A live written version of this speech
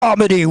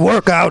comedy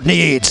workout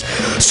needs.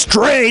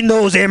 Strain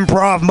those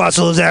improv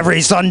muscles every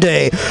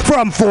Sunday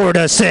from 4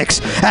 to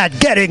 6 at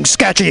Getting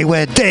Sketchy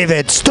with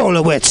David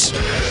Stolowitz.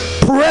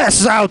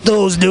 Press out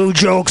those new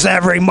jokes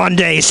every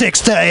Monday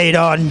 6 to 8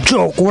 on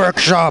Joke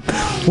Workshop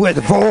with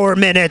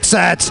 4-minute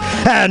sets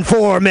and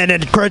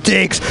 4-minute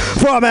critiques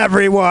from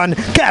everyone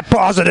kept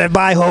positive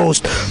by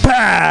host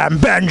Pam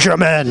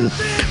Benjamin.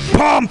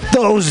 Pump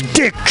those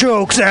dick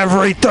jokes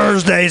every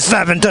Thursday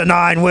 7 to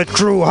 9 with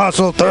True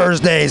Hustle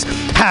Thursdays.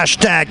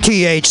 Hashtag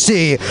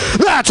THC.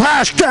 That's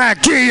hashtag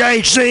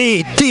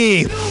THC.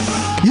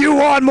 You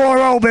want more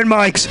open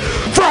mics?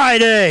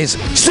 Fridays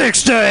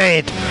 6 to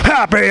 8.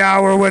 Happy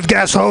hour with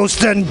guest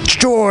host and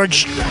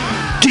George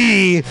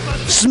D.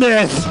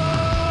 Smith.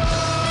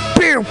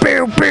 Pew,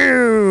 pew,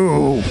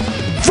 pew.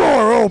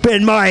 4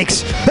 open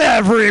mics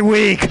every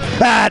week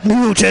at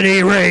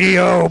Mutiny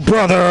Radio,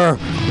 brother.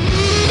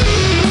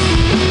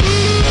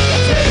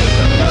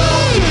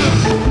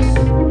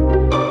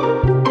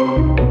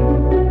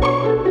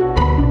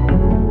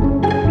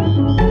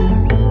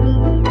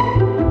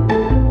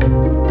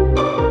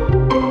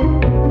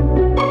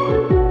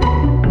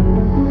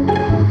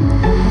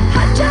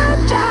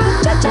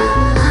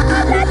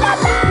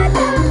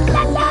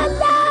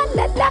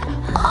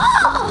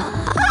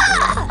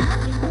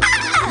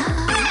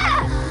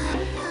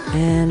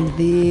 And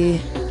the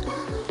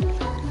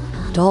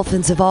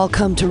dolphins have all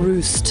come to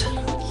roost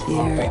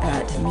here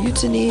at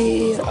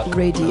Mutiny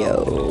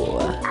Radio.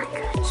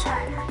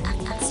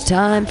 It's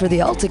time for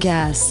the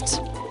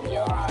Alta-Cast.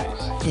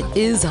 It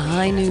is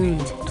high noon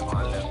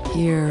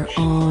here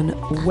on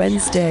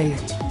Wednesday,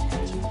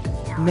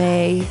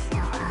 May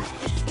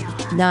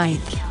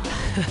 9th.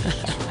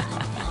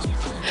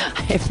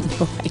 I have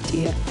no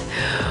idea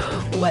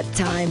what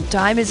time.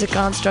 Time is a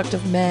construct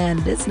of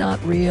man. It's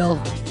not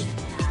real.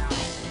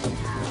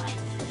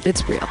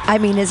 It's real. I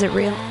mean, is it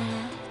real?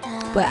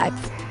 But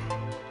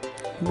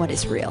what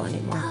is real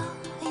anymore?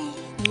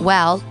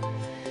 Well,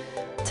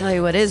 tell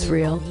you what is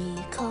real.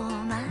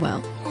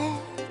 Well,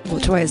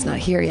 Toya's not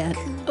here yet.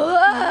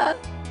 I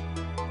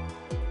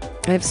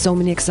have so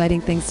many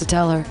exciting things to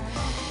tell her.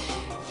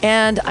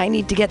 And I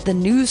need to get the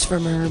news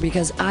from her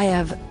because I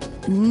have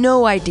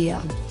no idea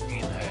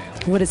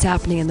what is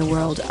happening in the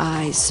world.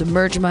 I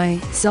submerge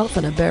myself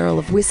in a barrel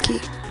of whiskey,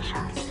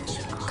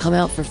 come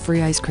out for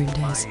free ice cream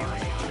days.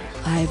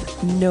 I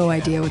have no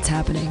idea what's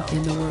happening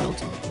in the world.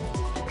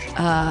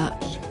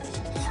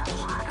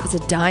 There's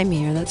a dime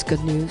here. That's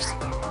good news.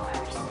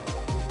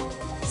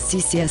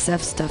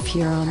 CCSF stuff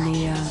here on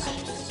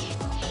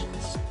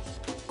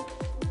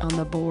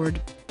the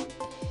board.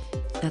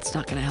 That's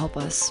not going to help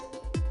us.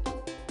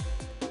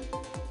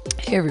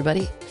 Hey,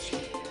 everybody.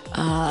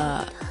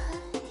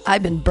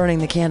 I've been burning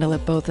the candle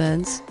at both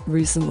ends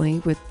recently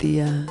with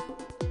the...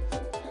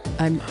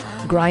 I'm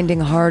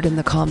grinding hard in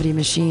the comedy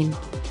machine.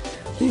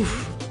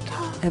 Oof.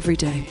 Every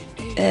day.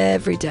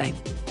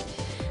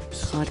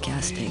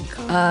 Podcasting.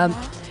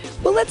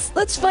 Well,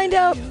 let's find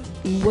out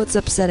what's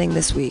upsetting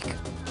this week.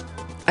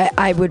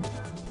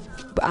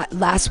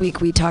 Last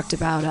week we talked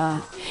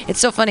about,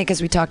 it's so funny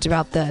because we talked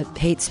about the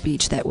hate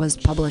speech that was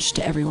published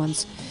to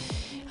everyone's,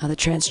 the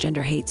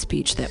transgender hate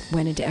speech that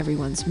went into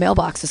everyone's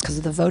mailboxes because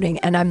of the voting.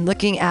 And I'm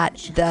looking at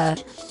the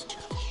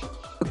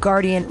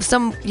Guardian,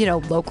 some,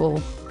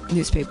 local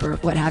newspaper,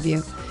 what have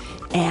you.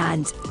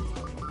 And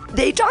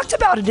they talked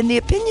about it in the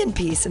opinion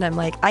piece, and I'm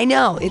like, I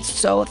know, it's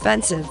so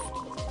offensive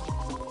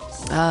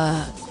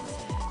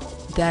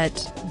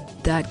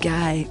that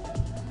guy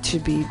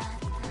should be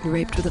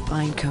raped with a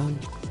pine cone.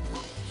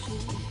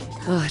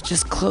 Ugh,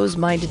 just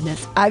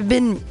closed-mindedness. I've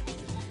been...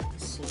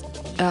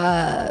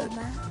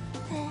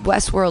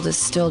 Westworld is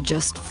still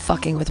just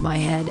fucking with my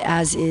head,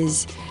 as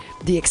is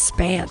The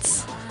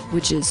Expanse,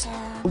 which is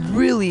a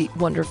really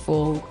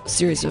wonderful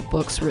series of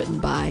books written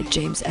by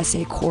James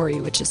S.A. Corey,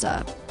 which is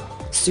a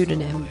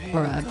pseudonym,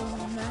 or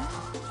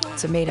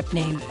it's a made-up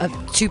name.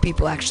 Two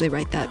people actually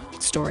write that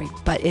story,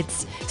 but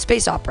it's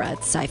space opera.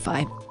 It's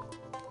sci-fi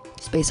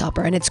space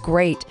opera, and it's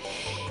great.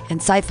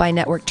 And Sci-Fi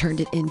Network turned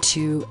it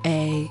into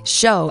a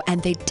show,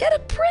 and they did a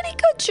pretty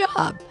good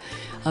job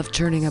of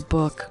turning a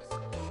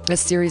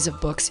series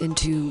of books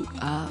into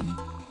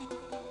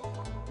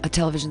a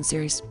television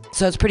series.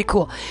 So it's pretty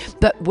cool.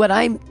 But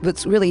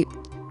what's really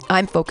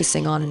I'm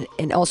focusing on,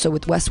 and also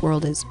with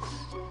Westworld, is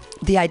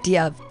the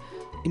idea of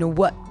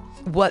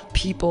what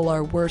people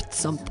are worth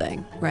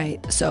something, right?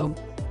 So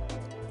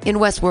in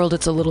Westworld,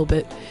 it's a little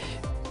bit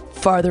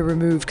farther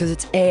removed because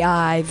it's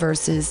AI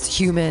versus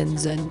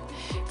humans and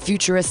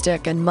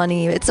futuristic and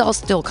money. It's all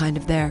still kind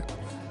of there.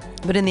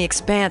 But in The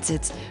Expanse,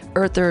 it's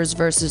Earthers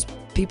versus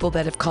people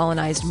that have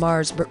colonized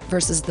Mars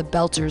versus the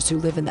Belters who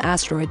live in the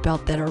asteroid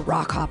belt that are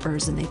rock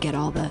hoppers, and they get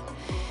all the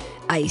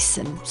ice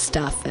and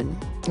stuff, and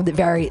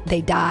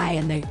they die,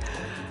 and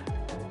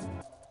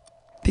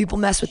people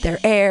mess with their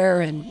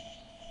air,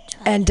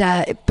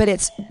 but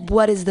it's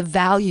what is the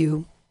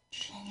value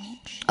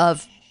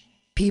of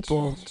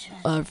people,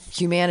 of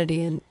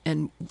humanity,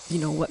 and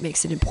what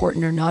makes it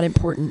important or not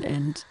important,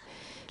 and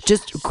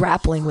just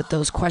grappling with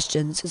those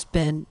questions has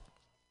been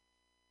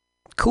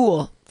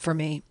cool for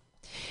me.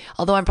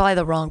 Although I'm probably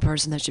the wrong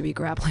person that should be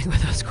grappling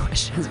with those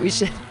questions. We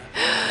should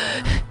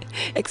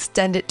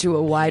extend it to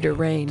a wider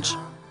range.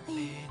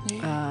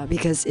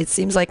 Because it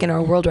seems like in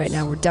our world right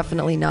now, we're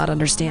definitely not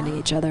understanding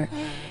each other.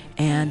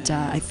 And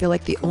I feel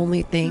like the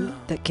only thing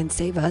that can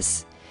save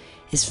us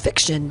is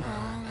fiction,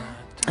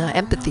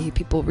 empathy,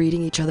 people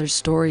reading each other's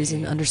stories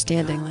and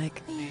understanding,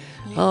 like,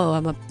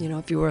 oh,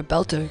 if you were a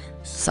belter,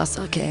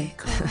 Sasake.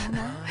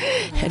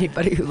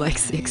 Anybody who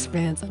likes The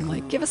Expanse, I'm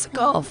like, give us a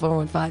call,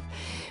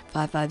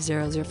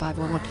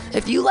 415-550-0511.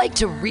 If you like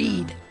to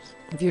read,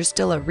 if you're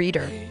still a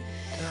reader,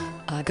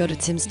 go to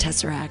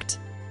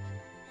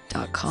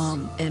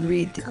timstesseract.com and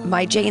read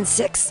My Jane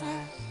 6.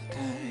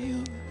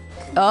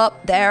 Oh,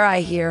 there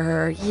I hear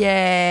her.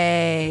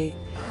 Yay.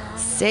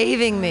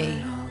 Saving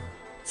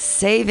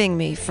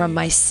me from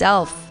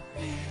myself.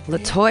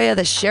 LaToya,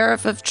 the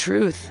Sheriff of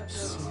Truth.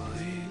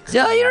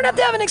 No, you don't have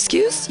to have an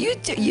excuse. You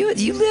do you,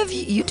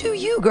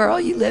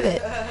 girl. You live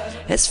it.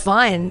 It's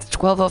fine. It's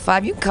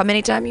 12:05. You can come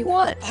anytime you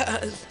want.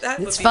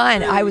 It's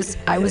fine. I was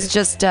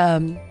just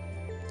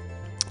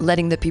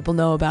letting the people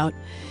know about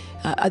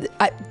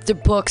the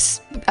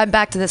books. I'm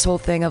back to this whole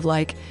thing of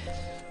like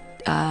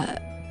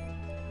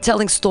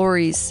telling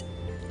stories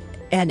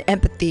and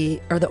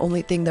empathy are the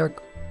only thing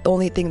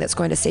that's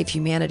going to save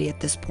humanity at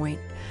this point.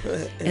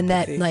 And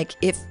that, like,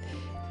 if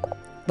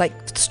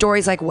like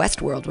stories like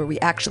Westworld, where we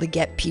actually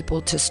get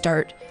people to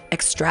start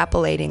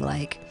extrapolating,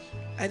 like,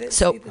 I didn't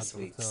see this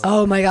week's.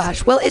 Oh my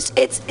gosh. Well,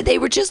 they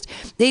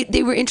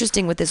were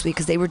interesting with this week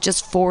because they were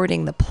just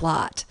forwarding the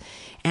plot,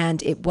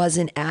 and it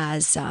wasn't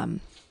as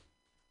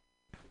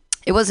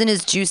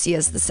juicy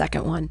as the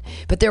second one,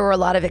 but there were a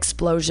lot of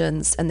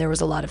explosions and there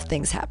was a lot of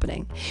things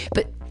happening.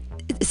 But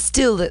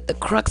still, the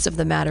crux of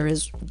the matter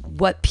is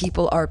what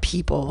people are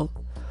people,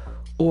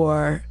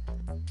 or,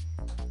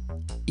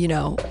 you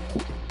know,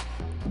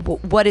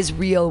 what is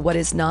real, what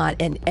is not,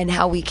 and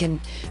how we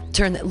can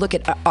turn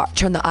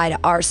the eye to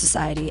our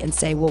society and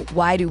say, well,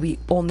 why do we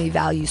only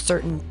value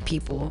certain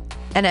people?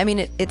 And I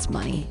mean, it's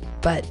money,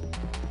 but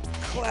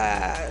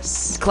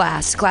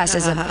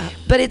classism.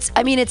 But it's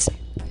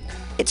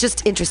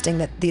just interesting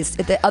that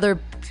the other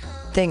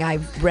thing I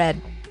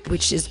read,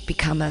 which has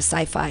become a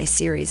sci-fi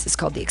series, is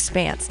called The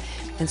Expanse.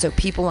 And so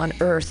people on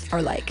Earth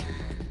are like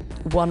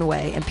one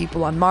way and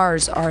people on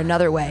Mars are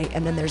another way.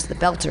 And then there's the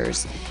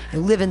Belters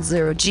who live in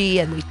 0G,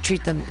 and we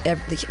treat them,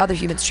 the other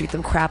humans treat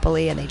them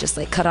crappily, and they just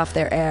like cut off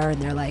their air, and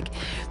they're like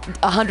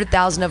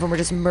 100,000 of them were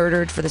just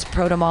murdered for this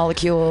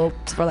proto-molecule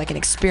for like an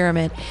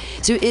experiment.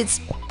 So it's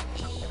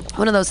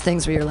one of those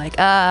things where you're like,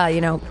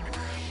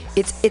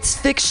 it's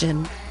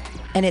fiction,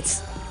 and it's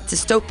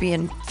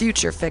dystopian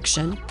future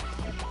fiction,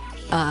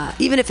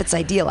 even if it's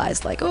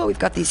idealized, like, oh, we've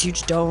got these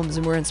huge domes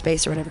and we're in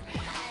space or whatever.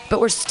 But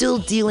we're still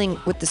dealing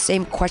with the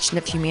same question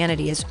of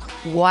humanity, is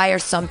why are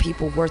some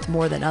people worth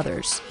more than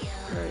others?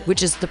 Right.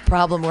 Which is the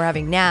problem we're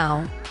having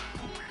now,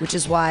 which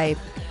is why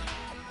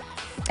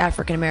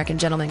African-American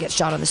gentlemen get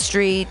shot on the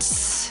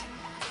streets,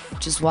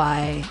 which is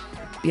why,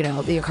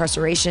 the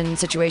incarceration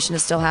situation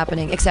is still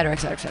happening, et cetera, et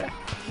cetera, et cetera.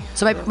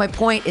 So my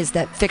point is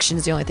that fiction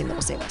is the only thing that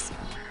will save us.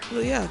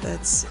 Well, yeah,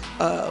 that's,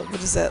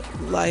 what is that?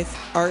 Life,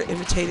 art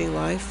imitating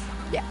life?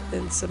 Yeah.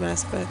 In some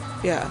aspect.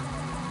 Yeah.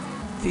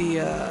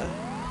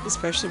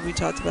 Especially we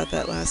talked about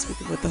that last week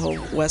with the whole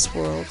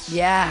Westworld.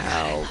 Yeah.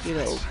 How,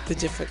 the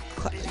different,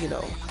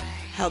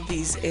 how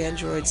these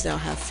androids now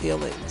have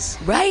feelings.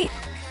 Right.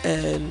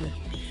 And,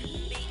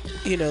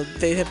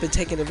 they have been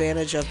taken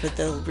advantage of, but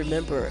they'll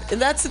remember. And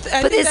that's,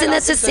 but isn't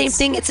that the same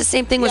thing? It's the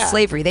same thing with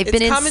slavery. They've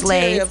been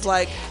enslaved. Of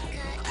like,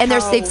 and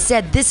they've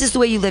said, this is the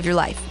way you live your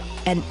life.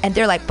 And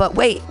they're like, but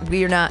wait,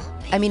 we're not.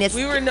 I mean, it's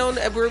we're known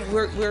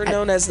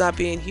as not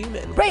being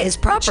human, right? As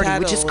property,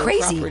 which is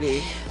crazy.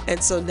 Property.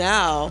 And so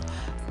now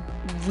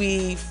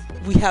we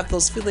have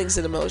those feelings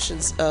and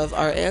emotions of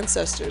our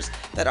ancestors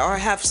that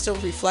have still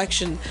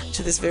reflection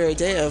to this very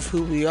day of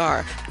who we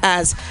are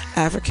as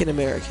African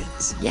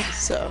Americans. Yeah.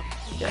 So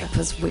yeah,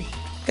 because we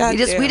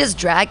just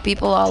drag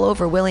people all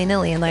over willy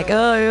nilly and like,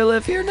 oh, you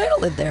live here, and I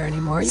don't live there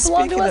anymore. You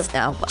belong to us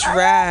now.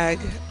 Drag.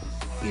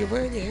 You're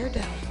wearing your hair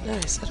down.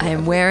 Nice. I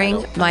am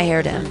wearing my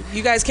hair down.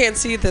 You guys can't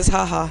see this,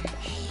 haha.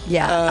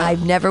 Yeah, I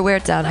never wear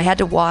it down. I had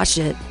to wash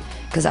it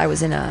because I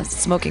was in a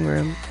smoking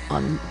room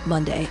on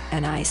Monday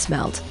and I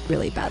smelled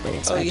really badly.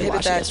 And so I had to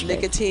wash it yesterday.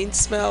 Nicotine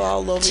smell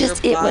all over your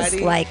body? It was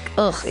like,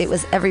 it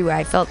was everywhere.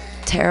 I felt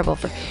terrible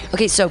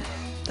Okay, so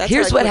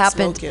here's what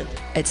happened. Smoking.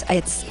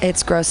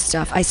 It's gross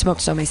stuff. I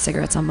smoked so many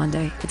cigarettes on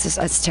Monday.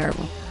 It's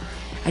terrible.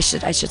 I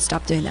should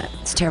stop doing that.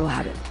 It's a terrible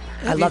habit.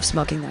 I love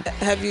smoking though.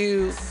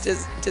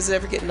 Does it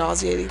ever get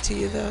nauseating to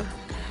you though?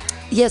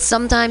 Yes,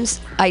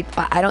 sometimes. I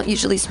don't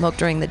usually smoke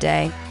during the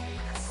day.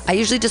 I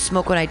usually just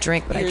smoke when I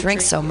drink, but I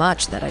drink so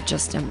much that I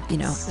just am,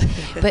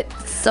 But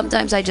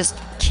sometimes I just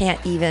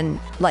can't even,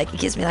 it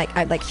gives me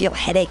I feel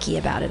headachy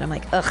about it. I'm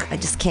like, ugh, I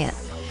just can't.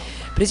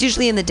 But it's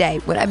usually in the day.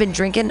 When I've been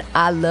drinking,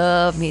 I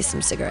love me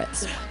some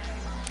cigarettes.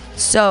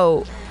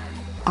 So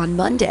on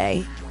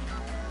Monday,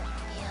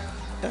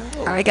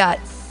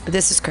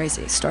 this is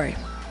crazy story.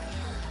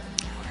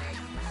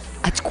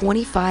 a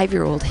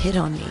 25-year-old hit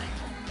on me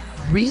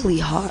really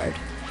hard.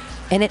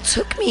 And it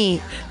took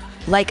me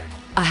like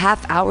a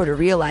half hour to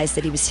realize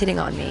that he was hitting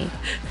on me.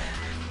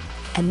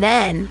 And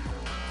then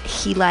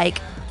he like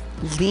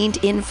leaned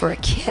in for a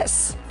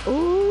kiss.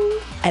 Ooh.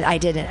 And I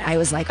didn't. I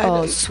was like,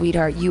 oh,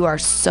 sweetheart, you are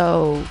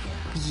so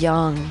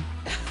young.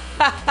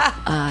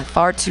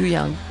 Far too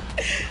young.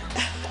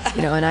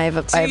 You know, and I have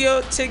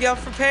a... Too young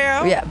for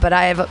Pam? Yeah, but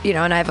I have a, you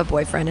know, and I have a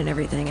boyfriend and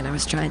everything, and I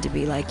was trying to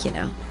be like, you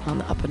know, on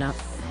the up and up.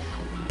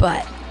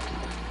 But,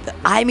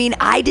 I mean,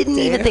 I didn't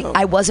even think...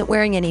 I wasn't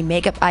wearing any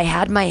makeup. I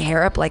had my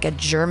hair up like a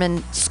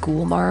German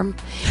school marm.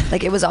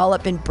 Like, it was all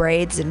up in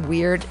braids and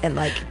weird, and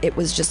like, it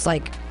was just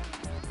like...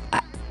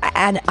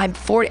 And I'm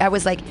 40... I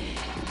was like...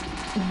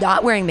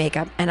 not wearing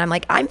makeup, and I'm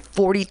like, I'm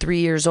 43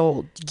 years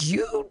old.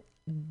 You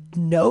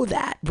know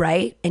that,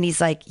 right? And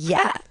he's like,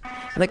 yeah.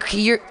 I'm like,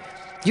 you're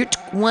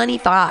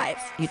 25.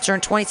 You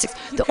turned 26.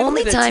 The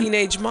only time, a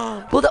teenage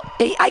mom. Well,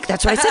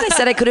 that's what I said. I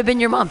said I could have been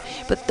your mom.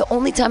 But the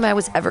only time I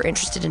was ever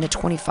interested in a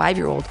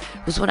 25-year-old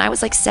was when I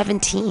was like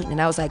 17,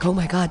 and I was like, oh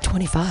my God,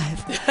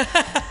 25.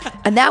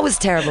 And that was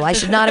terrible. I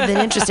should not have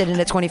been interested in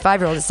a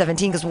 25-year-old at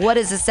 17, because what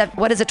is a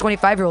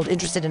 25-year-old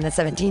interested in a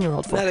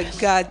 17-year-old for? Not a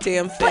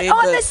goddamn thing.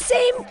 But on the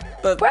same,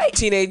 but right?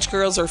 Teenage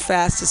girls are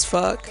fast as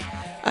fuck.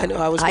 I know.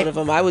 I was one of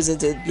them. I was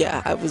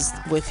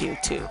with you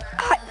too.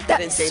 I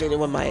didn't date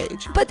anyone my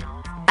age. But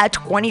a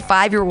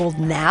 25-year-old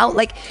now,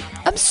 like,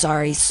 I'm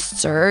sorry,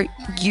 sir,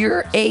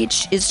 your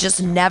age is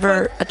just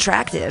never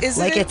attractive.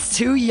 Like, it's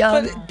too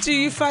young. But do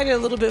you find it a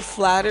little bit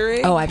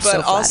flattering? Oh, I'm so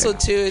flattered. But also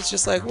too, it's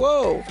just like,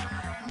 whoa.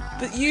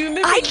 But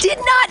I did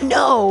not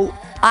know.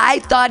 I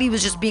thought he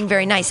was just being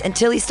very nice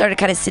until he started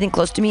kind of sitting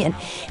close to me, and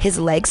his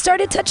leg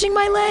started touching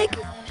my leg.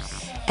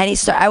 And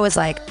I was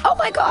like, oh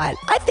my God,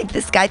 I think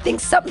this guy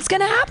thinks something's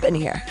gonna happen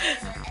here.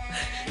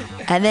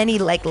 And then he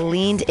like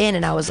leaned in,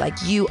 and I was like,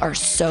 you are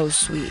so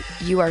sweet.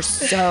 You are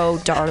so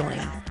darling.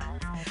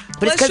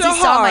 But it's because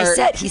he saw my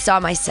set. He saw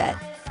my set.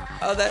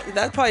 Oh,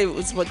 that probably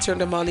was what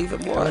turned him on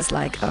even more. I was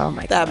like, oh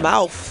my God. That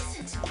mouth.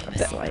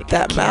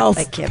 That mouth,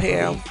 I can't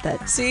Pam. believe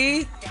that.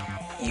 See?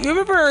 You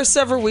remember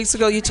several weeks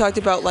ago you talked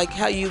about like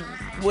how you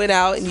went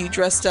out and you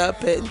dressed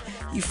up and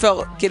you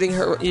felt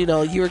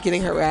you were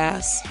getting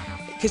harassed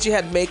because you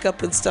had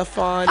makeup and stuff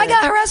on. I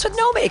got harassed with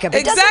no makeup.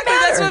 It doesn't matter.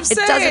 That's what I'm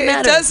saying.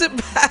 It doesn't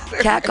matter.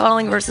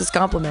 Catcalling versus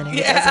complimenting.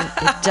 Yeah.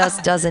 It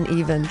just doesn't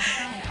even.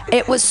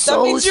 It was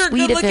so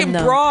sweet of him,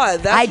 though.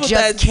 Broad. I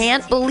just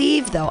can't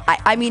believe, though.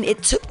 I mean,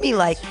 it took me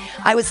like,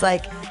 I was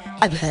like,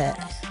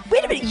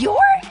 wait a minute,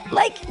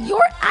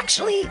 you're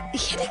actually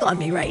hitting on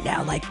me right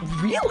now. Like,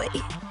 really?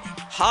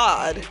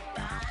 Hard.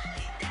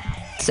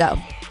 So,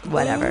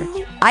 whatever.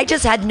 I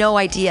just had no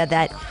idea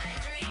that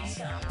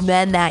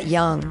men that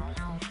young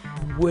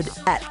would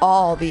at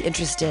all be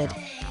interested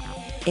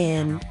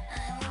in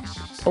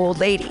old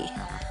lady.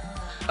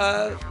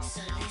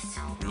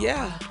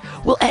 Yeah.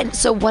 Well, and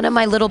so one of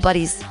my little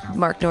buddies,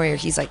 Mark Neuer,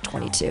 he's like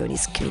 22 and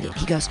he's a comedian.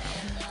 He goes,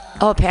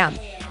 oh, Pam,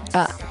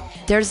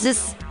 there's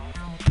this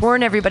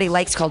porn everybody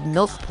likes called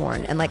MILF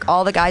porn, and like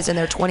all the guys in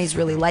their 20s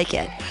really like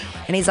it.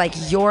 And he's like,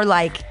 you're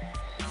like,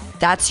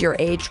 that's your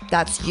age,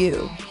 that's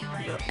you.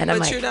 And I'm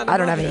like, I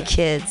don't have any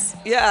kids.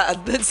 Yeah,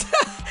 that's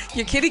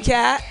your kitty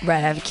cat. Right,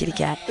 I have a kitty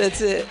cat.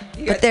 That's it.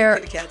 But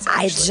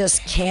I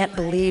just can't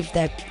believe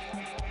that.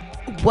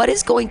 What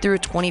is going through a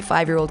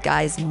 25-year-old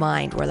guy's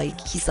mind where like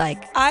he's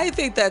like, I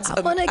think that's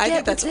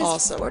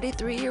awesome.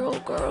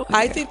 43-year-old girl.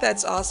 I think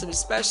that's awesome,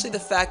 especially the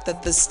fact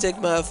that the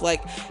stigma of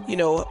like, you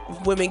know,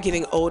 women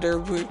getting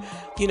older,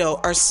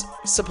 are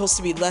supposed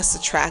to be less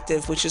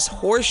attractive, which is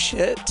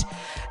horseshit.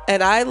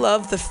 And I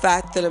love the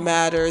fact of the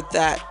matter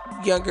that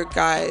younger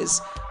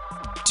guys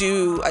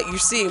you're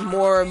seeing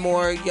more and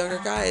more younger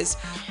guys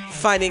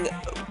finding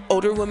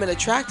older women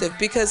attractive,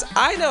 because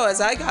I know as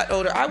I got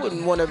older, I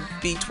wouldn't want to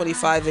be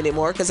 25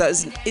 anymore because I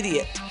was an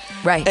idiot.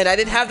 Right. And I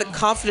didn't have the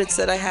confidence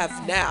that I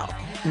have now.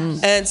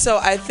 And so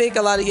I think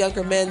a lot of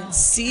younger men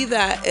see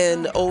that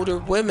in older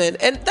women,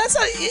 and that's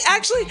not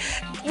actually.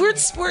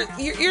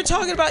 You're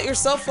talking about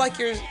yourself like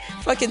you're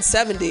fucking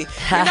 70. You're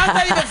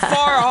not even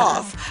far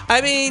off.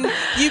 I mean,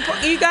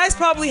 you guys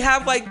probably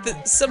have like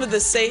some of the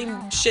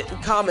same shit in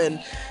common.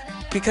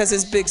 Because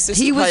his big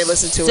sister probably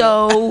listened to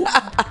so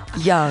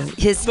young.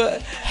 His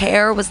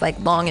hair was like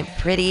long and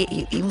pretty.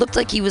 He looked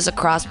like he was a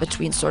cross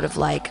between sort of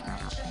like,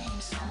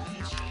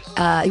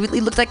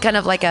 he looked like kind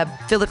of like a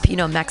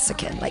Filipino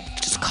Mexican, like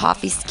just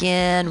coffee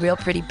skin, real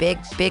pretty, big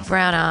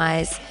brown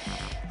eyes.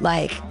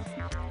 Like,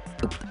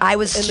 I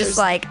was just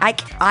like,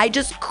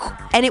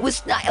 and it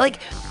was not like,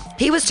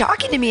 he was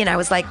talking to me and I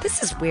was like,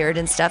 this is weird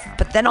and stuff.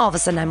 But then all of a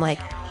sudden I'm like,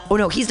 oh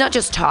no, he's not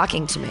just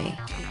talking to me.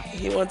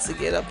 He wants to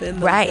get up in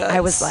the right. guts.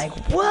 I was like,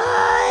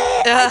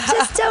 what? I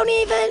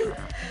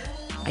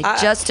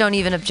just don't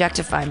even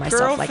objectify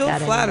myself like that anymore. Girl,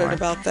 feel flattered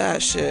about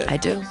that shit. I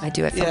do. I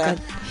feel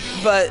good.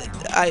 But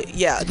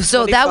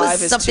so that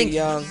was something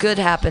good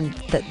happened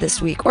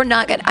this week, or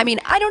not good. I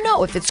mean, I don't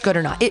know if it's good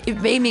or not. It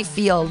made me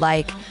feel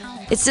like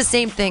It's the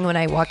same thing when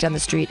I walk down the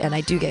street and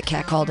I do get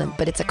catcalled,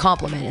 but it's a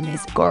compliment. And they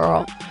say,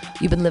 girl,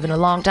 you've been living a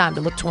long time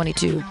to look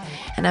 22.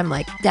 And I'm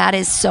like, that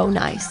is so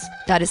nice.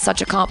 That is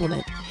such a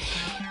compliment.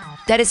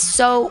 That is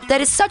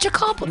such a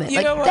compliment.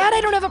 Like, that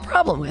I don't have a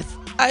problem with.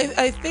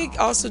 I think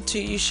also,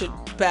 too, you should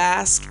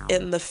bask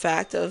in the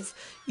fact of,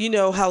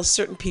 how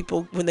certain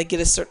people, when they get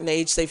a certain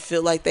age, they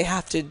feel like they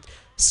have to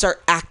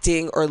start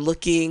acting or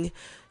looking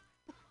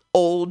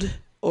old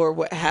or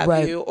what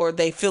have you, or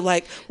they feel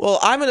like, well,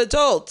 I'm an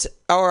adult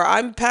or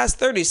I'm past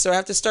 30, so I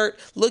have to start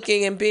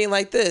looking and being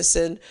like this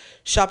and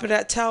shopping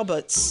at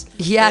Talbot's.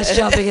 Yeah,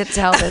 shopping at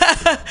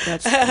Talbot's.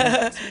 That's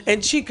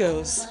and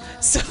Chico's.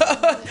 So,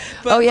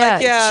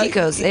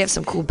 Chico's. They have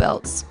some cool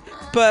belts.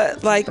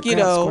 But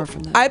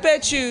I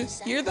bet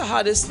you're the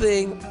hottest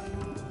thing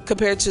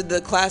compared to the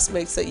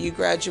classmates that you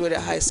graduated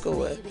high school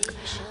with.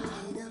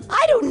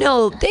 I don't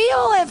know. They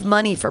all have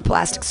money for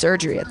plastic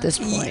surgery at this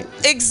point.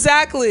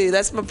 Exactly.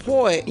 That's my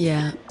point.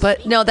 Yeah,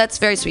 but no, that's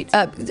very sweet.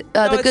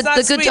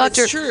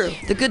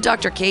 The good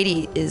Dr.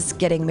 Katie is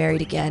getting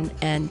married again,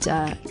 and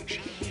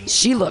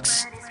she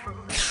looks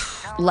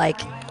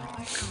like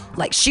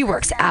she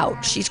works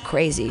out. She's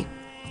crazy.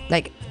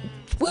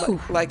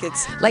 Woo. Like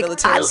it's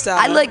military style.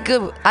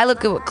 I look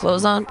good with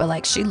clothes on,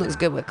 but she looks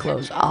good with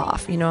clothes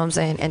off. You know what I'm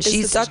saying? And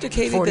she's Dr.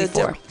 Katie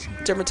 44.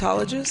 the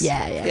dermatologist?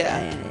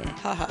 Yeah.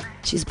 Haha.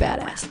 She's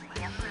badass.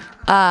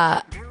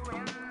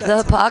 The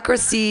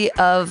hypocrisy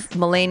of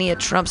Melania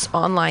Trump's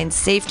online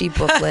safety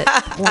booklet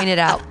pointed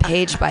out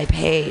page by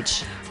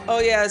page. Oh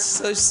yeah,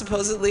 so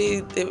supposedly,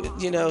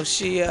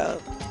 she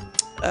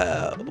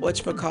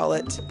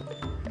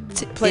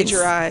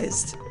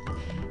plagiarized.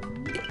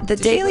 The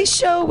Daily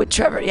Show with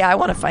Trevor. Yeah, I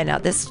want to find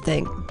out this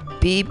thing.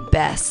 Be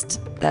Best.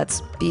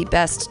 That's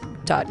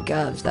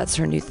bebest.gov. That's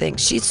her new thing.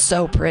 She's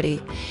so pretty.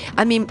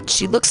 I mean,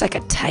 she looks like a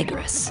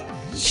tigress.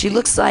 She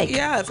looks like...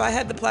 Yeah, if I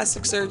had the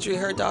plastic surgery,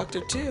 her doctor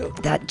too.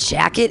 That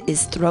jacket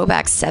is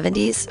throwback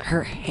 70s.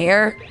 Her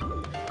hair,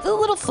 a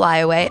little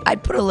flyaway.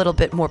 I'd put a little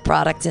bit more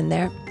product in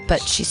there,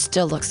 but she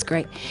still looks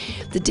great.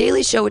 The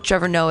Daily Show with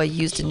Trevor Noah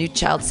used a new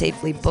child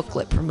safely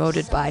booklet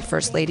promoted by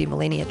First Lady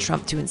Melania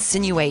Trump to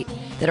insinuate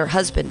that her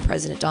husband,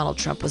 President Donald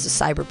Trump, was a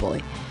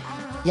cyberbully.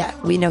 Yeah,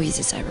 we know he's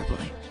a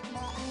cyberbully.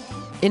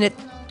 In a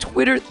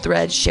Twitter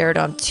thread shared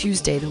on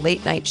Tuesday, the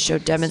late night show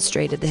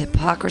demonstrated the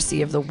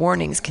hypocrisy of the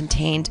warnings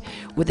contained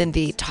within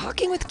the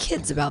Talking with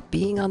Kids About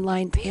Being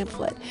Online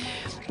pamphlet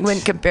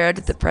when compared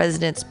to the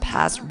president's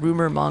past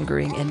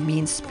rumor-mongering and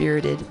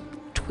mean-spirited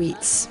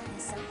tweets.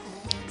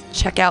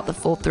 Check out the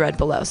full thread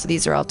below. So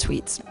these are all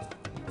tweets.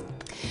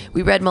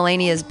 We read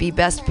Melania's Be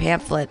Best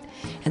pamphlet,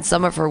 and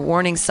some of her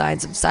warning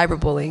signs of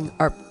cyberbullying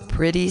are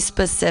pretty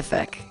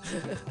specific.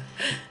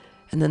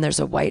 And then there's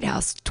a White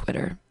House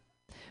Twitter.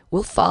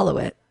 We'll follow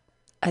it.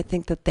 I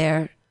think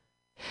that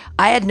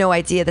I had no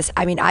idea this.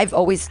 I mean, I've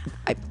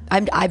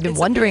been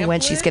wondering when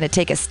she's going to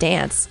take a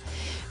stance.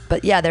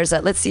 But yeah,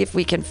 let's see if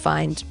we can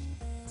find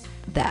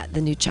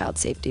the new child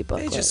safety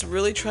booklet. They're just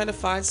really trying to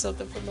find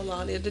something for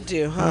Melania to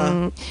do,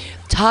 huh?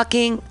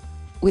 Talking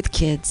with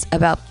kids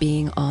about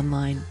being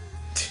online.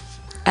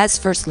 As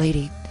First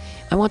Lady,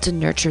 I want to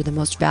nurture the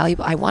most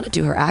valuable... I want to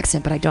do her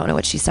accent, but I don't know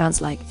what she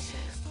sounds like.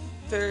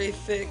 Very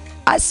thick.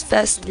 As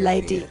First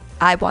Lady,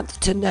 I want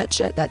to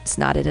nurture... That's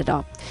not it at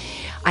all.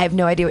 I have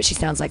no idea what she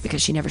sounds like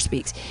because she never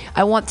speaks.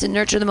 I want to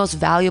nurture the most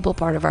valuable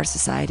part of our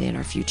society and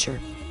our future.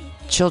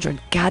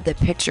 Children. God, the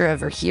picture of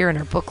her here in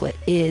her booklet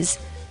is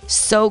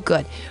so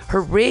good.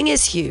 Her ring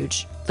is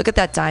huge. Look at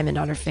that diamond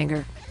on her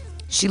finger.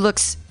 She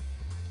looks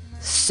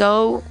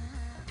so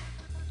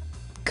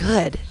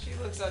good. She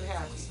looks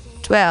unhappy.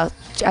 Well,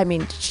 I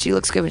mean, she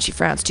looks good when she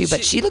frowns too,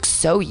 but she looks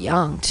so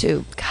young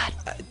too. God.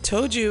 I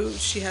told you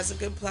she has a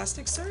good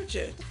plastic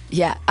surgeon.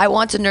 Yeah, I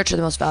want to nurture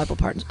the most valuable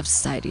part of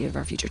society of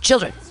our future.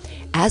 Children.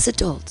 As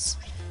adults,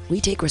 we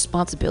take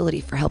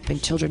responsibility for helping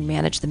children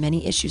manage the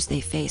many issues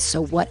they face.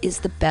 So what is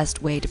the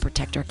best way to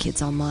protect our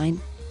kids online?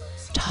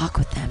 Talk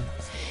with them.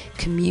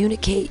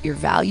 Communicate your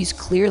values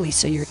clearly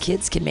so your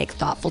kids can make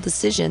thoughtful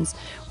decisions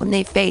when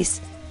they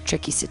face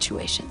tricky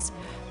situations.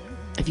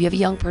 If you have a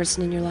young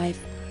person in your life,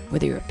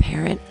 whether you're a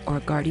parent or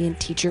a guardian,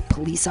 teacher,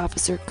 police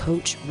officer,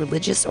 coach,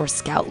 religious or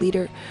scout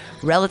leader,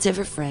 relative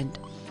or friend,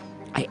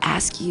 I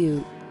ask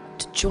you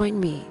to join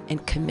me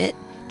and commit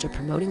to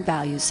promoting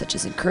values such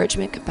as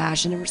encouragement,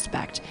 compassion, and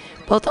respect,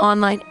 both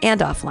online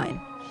and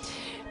offline.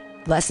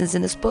 Lessons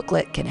in this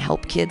booklet can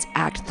help kids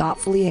act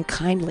thoughtfully and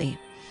kindly.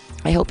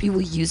 I hope you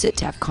will use it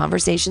to have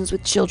conversations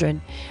with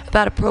children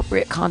about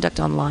appropriate conduct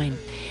online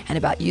and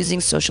about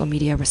using social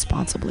media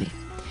responsibly.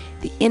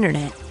 The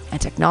internet and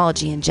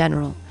technology in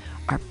general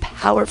are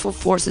powerful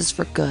forces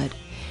for good,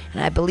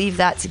 and I believe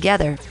that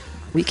together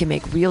we can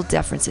make real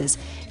differences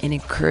in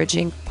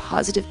encouraging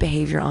positive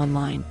behavior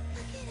online,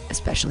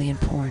 especially in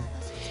porn.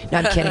 No,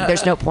 I'm kidding.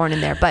 There's no porn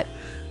in there, but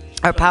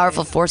our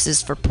powerful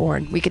forces for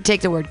porn. We could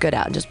take the word good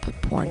out and just put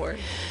porn.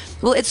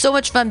 Well, it's so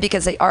much fun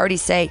because they already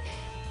say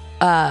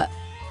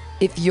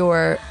if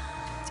you're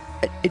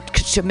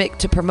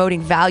to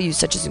promoting values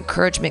such as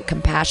encouragement,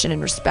 compassion,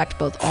 and respect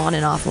both on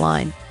and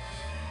offline.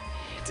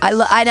 I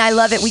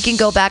love it. We can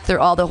go back through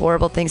all the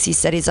horrible things he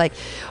said. He's like,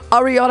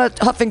 Ariana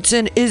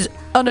Huffington is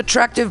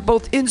unattractive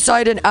both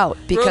inside and out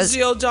because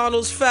Rosie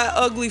O'Donnell's fat,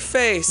 ugly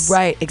face.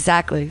 Right,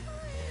 exactly.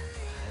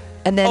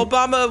 And then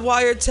Obama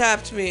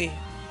wiretapped me.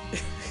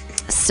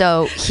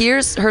 So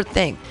here's her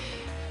thing.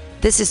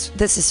 This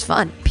is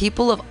fun.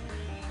 People of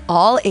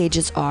all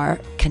ages are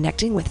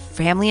connecting with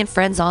family and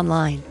friends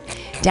online,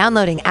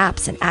 downloading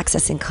apps and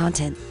accessing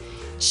content,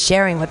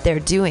 sharing what they're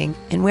doing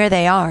and where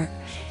they are,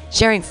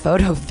 sharing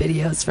photo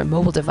videos from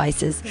mobile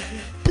devices,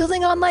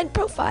 building online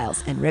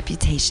profiles and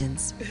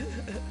reputations.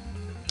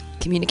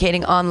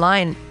 Communicating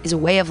online is a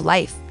way of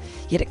life,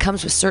 yet it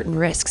comes with certain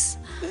risks.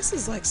 This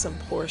is like some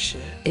poor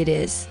shit. It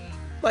is.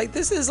 Like,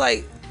 this is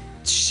like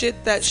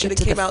shit that should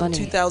have came out in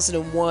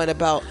 2001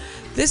 about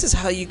this is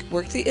how you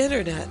work the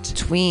internet.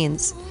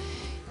 Tweens.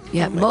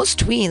 Yeah, most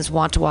tweens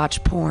want to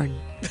watch porn.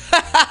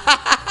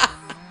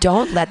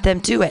 Don't let them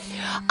do it.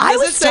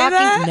 Does it say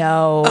that?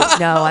 No,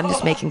 I'm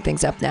just making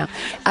things up now.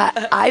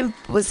 I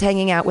was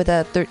hanging out with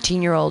a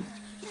 13-year-old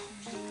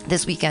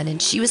this weekend,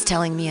 and she was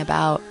telling me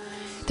about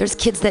there's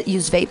kids that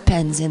use vape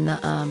pens in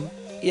the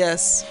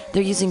Yes.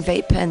 They're using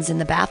vape pens in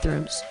the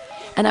bathrooms.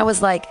 And I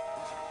was like,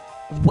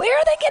 where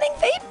are they getting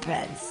vape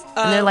pens?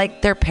 And they're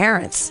like, their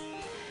parents.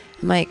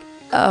 I'm like,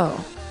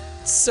 oh.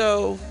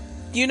 So,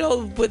 you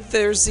know,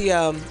 there's the,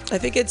 I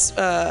think it's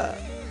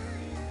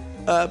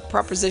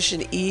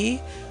Proposition E.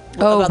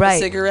 Oh, about right.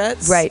 The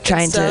cigarettes. Right,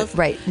 trying to, stuff.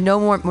 right. No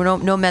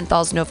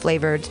menthols, no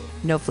flavored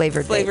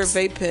Flavored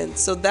vapes. vape pens.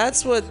 So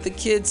that's what the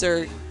kids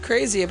are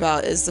crazy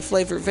about is the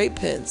flavored vape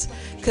pens.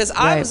 Because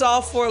I was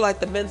all for like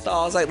the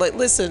menthols. Like,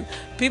 listen,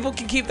 people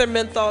can keep their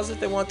menthols if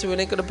they want to. It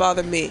ain't going to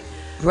bother me.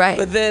 Right.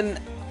 But then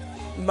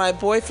my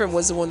boyfriend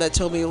was the one that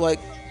told me, like,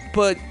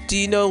 but do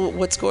you know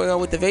what's going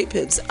on with the vape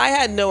pens? I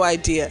had no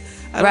idea.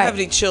 I don't have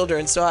any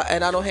children,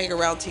 and I don't hang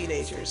around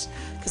teenagers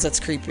because that's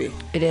creepy.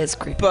 It is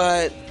creepy.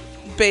 But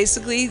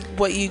basically,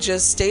 what you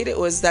just stated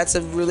was that's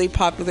a really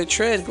popular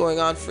trend going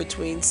on for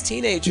tweens,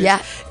 teenagers.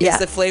 Yeah. It's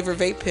the flavor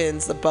vape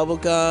pens, the bubble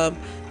gum.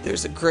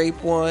 There's a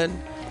grape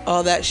one,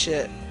 all that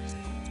shit.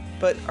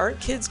 But aren't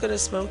kids gonna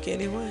smoke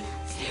anyway?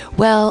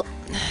 Well,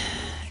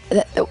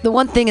 the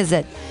one thing is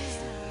that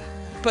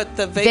but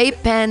the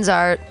vape pens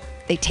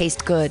they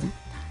taste good,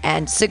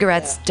 and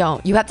cigarettes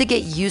don't. You have to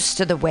get used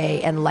to the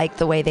way and like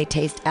the way they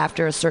taste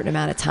after a certain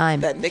amount of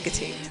time. That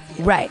nicotine.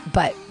 Right,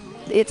 but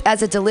it's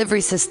as a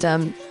delivery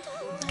system.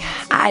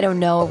 I don't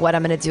know what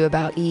I'm going to do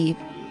about E.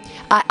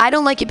 I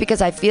don't like it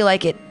because I feel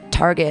like it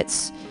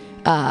targets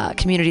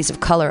communities of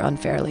color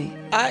unfairly.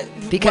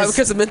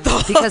 Because of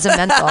menthols. Because of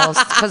menthols.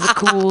 Because of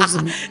cools.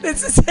 And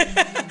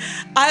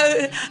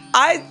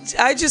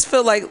I just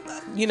feel like,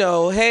 you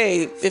know,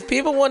 hey, if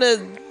people want to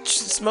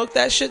smoke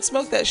that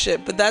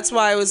shit. But that's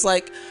why I was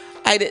like,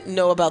 I didn't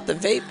know about the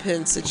vape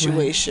pen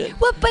situation.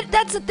 Well, but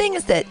that's the thing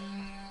is that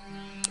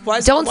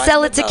don't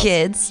sell it to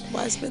kids.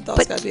 Why is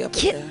menthols got to be up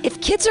in there?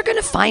 If kids are going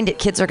to find it,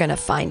 kids are going to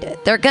find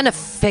it. They're going to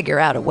figure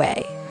out a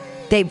way.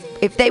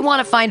 If they want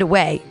to find a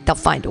way, they'll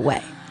find a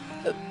way.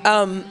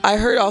 I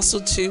heard also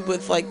too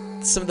with like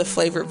some of the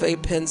flavored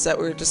vape pens that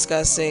we were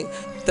discussing,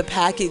 the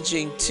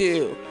packaging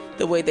too,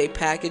 the way they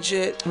package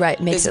it. Right,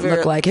 makes it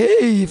look like,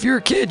 hey, if you're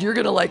a kid, you're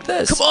gonna like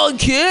this. Come on,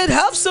 kid,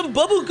 have some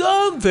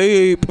bubblegum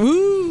vape.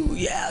 Ooh,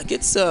 yeah,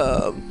 get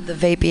some. The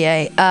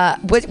vapier.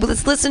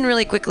 Let's listen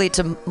really quickly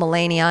to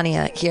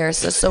Melania here,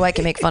 so I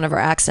can make fun of her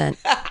accent.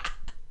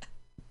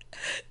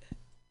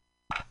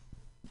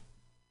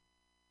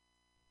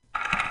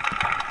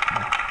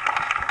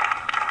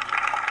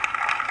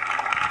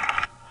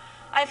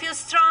 I feel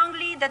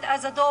strongly that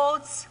as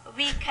adults,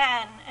 we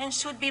can and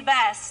should be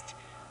best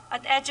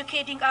at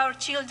educating our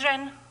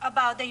children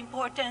about the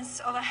importance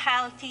of a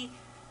healthy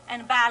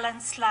and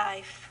balanced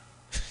life.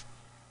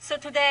 So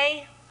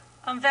today,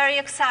 I'm very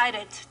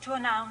excited to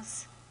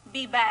announce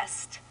Be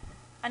Best,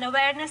 an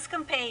awareness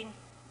campaign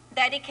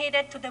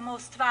dedicated to the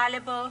most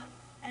valuable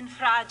and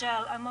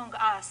fragile among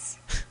us,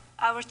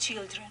 our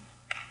children.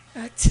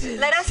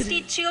 Let us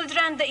teach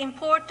children the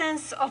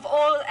importance of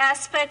all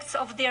aspects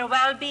of their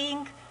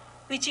well-being,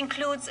 which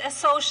includes a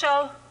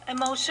social,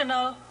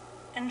 emotional,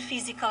 and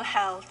physical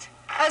health.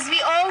 As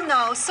we all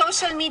know,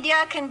 social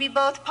media can be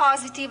both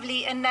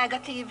positively and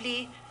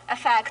negatively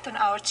affect on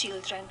our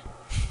children,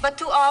 but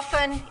too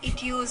often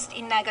it's used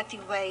in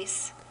negative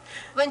ways.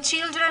 When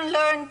children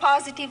learn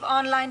positive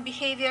online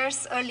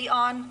behaviors early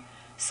on,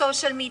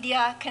 social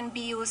media can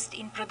be used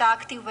in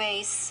productive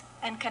ways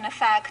and can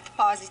affect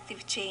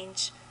positive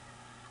change.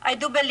 I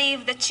do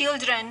believe that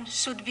children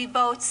should be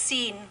both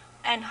seen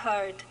and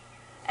heard,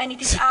 and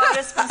it is our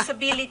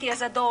responsibility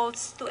as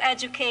adults to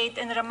educate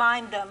and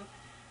remind them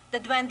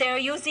that when they are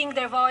using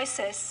their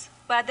voices,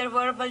 whether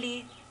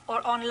verbally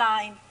or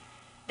online,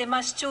 they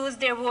must choose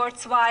their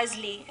words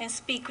wisely and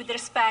speak with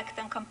respect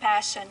and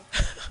compassion.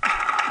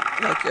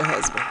 Like your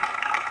husband.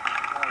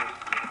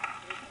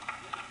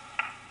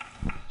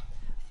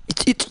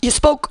 You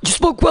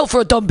spoke well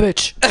for a dumb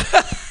bitch.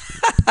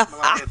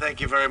 Melania,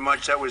 thank you very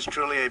much. That was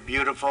truly a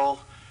beautiful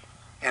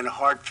and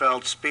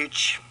heartfelt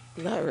speech.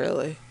 Not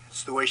really.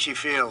 It's the way she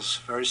feels,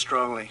 very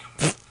strongly.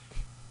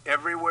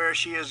 Everywhere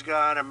she has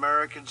gone,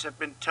 Americans have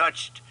been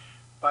touched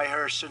by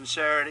her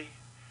sincerity,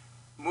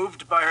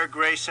 moved by her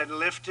grace, and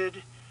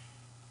lifted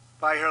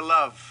by her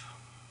love.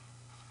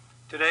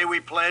 Today we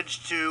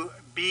pledge to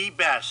be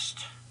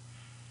best.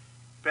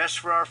 Best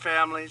for our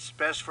families,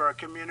 best for our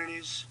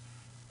communities,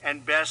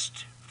 and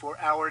best for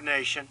our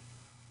nation.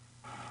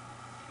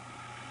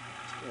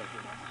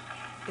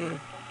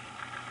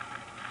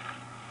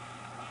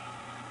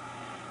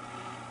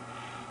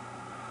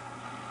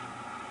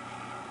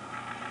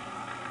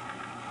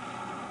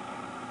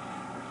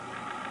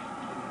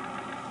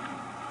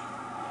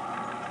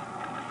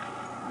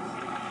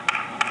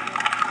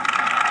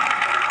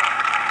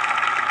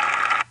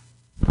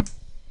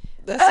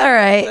 All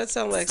right. That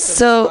sounds like some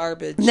so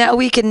garbage. Now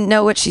we can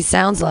know what she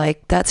sounds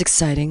like. That's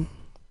exciting.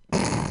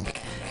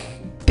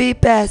 Be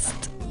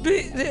best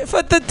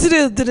For the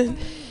children.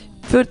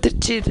 for the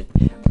children.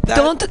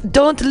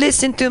 Don't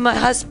listen to my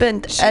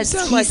husband as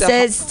sounds he like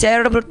says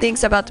terrible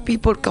things about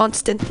people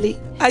constantly.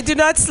 I do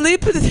not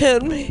sleep with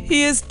him.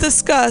 He is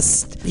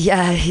disgust.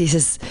 Yeah,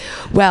 he's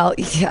well.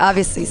 He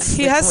obviously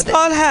He has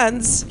small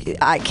hands.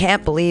 I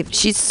can't believe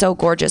she's so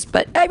gorgeous.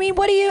 But I mean,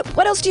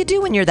 what else do you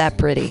do when you're that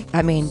pretty?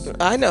 I mean,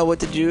 I know what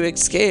to do.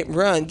 Escape,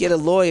 run, get a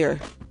lawyer.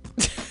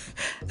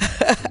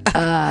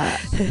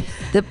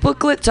 the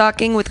booklet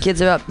talking with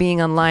kids about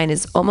being online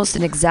is almost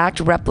an exact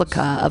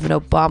replica of an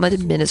Obama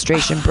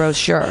administration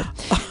brochure,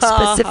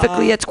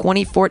 specifically a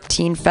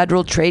 2014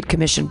 Federal Trade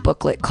Commission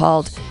booklet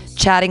called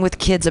Chatting with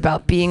Kids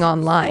About Being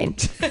Online,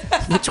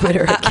 the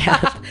Twitter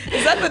account.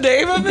 Is that the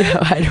name of it? No,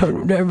 I don't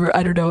remember.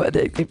 I don't know.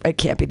 I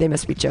can't be. They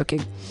must be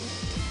joking.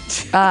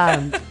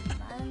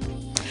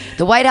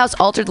 The White House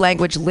altered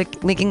language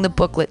linking the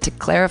booklet to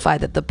clarify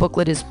that the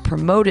booklet is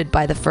promoted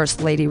by the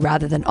First Lady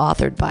rather than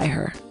authored by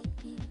her.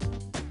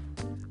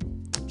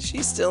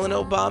 She's still an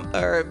Obama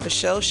or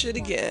Michelle shit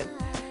again.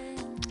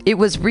 It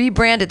was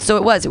rebranded. So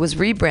it was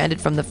rebranded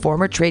from the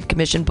former Trade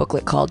Commission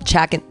booklet called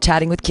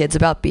Chatting with Kids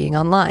About Being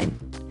Online.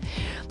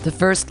 The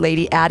First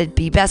Lady added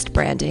Be Best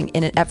branding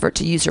in an effort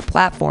to use her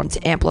platform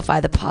to amplify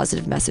the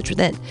positive message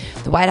within.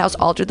 The White House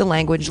altered the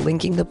language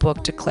linking the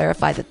book to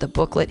clarify that the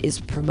booklet is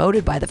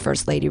promoted by the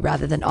First Lady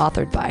rather than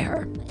authored by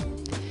her.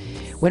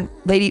 When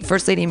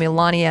First Lady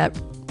Melania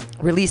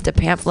released a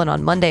pamphlet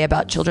on Monday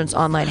about children's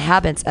online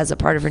habits as a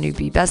part of her new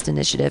Be Best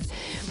initiative,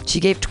 she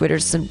gave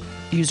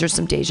users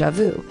some deja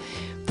vu.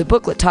 The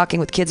booklet talking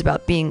with kids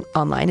about being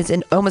online is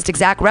an almost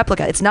exact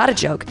replica, it's not a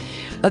joke,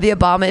 of the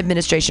Obama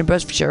administration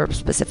brochure,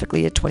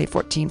 specifically a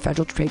 2014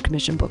 Federal Trade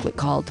Commission booklet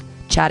called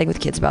Chatting with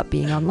Kids About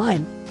Being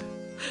Online.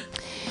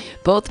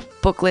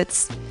 Both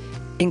booklets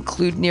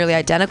include nearly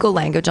identical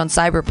language on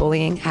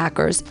cyberbullying,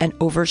 hackers, and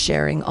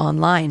oversharing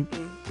online.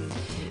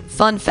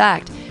 Fun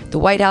fact, the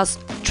White House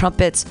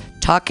trumpets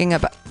talking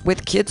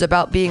with kids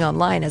about being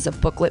online as a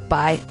booklet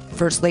by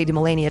First Lady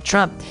Melania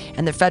Trump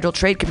and the Federal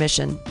Trade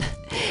Commission.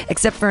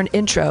 Except for an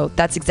intro,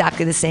 that's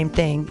exactly the same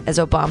thing as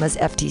Obama's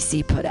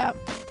FTC put out.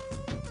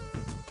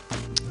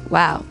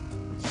 Wow.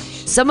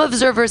 Some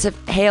observers have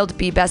hailed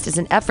Be Best as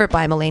an effort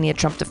by Melania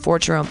Trump to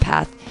forge her own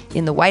path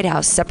in the White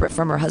House separate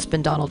from her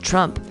husband Donald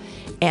Trump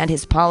and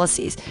his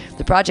policies.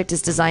 The project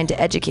is designed to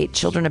educate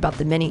children about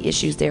the many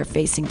issues they are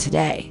facing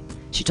today,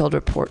 she told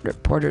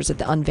reporters at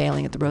the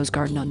unveiling at the Rose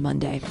Garden on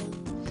Monday.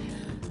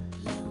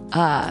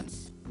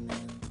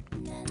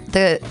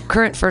 The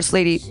current First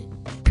Lady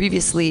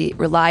previously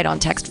relied on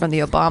text from the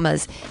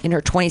Obamas in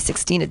her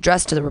 2016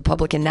 address to the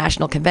Republican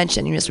National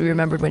Convention. You know, we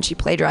remembered when she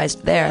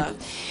plagiarized there,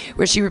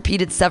 where she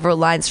repeated several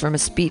lines from a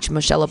speech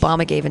Michelle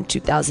Obama gave in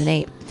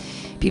 2008.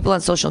 People on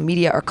social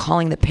media are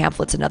calling the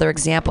pamphlets another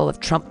example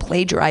of Trump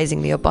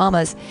plagiarizing the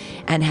Obamas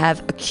and have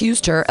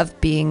accused her of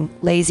being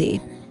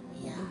lazy.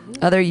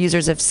 Other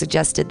users have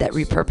suggested that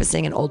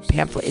repurposing an old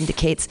pamphlet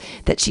indicates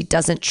that she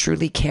doesn't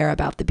truly care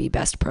about the Be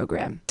Best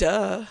program.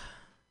 Duh.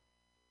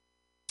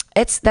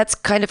 That's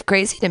kind of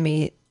crazy to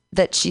me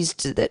that she's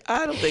that.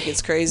 I don't think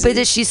it's crazy. But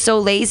that she's so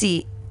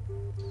lazy.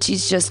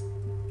 She's just.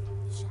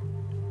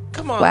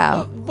 Come on.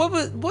 Wow.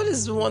 What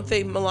is the one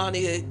thing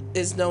Melania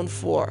is known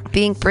for?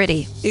 Being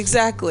pretty.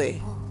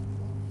 Exactly.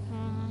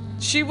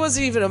 She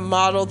wasn't even a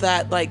model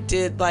that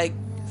did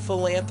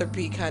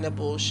philanthropy kind of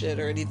bullshit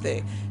or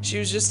anything. She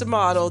was just a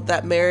model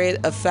that married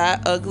a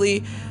fat,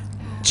 ugly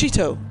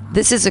Cheeto.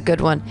 This is a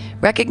good one.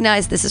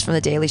 This is from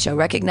The Daily Show.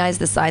 Recognize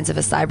the signs of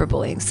a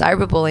cyberbullying.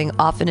 Cyberbullying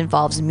often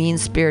involves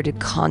mean-spirited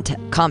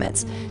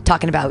comments,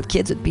 talking about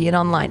kids with being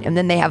online. And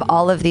then they have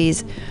all of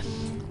these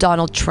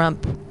Donald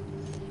Trump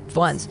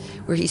ones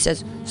where he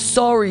says,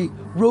 "Sorry,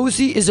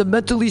 Rosie is a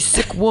mentally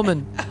sick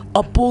woman,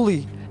 a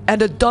bully,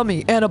 and a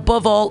dummy, and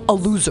above all, a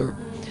loser.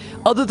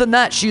 Other than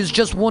that, she is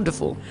just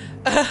wonderful."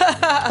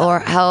 Or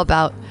how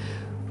about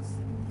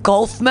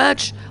golf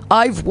match?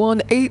 I've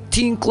won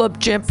 18 club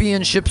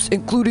championships,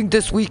 including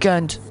this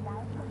weekend.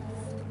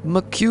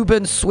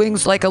 McCuban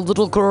swings like a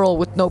little girl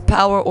with no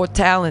power or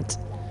talent.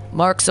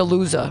 Mark's a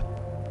loser.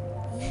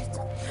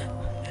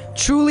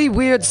 truly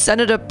weird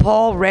Senator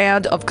Paul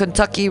Rand of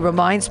Kentucky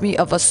reminds me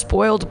of a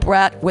spoiled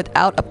brat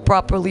without a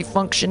properly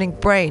functioning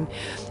brain.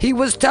 He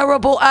was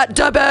terrible at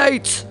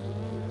debate.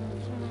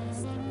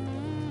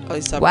 Oh,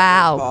 he's talking about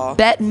Wow. Paul.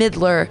 Bette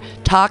Midler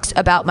talks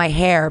about my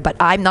hair, but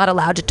I'm not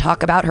allowed to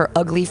talk about her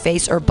ugly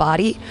face or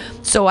body,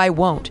 so I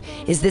won't.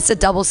 Is this a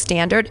double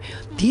standard?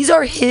 These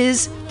are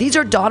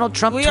Donald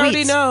Trump We tweets.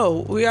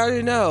 We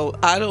already know.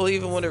 I don't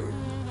even want to.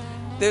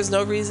 There's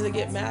no reason to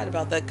get mad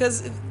about that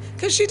because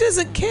she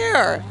doesn't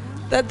care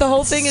that the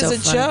whole thing is So a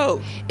funny.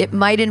 joke. It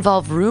might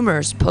involve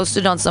rumors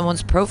posted on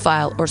someone's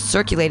profile or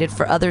circulated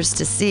for others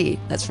to see.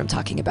 That's from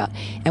Talking About.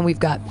 And we've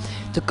got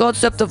the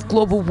concept of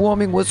global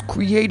warming was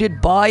created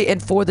by and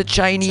for the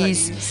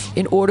Chinese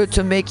in order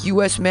to make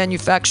U.S.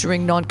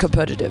 manufacturing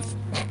non-competitive.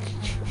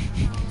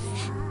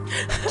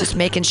 Just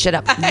making shit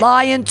up.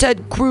 Lion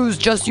Ted Cruz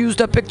just used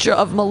a picture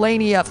of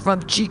Melania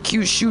from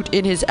GQ shoot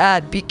in his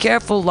ad. Be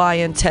careful,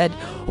 Lion Ted,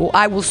 or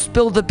I will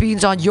spill the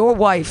beans on your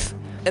wife.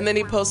 And then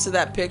he posted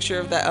that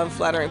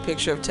unflattering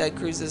picture of Ted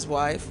Cruz's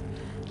wife.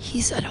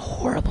 He's a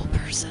horrible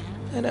person.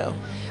 I know.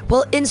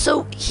 Well, and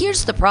so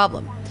here's the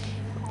problem.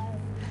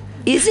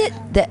 Is it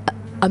that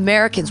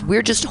Americans,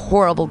 we're just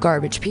horrible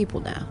garbage people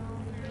now?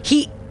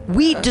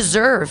 We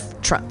deserve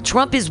Trump.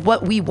 Trump is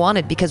what we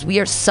wanted because we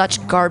are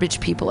such garbage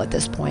people at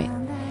this point.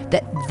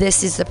 That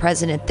this is the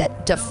president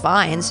that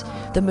defines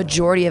the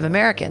majority of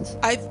Americans.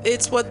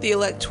 It's what the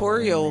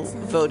electoral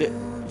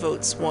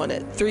votes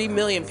wanted. 3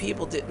 million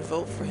people didn't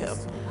vote for him.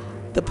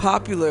 The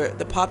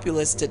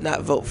populace did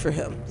not vote for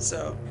him.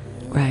 So,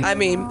 Right.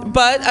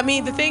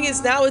 the thing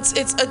is now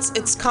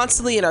it's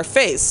constantly in our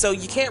face, so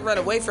you can't run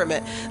away from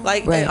it.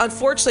 Like, Right.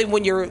 unfortunately,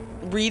 when you're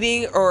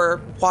reading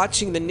or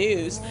watching the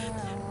news,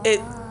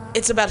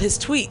 it's about his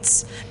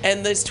tweets,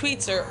 and those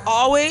tweets are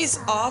always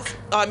off.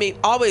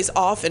 Always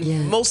off,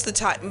 and most of the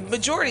time,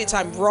 majority of the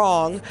time,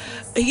 wrong.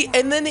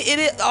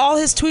 All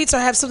his tweets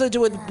have something to do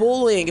with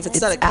bullying. If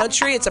it's not a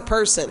country, it's a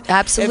person.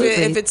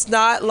 Absolutely. If it's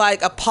not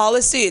like a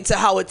policy, it's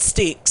how it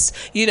stinks.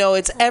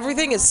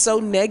 Everything is so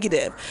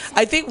negative.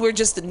 I think we're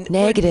just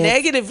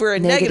negative. We're a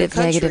negative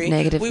country.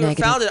 We were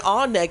founded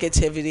on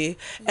negativity,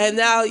 and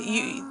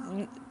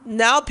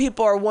now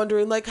people are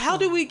wondering, like, how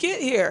did we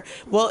get here?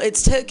 Well,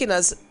 it's taken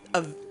us.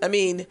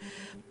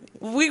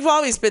 We've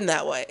always been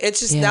that way.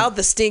 It's just now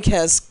the stink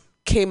has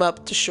came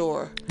up to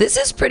shore. This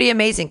is pretty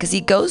amazing because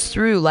he goes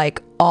through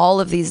like all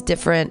of these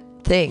different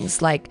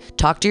things, like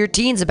talk to your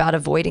teens about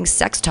avoiding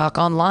sex talk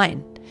online,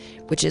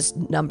 which is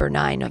number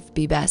 9 of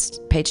Be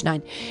Best, page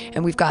 9.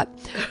 And we've got,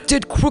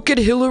 did crooked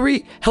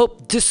Hillary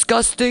help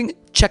disgusting?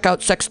 Check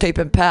out sex tape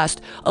and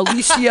past.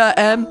 Alicia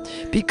M.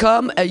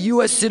 become a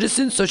U.S.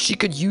 citizen so she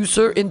could use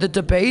her in the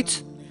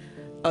debate?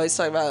 Oh, he's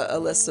talking about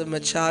Alyssa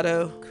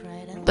Machado.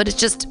 But it's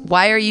just,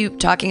 why are you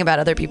talking about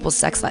other people's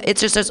sex life?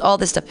 It's just, there's all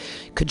this stuff.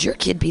 Could your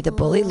kid be the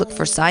bully? Look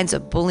for signs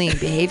of bullying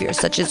behavior,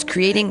 such as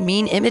creating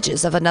mean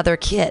images of another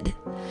kid.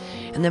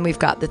 And then we've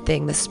got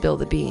the spill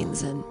the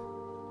beans. And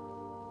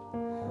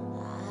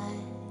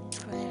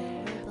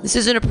this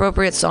is an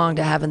appropriate song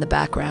to have in the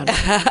background.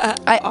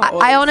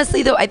 I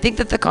honestly, though, I think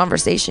that the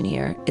conversation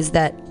here is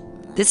that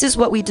this is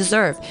what we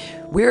deserve.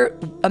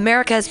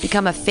 America has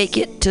become a fake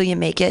it till you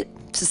make it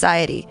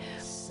society.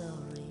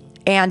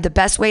 And the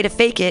best way to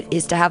fake it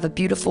is to have a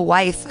beautiful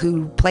wife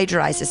who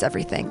plagiarizes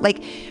everything.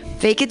 Like,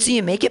 fake it till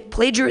you make it.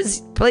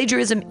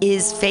 Plagiarism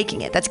is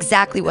faking it. That's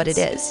exactly what it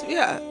is.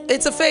 Yeah,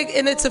 it's a fake,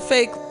 and it's a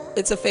fake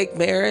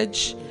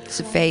marriage. It's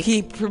a fake.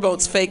 He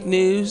promotes fake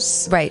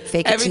news. Right,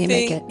 fake it till you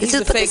make it. He's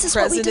a fake this is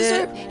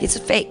president. What we deserve. It's a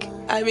fake.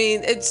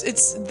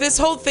 It's this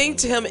whole thing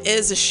to him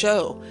is a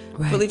show.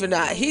 Right. Believe it or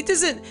not, he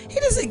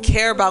doesn't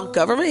care about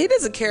government. He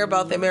doesn't care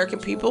about the American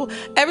people.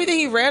 Everything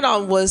he ran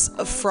on was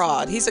a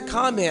fraud. He's a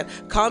con man.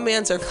 Con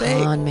mans are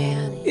fake. Con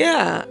man.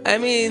 Yeah,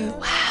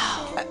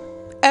 wow.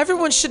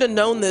 Everyone should have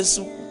known this.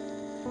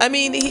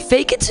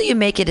 Fake it till you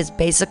make it is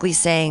basically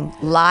saying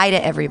lie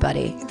to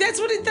everybody. That's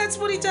what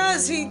he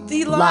does.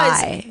 He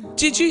lies. Lie.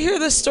 Did you hear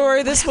this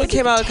story? This one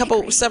came out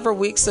several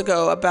weeks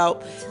ago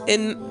about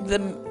in the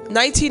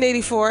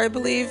 1984, I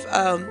believe.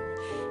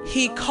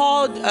 He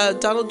called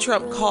Donald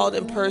Trump called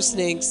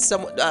impersonating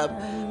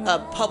a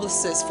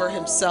publicist for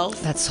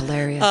himself. That's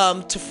hilarious.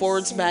 To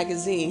Forbes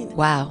magazine.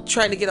 Wow.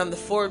 Trying to get on the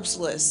Forbes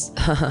list.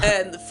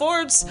 And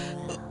Forbes,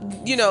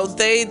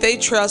 they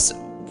trust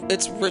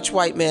it's rich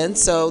white men,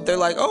 so they're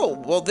like,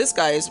 oh, well, this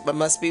guy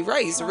must be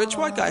right. He's a rich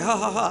white guy. Ha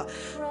ha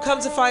ha. Come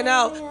to find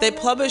out, they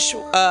publish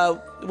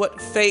what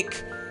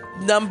fake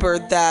number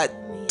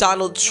that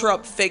Donald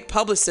Trump, fake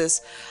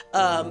publicist,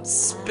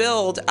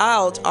 spilled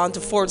out onto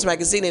Forbes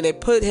magazine, and they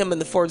put him in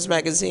the Forbes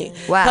magazine.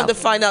 Wow. Come to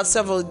find out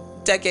several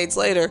decades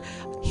later,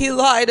 he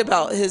lied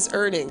about his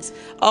earnings.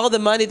 All the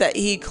money that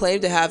he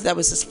claimed to have, that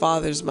was his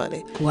father's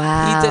money.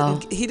 Wow.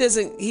 He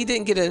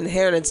didn't get an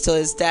inheritance till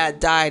his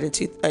dad died in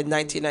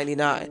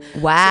 1999.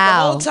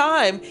 Wow. So the whole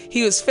time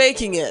he was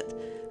faking it.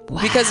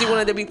 Wow. Because he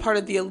wanted to be part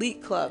of the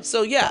elite club.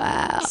 So yeah.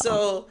 Wow.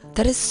 So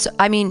that is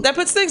that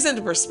puts things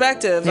into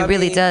perspective. It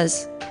really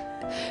does.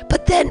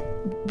 But then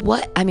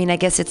what? I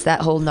guess it's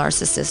that whole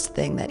narcissist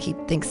thing that he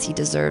thinks he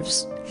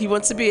deserves He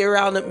wants to be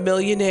around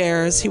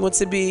millionaires. He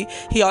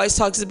always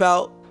talks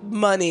about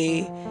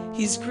money.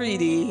 He's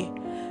greedy.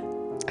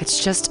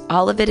 It's just,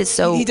 all of it is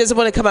so... He doesn't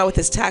want to come out with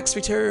his tax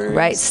returns.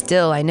 Right,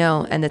 still, I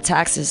know. And the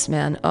taxes,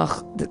 man.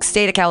 Ugh, the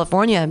state of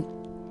California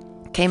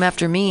came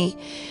after me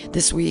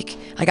this week.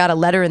 I got a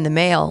letter in the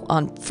mail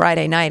on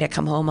Friday night. I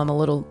come home, I'm a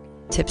little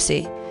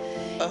tipsy.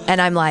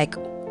 And I'm like,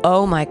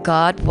 oh my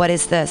God, what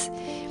is this?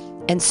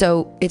 And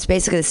so it's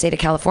basically the state of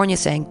California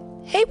saying,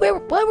 hey,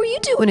 what were you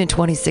doing in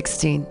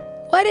 2016?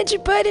 Why didn't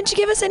you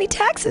give us any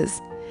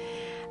taxes?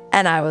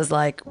 And I was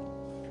like,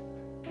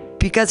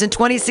 because in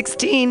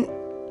 2016,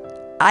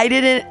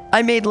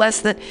 I made less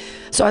than,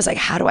 so I was like,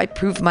 how do I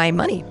prove my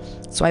money?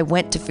 So I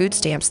went to food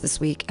stamps this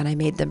week and I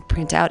made them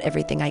print out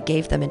everything I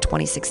gave them in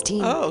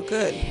 2016. Oh,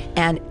 good.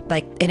 And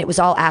it was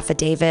all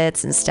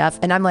affidavits and stuff.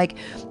 And I'm like,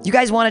 you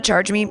guys want to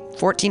charge me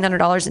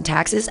 $1,400 in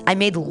taxes? I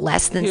made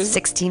less than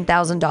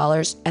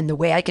 $16,000. And the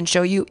way I can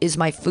show you is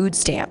my food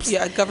stamps.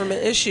 Yeah,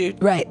 government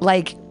issued. Right.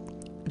 Like,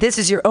 this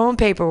is your own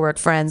paperwork,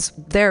 friends.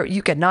 There,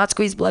 you cannot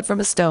squeeze blood from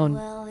a stone.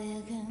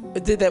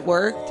 Did that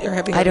work? Or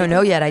have you I don't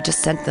know yet. I just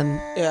sent them.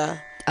 Yeah.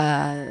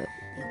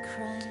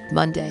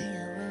 Monday.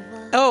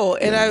 Oh,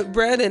 and I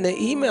read in the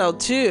email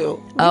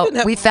too.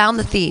 We found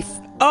the thief.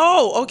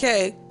 Oh,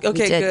 okay.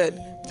 Okay, good.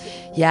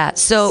 Yeah.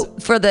 So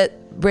for the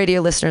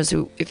radio listeners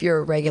who, if you're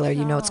a regular,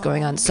 you know what's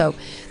going on. So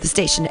the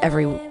station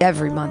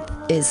every month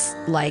is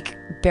like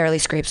barely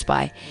scrapes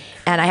by,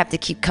 and I have to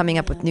keep coming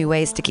up with new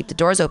ways to keep the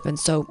doors open.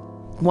 So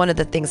one of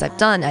the things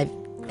I've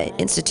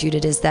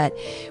instituted is that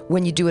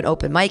when you do an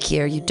open mic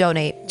here, you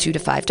donate $2 to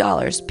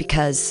 $5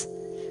 because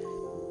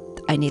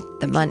I need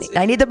the money.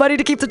 I need the money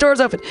to keep the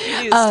doors open.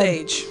 You need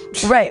a stage.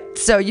 Right.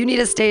 So you need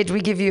a stage. We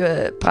give you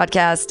a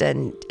podcast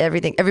and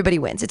everything. Everybody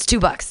wins. It's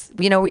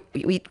 $2. You know,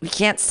 we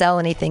can't sell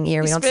anything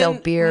here. We don't sell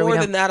beer. More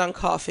than that on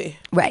coffee.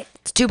 Right.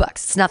 It's $2.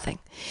 It's nothing.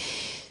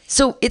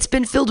 So it's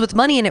been filled with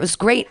money and it was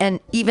great. And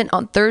even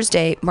on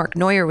Thursday, Mark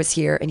Neuer was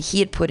here and he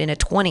had put in a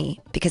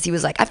 20 because he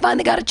was like, I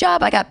finally got a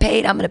job. I got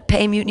paid. I'm going to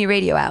pay Mutiny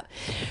Radio out.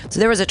 So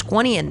there was a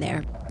 20 in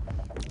there.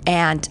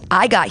 And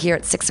I got here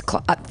at 6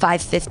 o'clock, at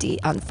 5:50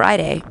 on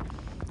Friday.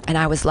 And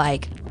I was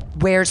like,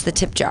 where's the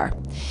tip jar?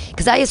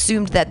 Because I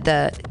assumed that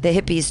the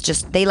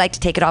hippies they like to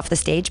take it off the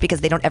stage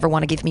because they don't ever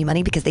want to give me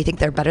money because they think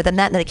they're better than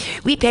that. And they're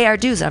like, we pay our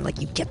dues. And I'm like,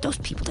 you get those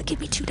people to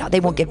give me $2. They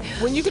won't give.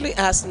 When you going to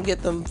ask them,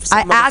 get them?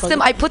 I asked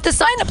them, I put the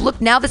sign up.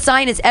 Look, now the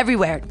sign is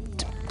everywhere.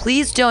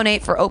 Please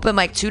donate for open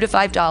mic $2 to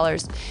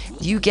 $5.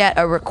 You get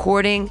a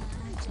recording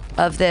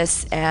of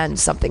this and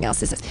something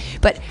else.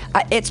 But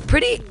it's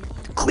pretty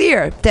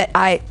clear that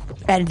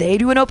and they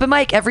do an open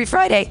mic every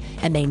Friday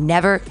and they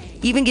never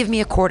even give me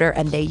a quarter,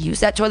 and they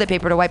use that toilet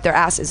paper to wipe their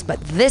asses. But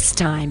this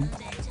time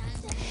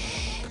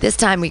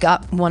we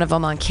got one of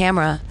them on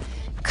camera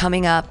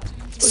coming up.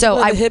 So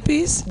the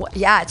hippies?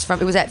 Yeah,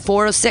 it was at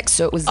 406,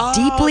 so it was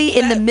deeply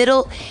in the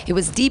middle. It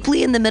was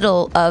deeply in the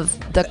middle of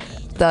the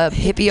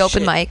hippie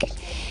open mic.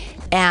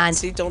 And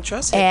see, don't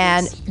trust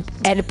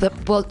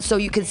hippies. So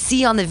you can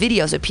see on the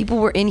video, so people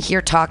were in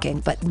here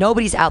talking, but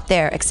nobody's out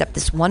there except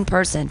this one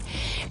person.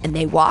 And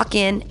they walk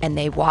in and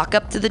they walk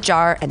up to the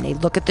jar and they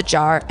look at the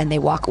jar and they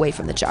walk away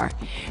from the jar.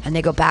 And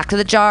they go back to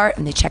the jar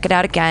and they check it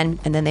out again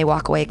and then they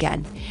walk away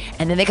again.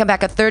 And then they come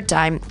back a third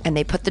time and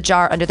they put the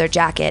jar under their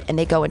jacket and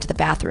they go into the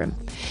bathroom.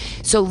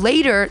 So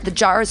later, the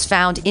jar is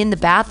found in the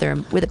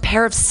bathroom with a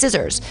pair of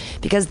scissors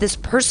because this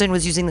person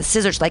was using the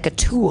scissors like a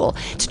tool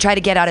to try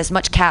to get out as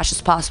much cash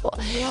as possible.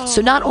 Whoa.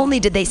 So not only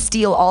did they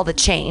steal all the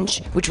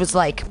change, which was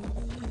like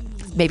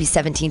maybe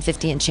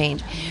 $17.50 and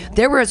change,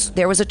 there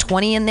was a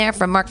 20 in there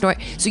from Mark Neuer.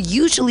 So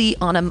usually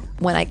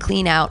when I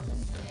clean out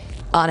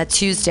on a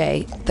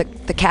Tuesday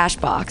the cash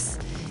box,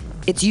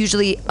 it's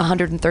usually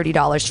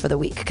 $130 for the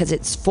week because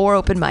it's 4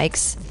 open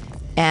mics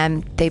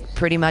and they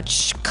pretty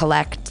much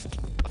collect.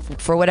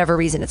 For whatever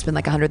reason, it's been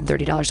like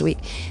 $130 a week.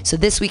 So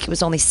this week it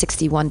was only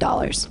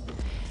 $61.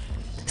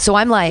 So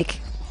I'm like,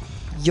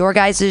 your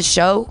guys'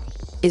 show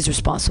is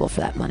responsible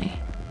for that money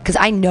because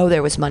I know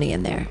there was money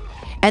in there.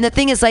 And the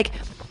thing is, like,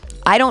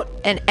 I don't,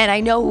 and I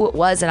know who it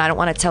was, and I don't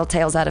want to tell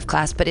tales out of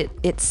class, but it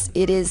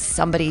is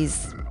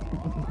somebody's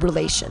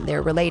relation.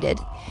 They're related,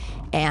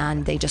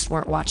 and they just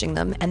weren't watching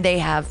them, and they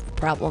have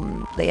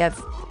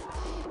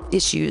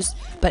issues.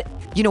 But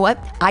you know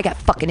what? I got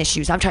fucking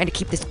issues. I'm trying to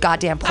keep this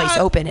goddamn place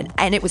open,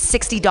 and it was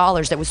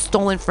 $60 that was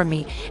stolen from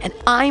me, and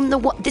I'm the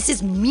one. This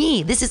is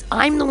me.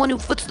 I'm the one who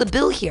foots the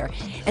bill here,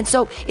 and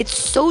so it's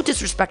so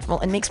disrespectful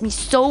and makes me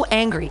so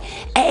angry.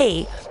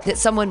 That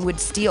someone would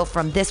steal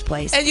from this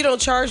place, and you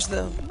don't charge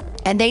them,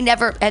 and they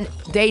never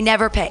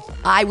pay.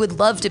 I would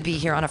love to be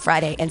here on a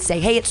Friday and say,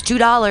 hey, it's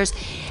 $2,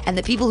 and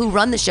the people who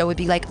run the show would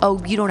be like,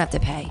 oh, you don't have to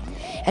pay,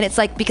 and it's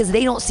like because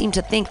they seem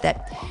to think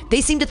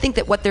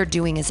that what they're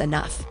doing is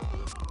enough.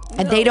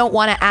 And they don't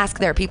want to ask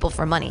their people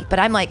for money. But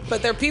I'm like...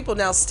 But their people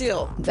now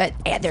steal. But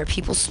their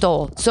people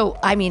stole. So,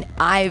 I mean,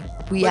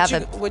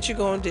 What you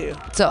gonna do?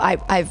 So,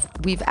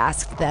 we've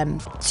asked them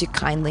to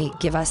kindly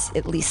give us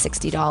at least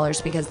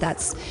 $60 because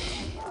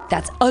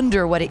that's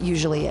under what it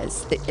usually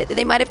is.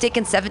 They might have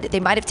taken 70, they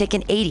might have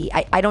taken 80.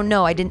 I don't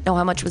know. I didn't know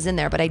how much was in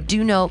there, but I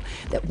do know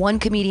that one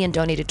comedian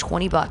donated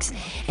 $20,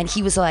 and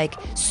he was like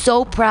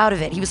so proud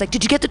of it. He was like,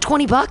 "Did you get the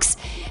 $20?"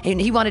 And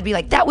he wanted to be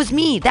like, "That was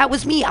me.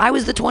 I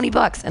was the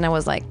 $20." And I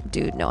was like,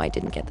 "Dude, no, I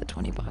didn't get the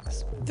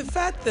 $20." The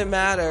fact of the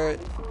matter,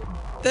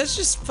 that's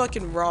just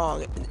fucking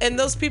wrong. And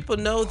those people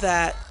know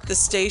that the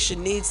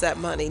station needs that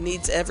money,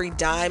 needs every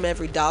dime,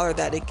 every dollar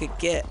that it could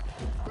get.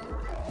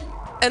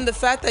 And the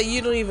fact that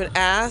you don't even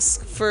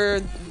ask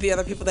for the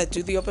other people that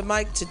do the open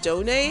mic to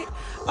donate,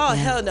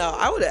 hell no!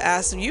 I would have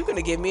asked them. You're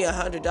gonna give me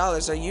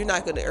 $100, or you're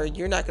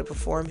not gonna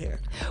perform here.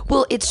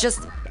 Well, it's just,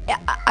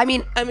 I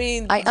mean,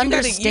 I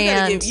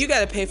understand. You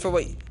gotta pay for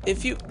what.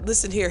 If you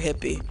listen here,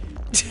 hippie.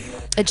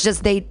 It's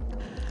just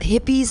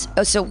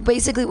hippies. So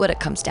basically, what it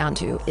comes down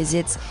to is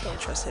don't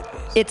trust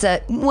hippies.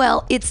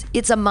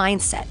 It's a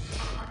mindset,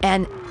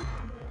 and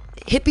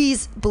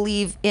hippies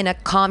believe in a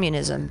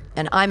communism,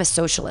 and I'm a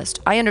socialist.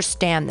 I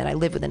understand that I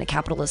live within a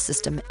capitalist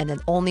system, and the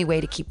only way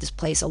to keep this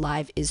place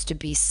alive is to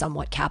be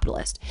somewhat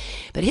capitalist.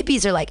 But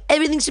hippies are like,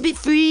 everything should be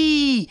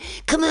free.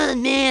 Come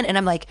on, man. And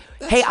I'm like,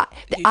 hey,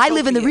 I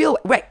live in the real,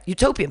 right,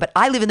 utopia, but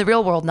I live in the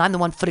real world, and I'm the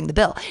one footing the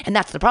bill. And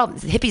that's the problem.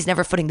 The hippies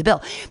never footing the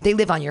bill. They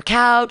live on your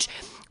couch.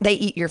 They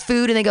eat your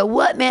food and they go,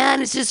 "What,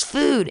 man? It's just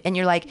food." And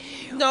you're like,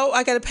 "No,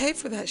 I got to pay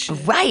for that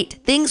shit." Right.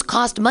 Things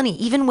cost money.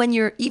 Even when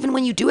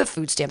you do have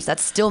food stamps,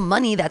 that's still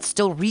money. That's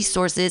still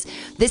resources.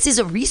 This is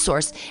a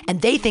resource.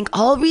 And they think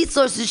all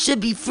resources should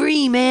be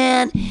free,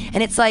 man.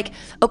 And it's like,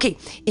 okay,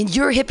 in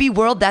your hippie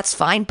world, that's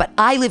fine. But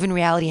I live in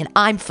reality and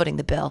I'm footing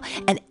the bill.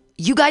 And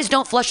you guys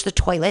don't flush the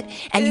toilet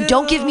and you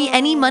don't give me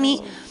any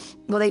money.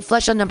 Well, they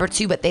flush on number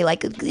 2, but they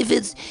like, if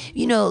it's,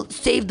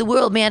 save the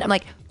world, man. I'm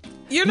like,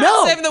 you're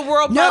not saving the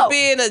world by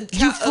being a...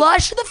 You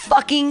flush the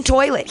fucking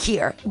toilet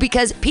here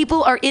because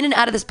people are in and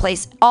out of this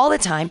place all the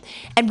time,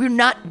 and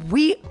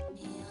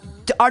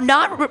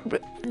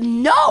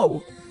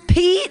no.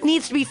 Pee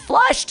needs to be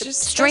flushed.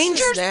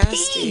 Strangers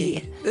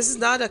pee. This is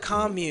not a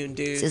commune,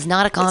 dude. This is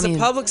not a commune.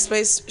 It's a public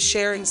space,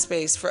 sharing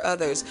space for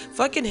others.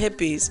 Fucking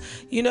hippies.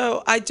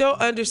 I don't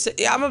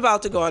understand. I'm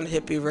about to go on a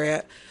hippie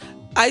rant.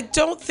 I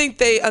don't think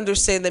they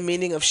understand the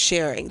meaning of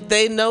sharing.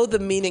 They know the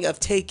meaning of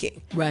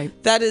taking. Right.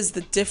 That is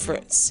the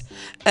difference.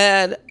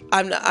 And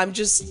I'm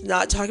just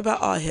not talking about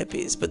all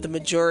hippies, but the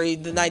majority,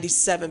 the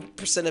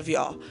 97% of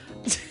y'all.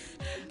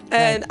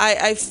 And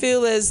right. I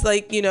feel as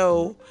like,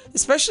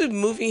 especially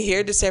moving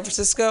here to San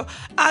Francisco,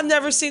 I've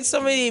never seen so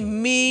many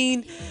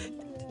mean,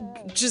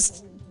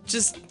 just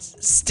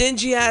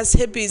stingy ass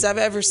hippies I've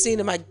ever seen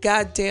in my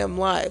goddamn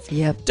life.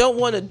 Yep. Don't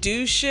want to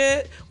do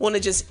shit, want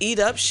to just eat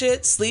up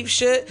shit, sleep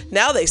shit.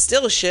 Now they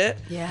steal shit.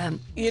 Yeah.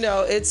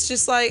 It's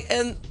just like,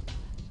 and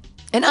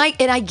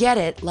I get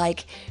it.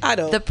 Like, I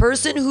don't. The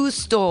person who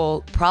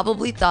stole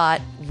probably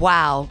thought,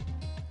 "Wow,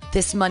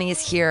 this money is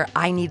here.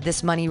 I need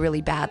this money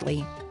really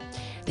badly."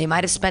 They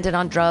might have spent it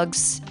on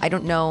drugs. I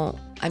don't know.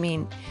 I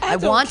mean, I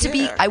want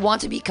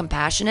to be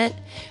compassionate,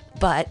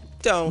 but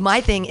my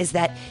thing is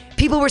that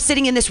people were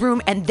sitting in this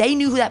room and they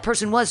knew who that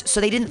person was,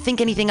 so they didn't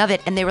think anything of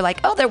it, and they were like,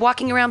 "Oh, they're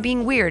walking around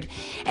being weird,"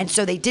 and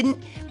so they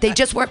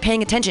just weren't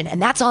paying attention,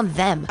 and that's on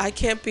them. I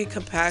can't be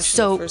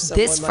compassionate for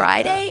someone this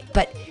Friday,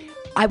 but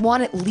I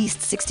want at least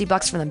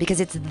 $60 from them because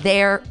it's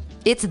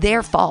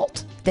their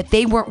fault that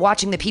they weren't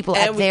watching the people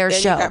at their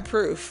show. You got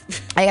proof.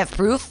 I have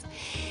proof,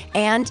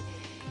 and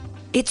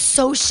it's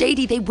so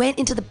shady. They went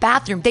into the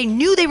bathroom. They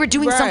knew they were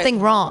doing something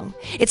wrong.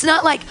 It's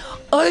not like,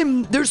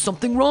 there's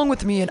something wrong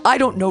with me and I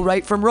don't know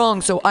right from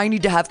wrong, so I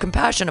need to have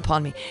compassion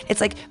upon me.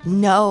 It's like,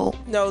 no,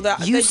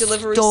 you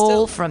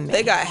stole from me.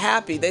 They got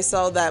happy. They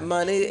saw that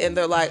money and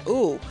they're like,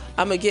 "Ooh,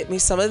 I'm going to get me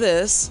some of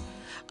this.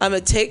 I'm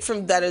going to take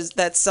from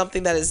that's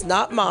something that is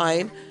not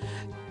mine.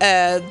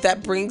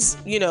 That brings,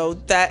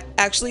 that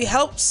actually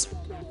helps,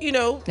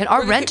 And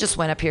our rent just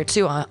went up here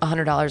too,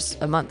 $100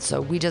 a month.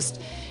 So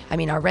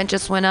our rent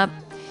just went up,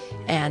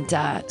 and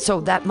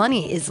so that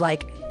money is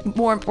like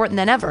more important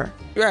than ever.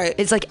 Right.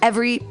 It's like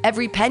every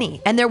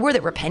penny, and there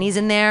were pennies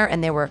in there,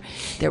 and there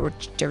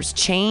was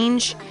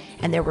change,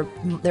 and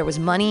there was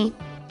money,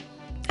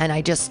 and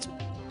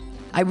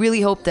I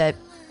really hope that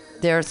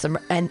there's some,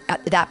 and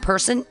that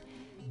person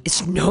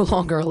is no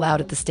longer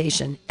allowed at the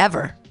station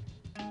ever.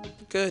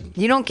 Good.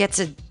 You don't get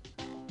to.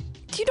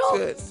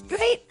 Good.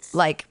 Right?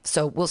 Like,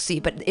 so we'll see.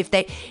 But if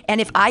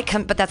I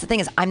come, but that's the thing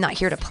is, I'm not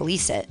here to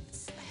police it.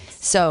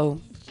 So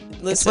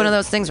it's one of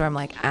those things where I'm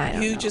like, I don't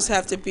know. You just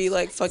have to be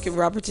like fucking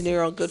Robert De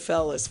Niro on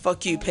Goodfellas.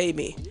 Fuck you, pay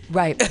me.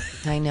 Right.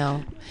 I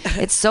know.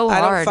 It's so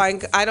hard.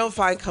 I don't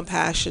find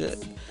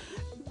compassionate.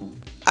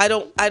 I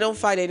don't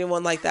find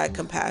anyone like that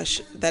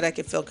compassion that I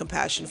can feel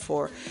compassion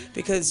for,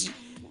 because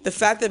the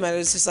fact of the matter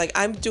is just like,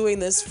 I'm doing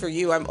this for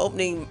you. I'm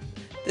opening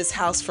this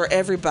house for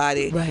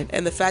everybody. Right.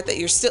 And the fact that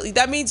you're stealing,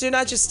 that means you're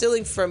not just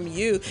stealing from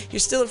you, you're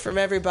stealing from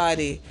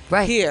everybody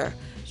here.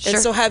 Sure.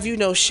 And so have you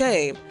no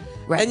shame.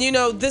 Right.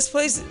 And this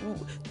place,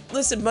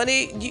 listen,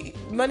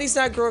 money's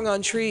not growing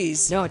on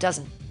trees. No, it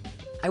doesn't.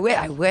 I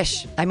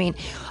wish. I mean,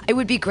 it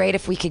would be great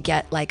if we could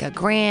get like a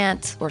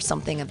grant or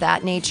something of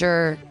that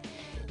nature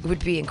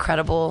would be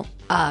incredible.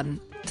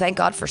 Thank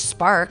God for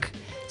Spark.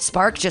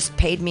 Spark just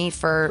paid me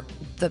for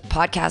the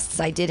podcasts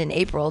I did in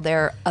April.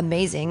 They're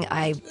amazing.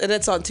 And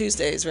it's on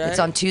Tuesdays, right? It's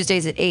on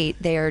Tuesdays at 8.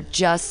 They are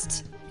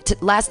just...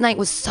 last night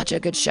was such a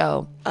good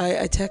show.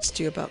 I texted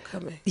you about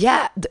coming.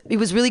 Yeah, it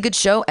was a really good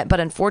show, but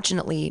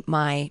unfortunately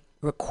my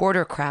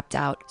recorder crapped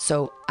out,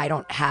 so I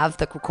don't have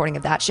the recording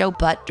of that show.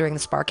 But during the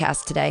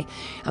Sparkcast today,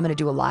 I'm going to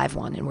do a live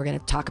one, and we're going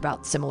to talk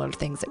about similar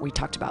things that we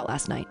talked about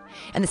last night.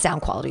 And the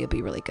sound quality will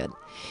be really good.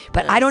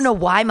 But nice. I don't know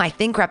why my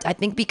thing crapped. I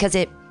think because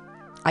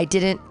I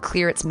didn't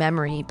clear its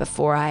memory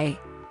before I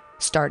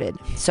started.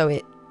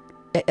 So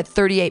at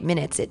 38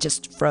 minutes, it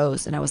just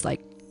froze, and I was like,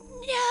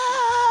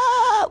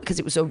 no, because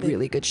it was a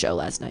really good show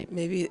last night.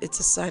 Maybe it's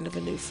a sign of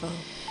a new phone.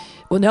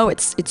 Well, no,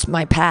 it's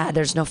my pad.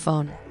 There's no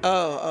phone.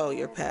 Oh,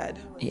 your pad.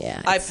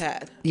 Yeah.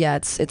 iPad. Yeah,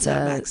 it's a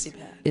maxi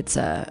pad. It's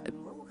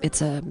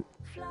a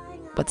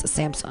what's a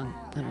Samsung?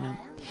 I don't know.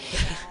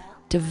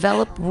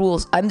 Develop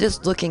rules. I'm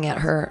just looking at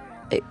her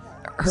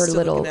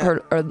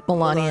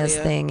Melania's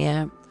thing.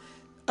 Yeah.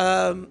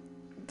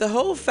 The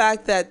whole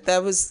fact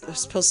that was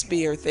supposed to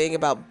be her thing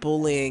about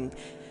bullying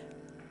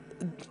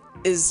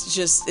is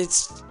just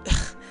it's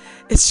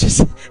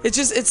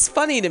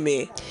funny to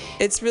me.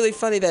 It's really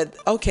funny that,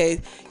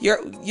 okay,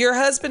 your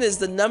husband is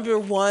the number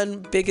one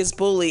biggest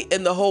bully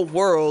in the whole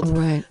world.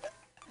 Right.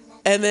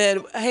 And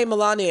then, hey,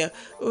 Melania,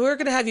 we're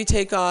going to have you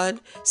take on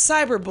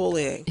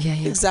cyberbullying. Yeah.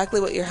 Exactly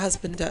what your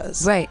husband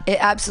does. Right.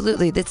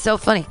 Absolutely. That's so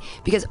funny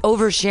because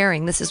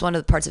oversharing, this is one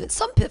of the parts of it.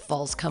 Some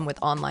pitfalls come with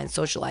online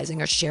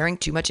socializing or sharing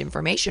too much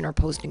information or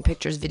posting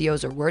pictures,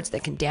 videos, or words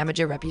that can damage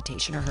your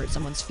reputation or hurt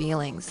someone's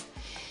feelings.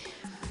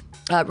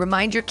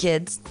 Remind your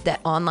kids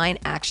that online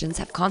actions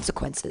have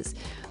consequences.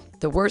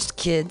 The words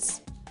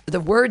kids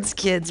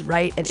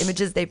write and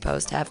images they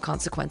post have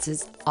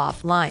consequences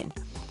offline.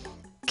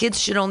 Kids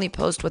should only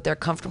post what they're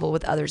comfortable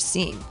with others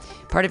seeing.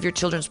 Part of your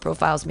children's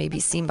profiles may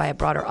be seen by a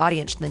broader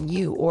audience than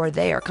you or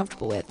they are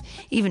comfortable with,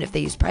 even if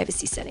they use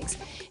privacy settings.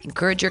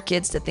 Encourage your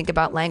kids to think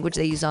about language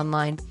they use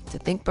online, to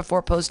think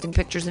before posting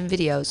pictures and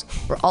videos,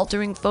 or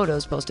altering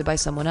photos posted by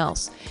someone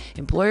else.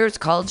 Employers,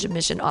 college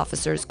admission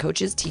officers,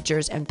 coaches,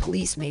 teachers, and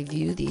police may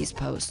view these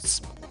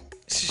posts.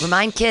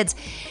 Remind kids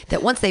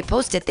that once they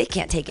post it, they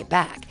can't take it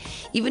back.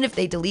 Even if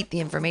they delete the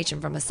information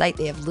from a site,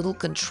 they have little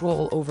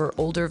control over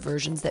older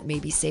versions that may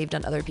be saved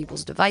on other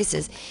people's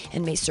devices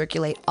and may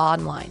circulate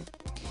online.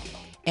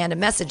 And a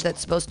message that's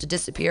supposed to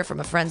disappear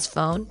from a friend's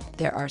phone,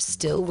 there are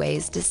still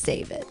ways to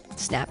save it.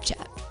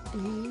 Snapchat.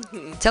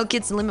 Mm-hmm. Tell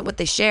kids to limit what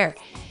they share.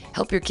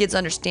 Help your kids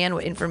understand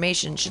what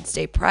information should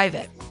stay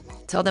private.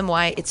 Tell them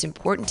why it's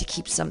important to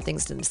keep some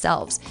things to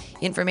themselves.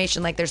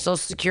 Information like their social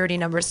security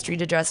number,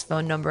 street address,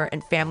 phone number,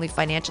 and family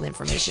financial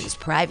information is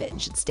private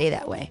and should stay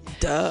that way.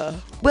 Duh.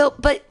 Well,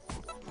 but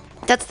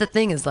that's the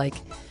thing is like,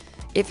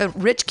 if a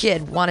rich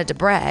kid wanted to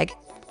brag,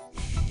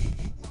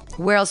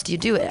 where else do you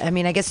do it? I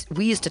mean, I guess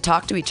we used to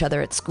talk to each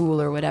other at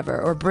school or whatever,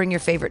 or bring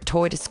your favorite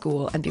toy to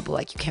school, and people were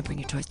like, you can't bring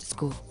your toys to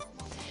school.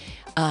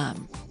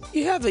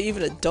 You have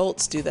even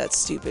adults do that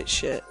stupid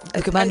shit.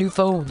 Look at my new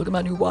phone. Look at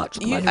my new watch.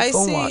 Look at my new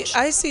phone watch.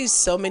 I see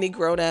so many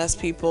grown-ass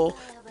people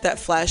that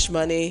flash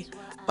money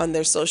on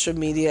their social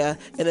media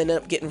and end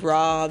up getting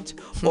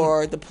robbed,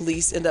 or the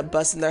police end up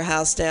busting their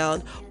house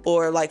down,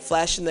 or like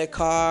flashing their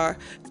car,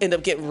 end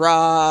up getting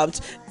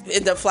robbed,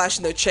 end up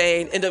flashing their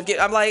chain,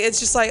 I'm like, it's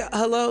just like,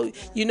 hello,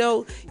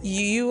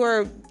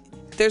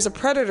 there's a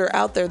predator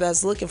out there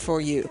that's looking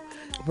for you.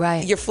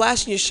 Right. You're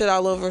flashing your shit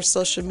all over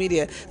social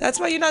media. That's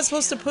why you're not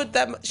supposed to put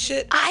that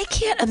shit. I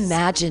can't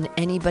imagine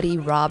anybody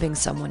robbing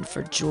someone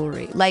for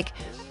jewelry. Like,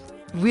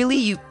 really,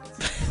 you...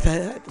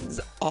 That happens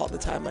all the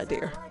time, my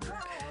dear.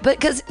 But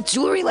because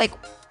jewelry, like,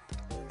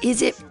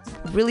 is it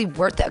really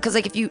worth that? Because,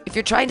 like, if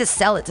you're trying to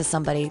sell it to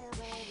somebody,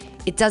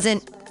 it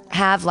doesn't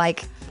have,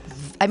 like...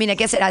 I mean, I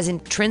guess it has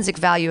intrinsic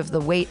value of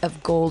the weight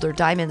of gold or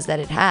diamonds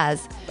that it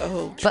has.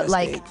 Oh, but,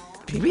 like... me.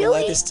 People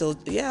really? It's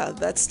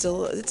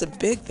a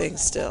big thing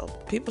still.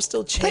 People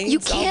still change but you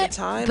can't,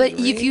 all the time. But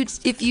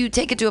if you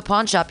take it to a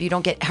pawn shop, you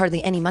don't get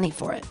hardly any money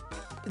for it.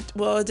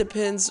 Well, it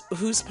depends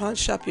whose pawn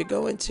shop you're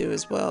going to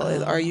as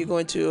well. Are you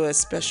going to a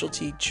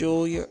specialty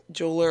jeweler?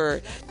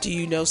 Or do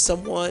you know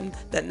someone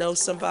that knows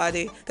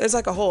somebody? There's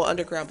like a whole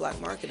underground black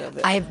market of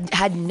it. I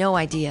had no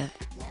idea.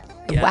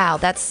 Yeah. Wow,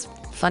 that's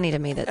funny to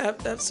me.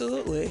 That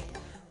absolutely.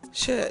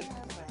 Shit.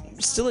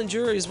 Stealing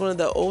jewelry is one of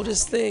the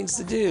oldest things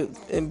to do,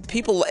 and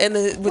people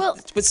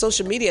with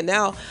social media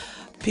now,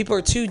 people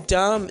are too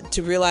dumb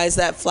to realize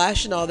that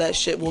flashing all that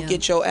shit will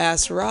get your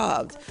ass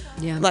robbed.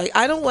 Yeah. Like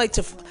I don't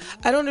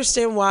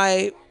understand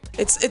why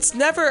it's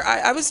never.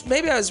 I was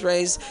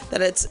raised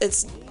that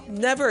it's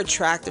never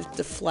attractive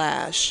to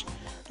flash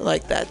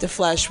like that, to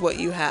flash what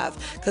you have,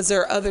 because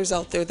there are others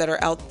out there that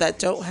are out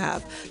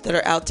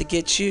to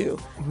get you,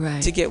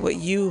 right, to get what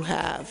you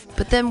have.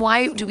 But then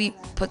why do we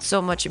put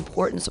so much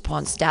importance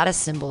upon status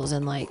symbols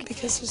and like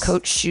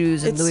Coach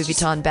shoes and Louis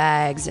Vuitton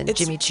bags and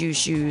Jimmy Choo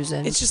shoes?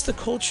 And it's just the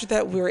culture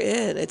that we're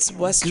in. It's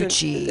Western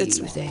Gucci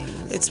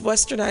things. It's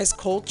westernized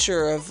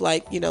culture of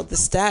like, the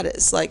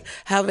status, like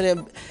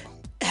having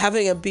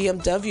having a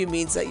BMW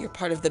means that you're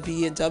part of the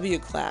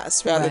BMW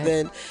class rather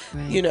than,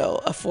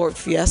 a Ford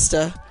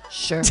Fiesta.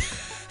 Sure.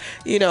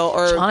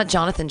 Or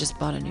Jonathan just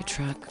bought a new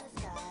truck.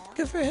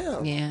 Good for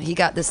him. Yeah, he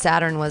got the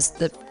Saturn. Was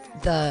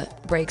the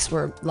brakes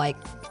were like,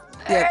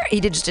 he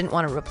just didn't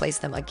want to replace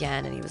them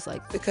again, and he was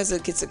like, because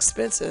it gets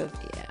expensive.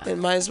 Yeah,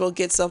 and might as well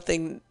get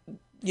something,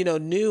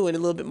 new and a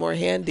little bit more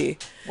handy.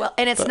 Well,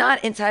 and it's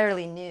not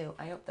entirely new.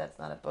 I hope that's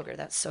not a booger.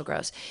 That's so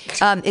gross.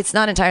 It's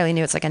not entirely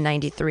new. It's like a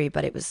 93,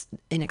 but it was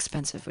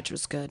inexpensive, which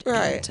was good.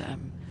 Right.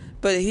 And,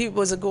 but he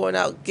wasn't going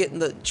out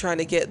trying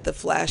to get the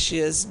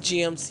flashiest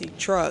GMC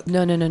truck.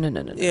 No.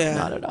 Yeah.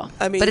 Not at all.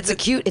 I mean, but it's a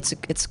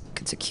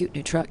cute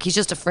new truck. He's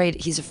just afraid.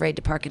 He's afraid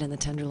to park it in the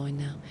Tenderloin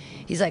now.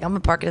 He's like, I'm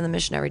gonna park it in the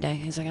Mission every day.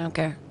 He's like, I don't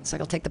care. It's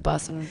like, I'll take the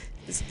bus.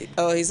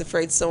 He's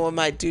afraid someone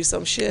might do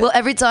some shit. Well,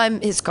 every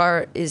time his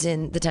car is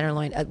in the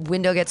Tenderloin, a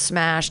window gets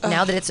smashed.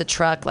 Now that it's a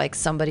truck, like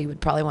somebody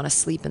would probably want to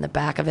sleep in the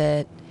back of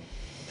it.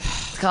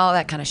 All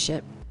that kind of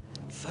shit.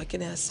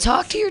 Fucking ass.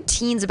 Talk to your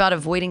teens about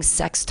avoiding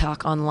sex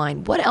talk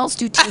online. What else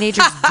do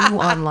teenagers do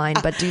online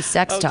but do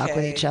sex talk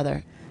with each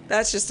other?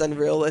 That's just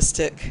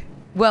unrealistic.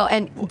 Well,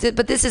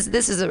 but this is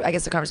I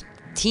guess the conversation.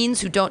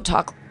 Teens who don't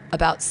talk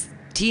about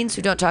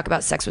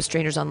sex with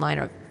strangers online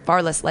are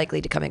far less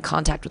likely to come in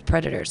contact with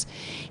predators.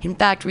 In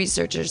fact,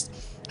 researchers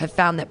have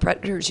found that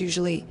predators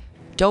usually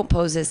don't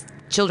pose as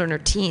children or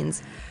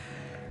teens,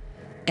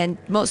 and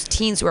most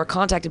teens who are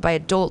contacted by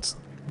adults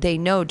they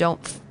know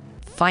don't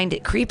find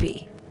it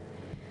creepy.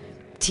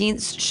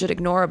 Teens should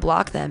ignore or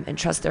block them and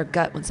trust their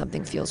gut when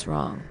something feels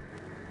wrong.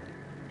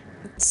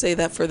 Say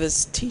that for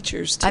this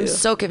teachers too. I'm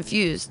so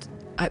confused.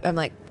 I'm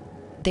like,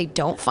 they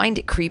don't find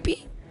it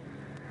creepy?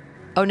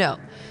 Oh no.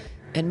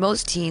 And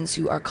most teens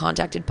who are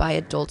contacted by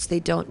adults they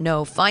don't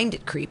know find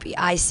it creepy.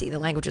 I see. The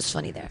language is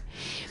funny there.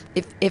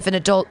 If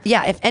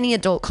any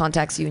adult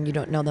contacts you and you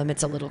don't know them,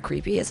 it's a little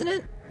creepy, isn't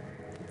it?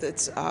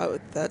 That's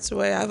the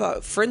way I've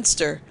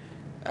Friendster.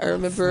 I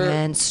remember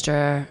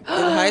Friendster. In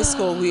high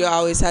school, we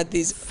always had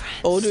these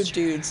older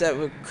dudes that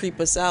would creep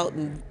us out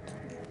and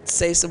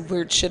say some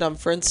weird shit on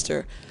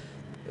Friendster.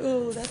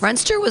 Ooh,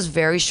 Friendster was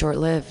very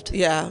short-lived.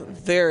 Yeah,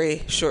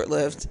 very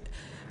short-lived.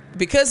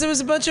 Because there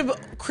was a bunch of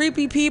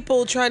creepy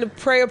people trying to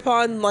prey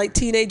upon like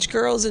teenage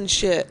girls and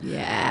shit.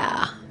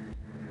 Yeah.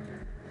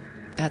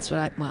 That's what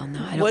I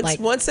don't like.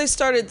 Once they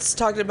started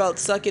talking about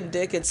sucking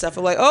dick and stuff,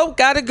 I'm like, oh,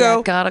 gotta go.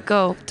 Yeah, gotta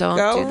go. Don't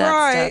do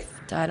that stuff.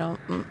 I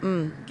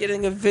don't.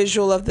 Getting a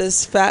visual of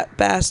this fat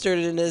bastard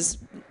in his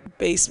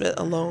basement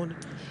alone.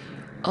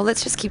 Oh,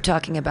 let's just keep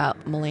talking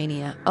about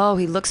Melania. Oh,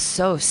 he looks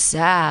so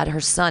sad,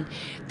 her son.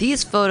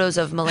 These photos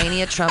of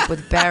Melania Trump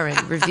with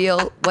Barron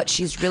reveal what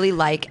she's really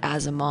like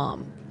as a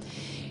mom.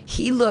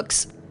 He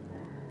looks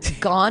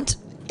gaunt.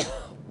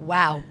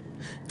 Wow.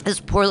 This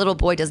poor little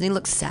boy, doesn't he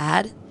look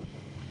sad?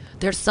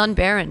 Their son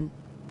Barron.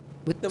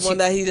 The one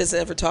that he doesn't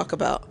ever talk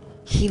about.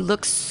 He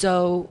looks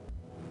like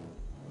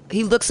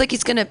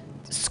he's gonna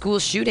school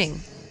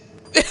shooting.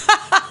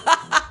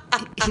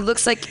 He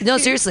looks like, no,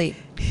 seriously.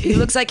 He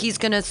looks like he's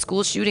gonna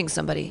school shooting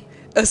somebody.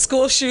 A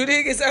school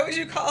shooting? Is that what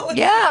you call it?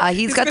 Yeah,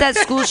 he's got that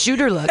school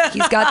shooter look.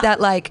 He's got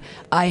that like,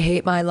 I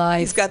hate my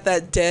life. He's got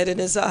that dead in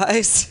his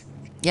eyes.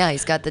 Yeah,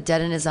 he's got the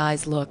dead in his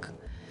eyes look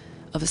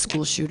of a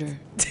school shooter.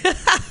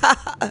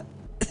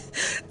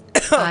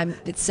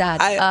 It's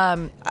sad.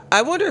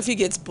 I wonder if he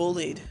gets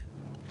bullied.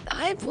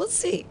 We'll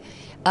see.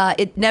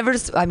 He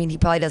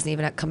probably doesn't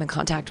even come in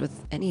contact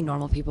with any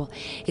normal people.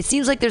 It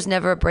seems like there's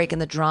never a break in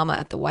the drama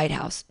at the White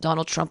House.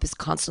 Donald Trump is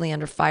constantly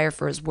under fire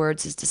for his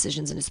words, his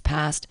decisions, and his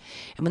past.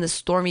 And when the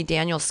Stormy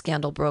Daniels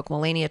scandal broke,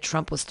 Melania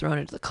Trump was thrown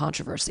into the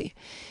controversy.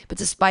 But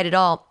despite it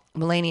all,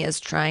 Melania is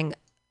trying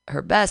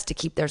her best to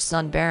keep their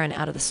son Barron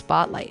out of the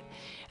spotlight.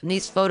 And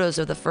these photos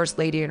of the First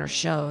Lady and her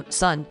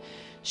son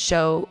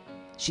show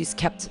she's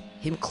kept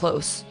him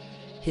close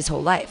his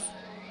whole life.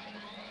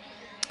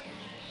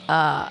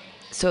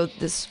 So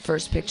this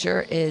first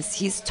picture is,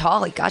 he's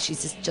tall. Gosh,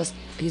 he's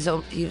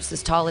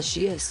as tall as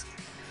she is.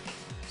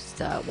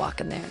 Just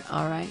walking there.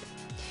 All right.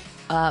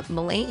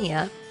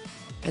 Melania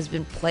has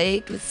been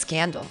plagued with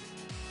scandal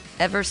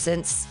ever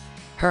since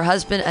her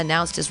husband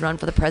announced his run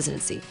for the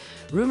presidency.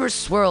 Rumors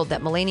swirled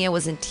that Melania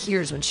was in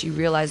tears when she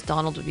realized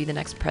Donald would be the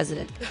next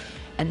president.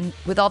 And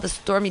with all the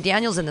Stormy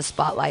Daniels in the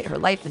spotlight, her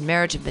life and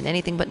marriage have been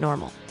anything but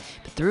normal.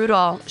 But through it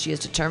all, she is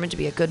determined to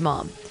be a good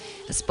mom.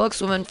 A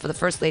spokeswoman for the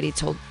First Lady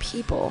told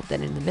People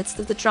that in the midst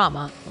of the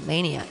drama,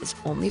 Melania is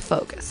only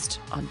focused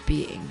on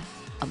being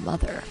a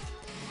mother.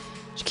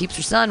 She keeps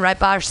her son right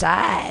by her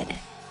side.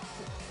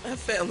 That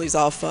family's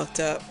all fucked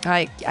up.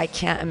 I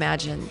can't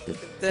imagine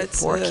the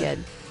poor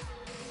kid.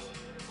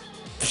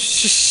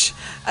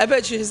 I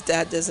bet you his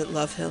dad doesn't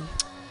love him.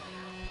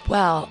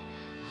 Well,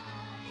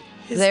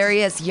 there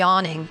he is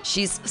yawning.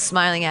 She's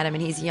smiling at him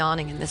and he's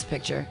yawning in this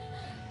picture.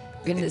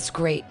 In this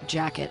great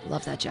jacket.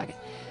 Love that jacket.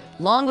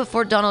 Long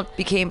before Donald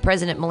became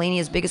president,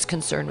 Melania's biggest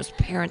concern was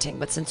parenting,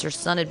 but since her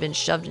son had been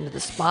shoved into the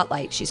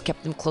spotlight, she's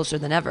kept them closer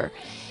than ever.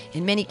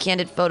 In many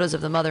candid photos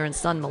of the mother and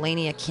son,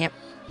 Melania can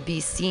be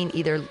seen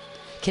either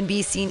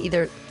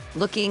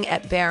looking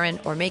at Barron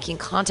or making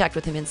contact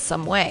with him in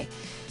some way,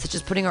 such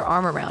as putting her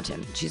arm around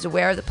him. She's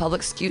aware of the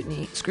public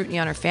scrutiny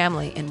on her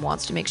family and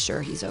wants to make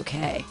sure he's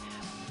okay.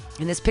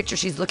 In this picture,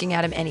 she's looking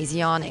at him and he's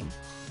yawning.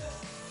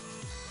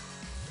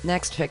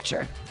 Next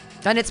picture.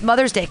 And it's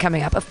Mother's Day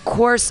coming up. Of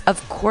course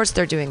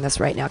they're doing this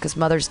right now because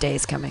Mother's Day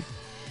is coming.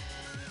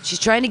 She's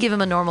trying to give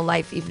him a normal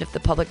life even if the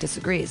public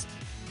disagrees.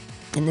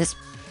 In this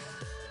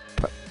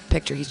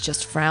picture, he's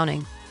just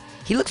frowning.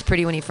 He looks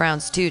pretty when he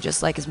frowns too,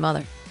 just like his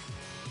mother.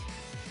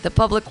 The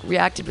public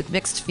reacted with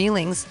mixed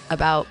feelings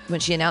about when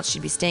she announced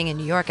she'd be staying in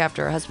New York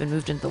after her husband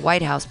moved into the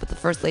White House, but the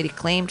First Lady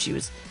claimed she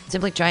was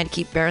simply trying to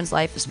keep Barron's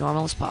life as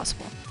normal as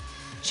possible.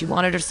 She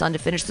wanted her son to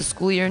finish the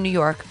school year in New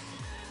York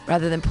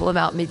rather than pull him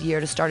out mid-year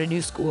to start a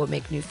new school and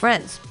make new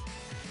friends.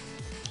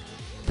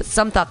 But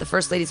some thought the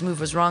First Lady's move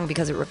was wrong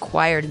because it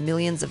required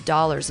millions of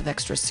dollars of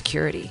extra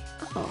security.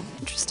 Oh,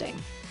 interesting.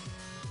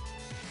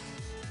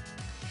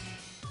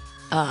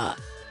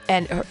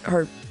 And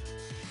her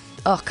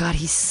oh God,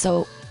 he's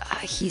so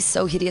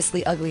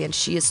hideously ugly and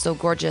she is so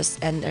gorgeous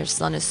and their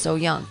son is so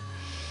young.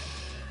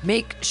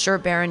 Make sure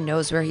Barron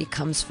knows where he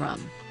comes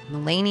from.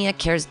 Melania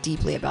cares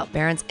deeply about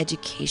Barron's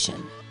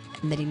education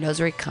and that he knows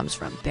where he comes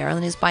from.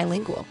 Barron is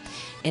bilingual.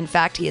 In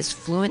fact, he is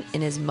fluent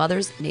in his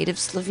mother's native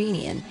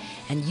Slovenian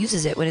and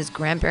uses it when his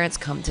grandparents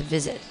come to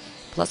visit.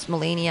 Plus,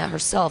 Melania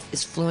herself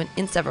is fluent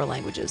in several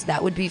languages.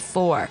 That would be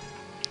 4.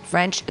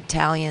 French,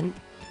 Italian,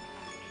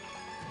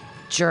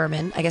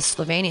 German, I guess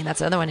Slovenian,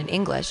 that's another one in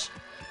English.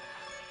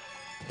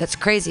 That's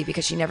crazy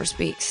because she never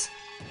speaks.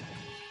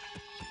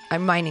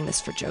 I'm minding this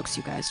for jokes,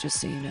 you guys,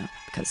 just so you know,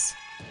 because,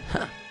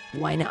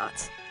 why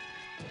not?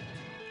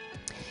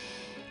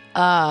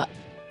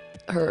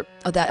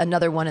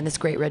 Another one in this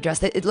great red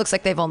dress. It looks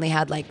like they've only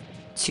had like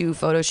 2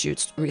 photo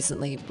shoots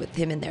recently with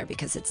him in there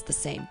because it's the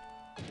same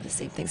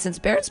thing. Since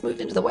Barron's moved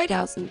into the White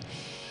House and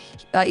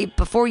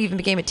before he even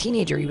became a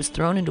teenager, he was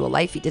thrown into a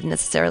life he didn't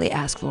necessarily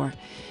ask for.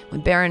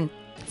 When Barron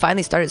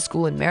finally started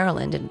school in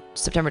Maryland in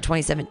September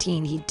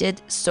 2017, he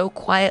did so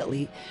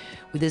quietly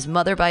with his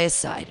mother by his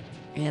side.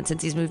 And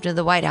since he's moved into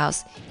the White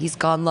House, he's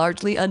gone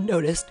largely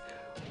unnoticed,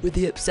 with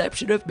the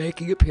exception of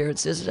making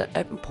appearances at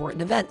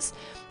important events,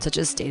 such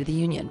as State of the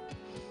Union.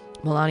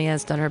 Melania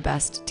has done her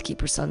best to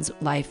keep her son's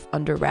life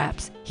under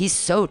wraps. He's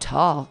so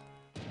tall.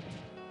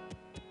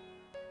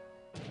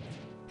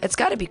 It's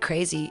got to be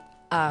crazy.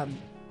 I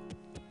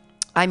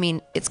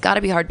mean, it's got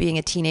to be hard being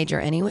a teenager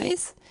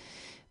anyways,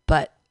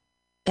 but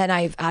and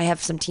I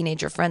have some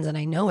teenager friends, and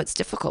I know it's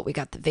difficult. We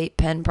got the vape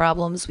pen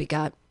problems.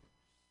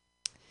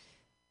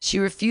 She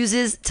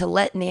refuses to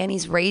let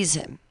nannies raise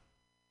him.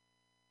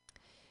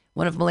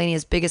 One of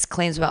Melania's biggest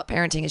claims about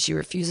parenting is she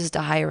refuses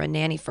to hire a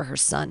nanny for her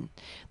son.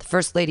 The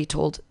First Lady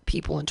told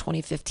People in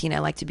 2015, "I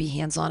like to be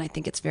hands-on. I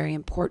think it's very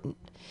important."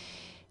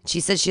 She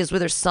says she is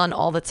with her son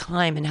all the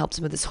time and helps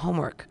him with his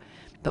homework.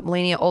 But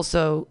Melania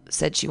also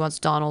said she wants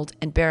Donald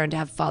and Barron to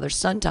have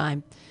father-son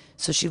time,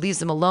 so she leaves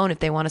them alone if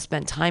they want to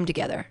spend time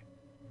together.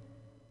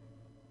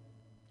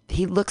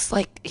 He looks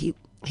like,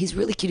 he's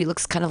really cute. He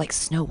looks kind of like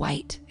Snow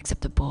White,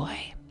 except a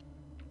boy.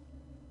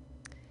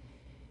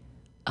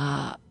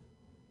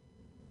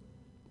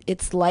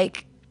 It's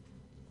like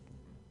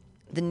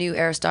the new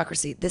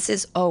aristocracy. This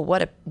is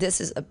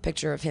a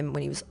picture of him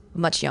when he was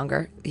much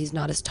younger. He's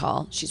not as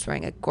tall. She's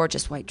wearing a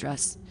gorgeous white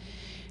dress.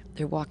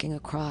 They're walking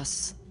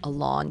across a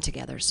lawn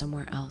together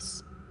somewhere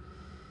else.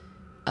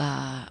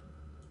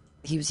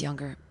 He was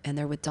younger, and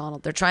they're with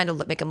Donald. They're trying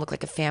to make him look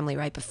like a family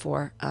right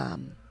before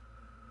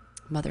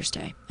Mother's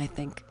Day, I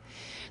think.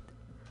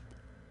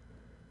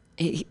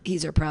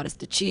 He's her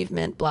proudest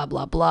achievement, blah,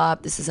 blah, blah.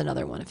 This is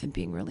another one of him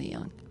being really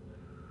young.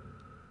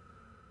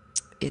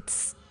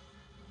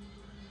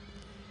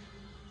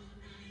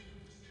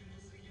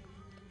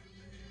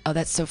 Oh,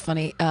 that's so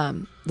funny.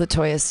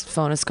 LaToya's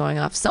phone is going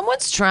off.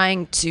 Someone's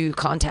trying to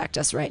contact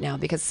us right now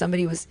because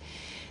somebody was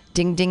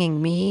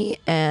dinging me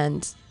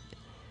and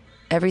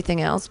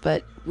everything else,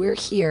 but we're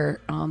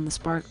here on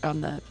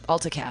the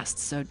Alta-Cast,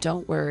 so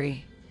don't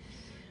worry.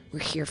 We're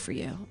here for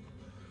you.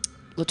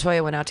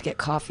 LaToya went out to get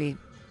coffee.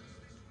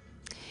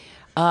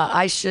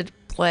 I should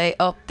play.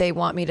 Oh, they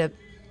want me to.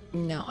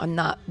 No, I'm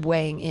not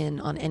weighing in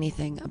on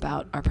anything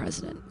about our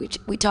president.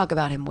 We talk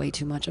about him way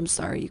too much. I'm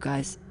sorry, you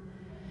guys.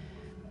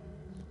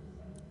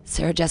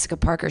 Sarah Jessica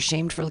Parker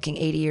shamed for looking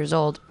 80 years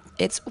old.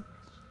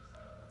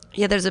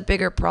 There's a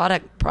bigger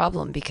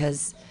problem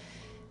because,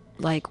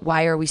 like,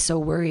 why are we so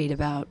worried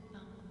about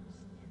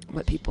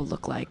what people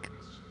look like?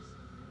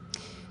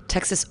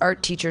 Texas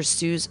art teacher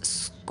sues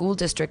school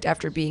district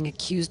after being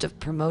accused of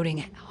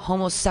promoting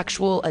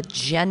homosexual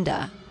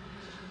agenda.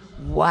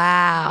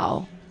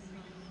 Wow.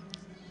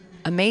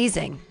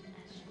 Amazing.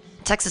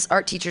 Texas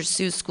art teacher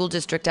sues school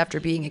district after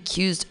being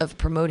accused of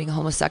promoting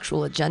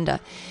homosexual agenda.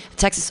 A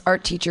Texas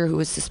art teacher who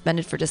was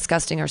suspended for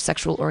discussing her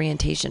sexual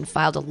orientation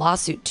filed a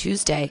lawsuit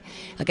Tuesday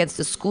against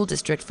the school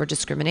district for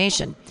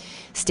discrimination.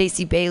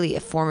 Stacy Bailey,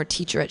 a former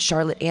teacher at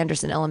Charlotte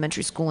Anderson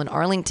Elementary School in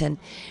Arlington,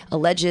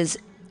 alleges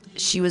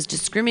she was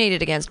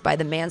discriminated against by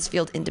the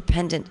Mansfield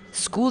Independent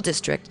School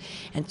District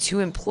and 2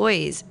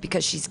 employees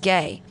because she's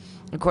gay.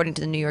 According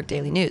to the New York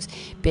Daily News,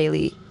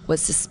 Bailey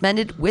was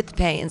suspended with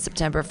pay in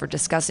September for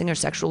discussing her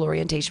sexual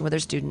orientation with her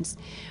students.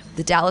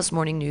 The Dallas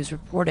Morning News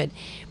reported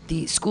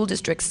the school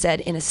district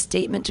said in a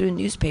statement to a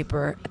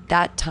newspaper at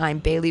that time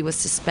Bailey was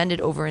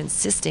suspended over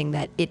insisting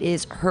that it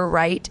is her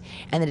right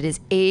and that it is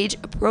age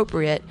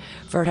appropriate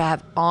for her to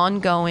have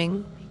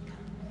ongoing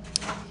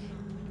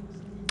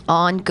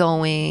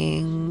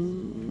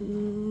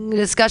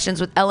discussions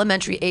with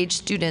elementary age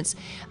students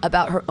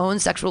about her own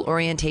sexual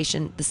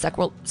orientation, the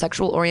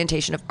sexual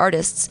orientation of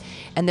artists,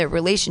 and their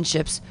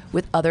relationships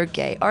with other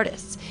gay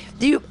artists.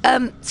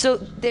 A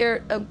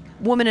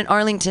woman in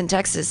Arlington,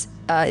 Texas,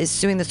 is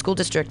suing the school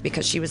district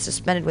because she was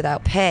suspended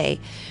without pay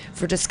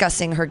for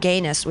discussing her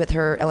gayness with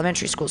her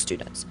elementary school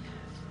students.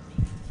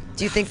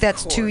 Do you think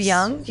that's too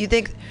young? Do you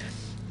think?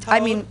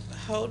 How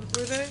old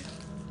were they?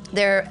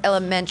 They're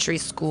elementary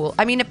school.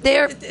 I mean, if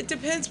they're... It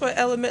depends what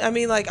element... I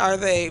mean, like, are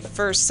they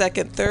first,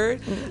 second,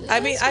 third? I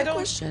mean, I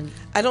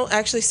don't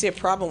actually see a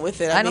problem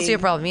with it. I don't see a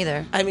problem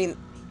either. I mean,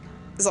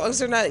 as long as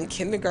they're not in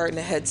kindergarten,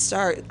 a head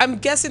start. I'm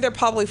guessing they're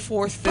probably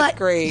fourth, fifth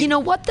grade. You know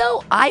what,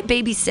 though? I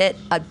babysit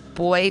a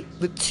boy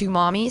with 2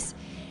 mommies,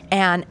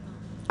 and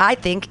I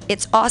think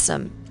it's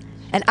awesome.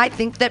 And I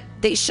think that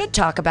they should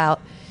talk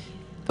about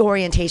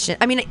orientation.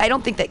 I mean, I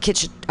don't think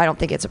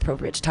it's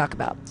appropriate to talk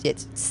about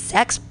it's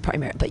sex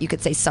primarily, but you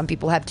could say some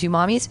people have 2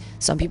 mommies,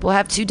 some people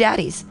have 2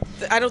 daddies.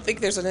 I don't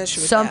think there's an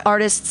issue with some that.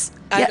 Artists,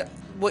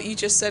 what you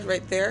just said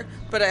right there,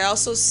 but I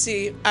also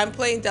see, I'm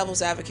playing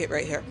devil's advocate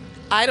right here.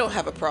 I don't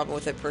have a problem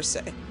with it per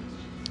se.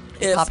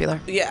 Popular.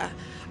 Yeah.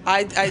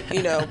 I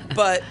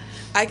but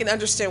I can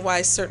understand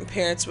why certain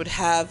parents would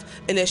have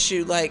an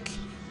issue like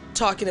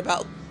talking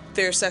about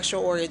their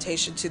sexual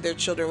orientation to their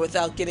children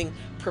without getting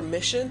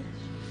permission.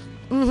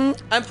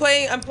 Mm-hmm. I'm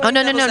playing. Oh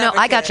no!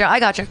 I got you.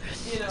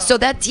 You know. So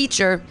that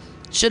teacher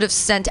should have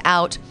sent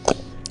out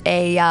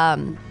a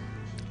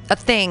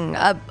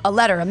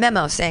letter, a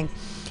memo saying,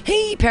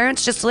 "Hey,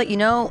 parents, just to let you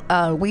know,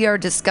 we are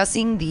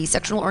discussing the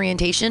sexual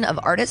orientation of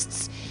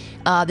artists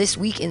this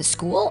week in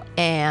school,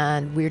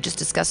 and we're just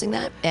discussing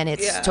that, and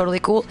it's totally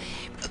cool."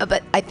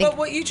 But I think. But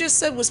what you just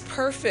said was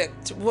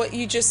perfect. What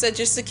you just said,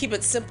 just to keep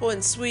it simple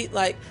and sweet,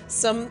 like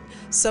some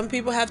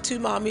people have 2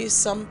 mommies,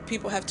 some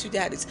people have 2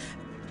 daddies.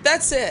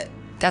 That's it.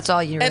 That's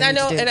all you really need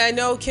to do. And I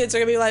know kids are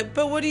gonna be like,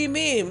 but what do you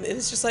mean? And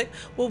it's just like,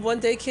 well,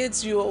 one day,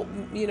 kids, we'll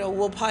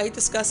probably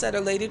discuss at a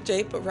later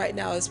date, but right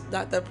now is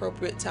not the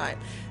appropriate time.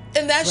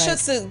 And that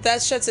shuts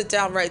it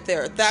down right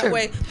there. That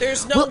way,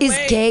 there's no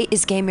way.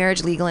 Is gay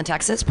marriage legal in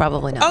Texas?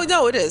 Probably not. Oh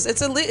no, it is.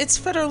 It's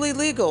federally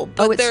legal.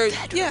 But it's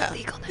federally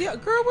legal now. Yeah,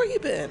 girl, where you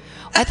been?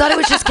 I thought it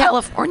was just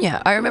California.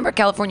 I remember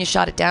California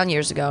shot it down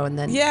years ago, and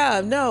then.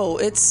 Yeah, no,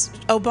 it's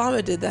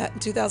Obama did that in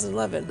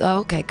 2011. Oh,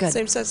 okay, good.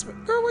 Same sex.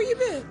 Girl, where you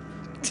been?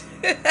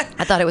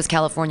 I thought it was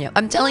California.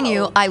 I'm telling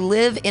you, I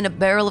live in a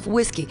barrel of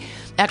whiskey.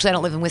 Actually, I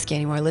don't live in whiskey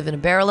anymore. I live in a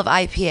barrel of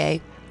IPA,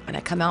 and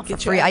I come out for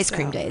free ice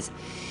cream days.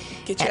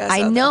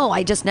 I know.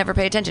 I just never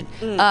pay attention.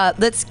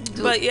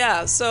 But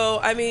yeah, so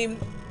I mean,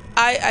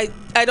 I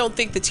don't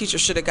think the teacher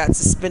should have got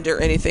suspended or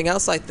anything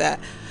else like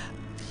that.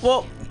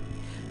 Well,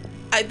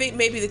 I think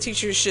maybe the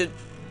teacher should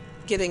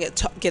get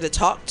a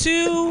talk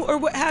to or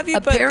what have you.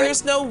 But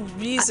there's no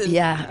reason.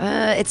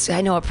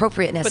 I know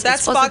appropriateness. But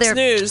that's Fox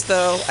News,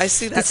 though. I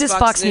see that's This is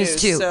Fox News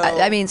too. So.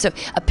 So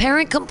a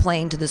parent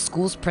complained to the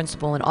school's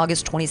principal in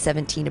August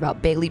 2017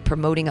 about Bailey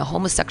promoting a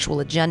homosexual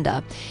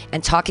agenda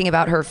and talking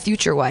about her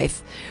future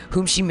wife,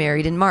 whom she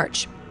married in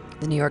March.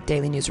 The New York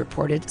Daily News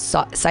reported,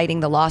 citing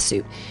the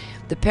lawsuit.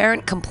 The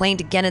parent complained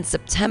again in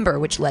September,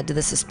 which led to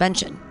the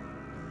suspension.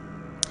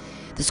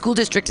 The school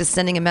district is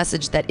sending a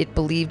message that it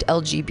believed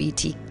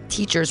LGBT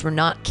teachers were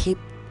not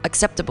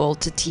acceptable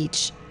to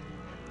teach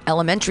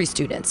elementary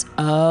students.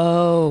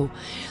 Oh,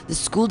 the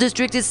school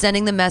district is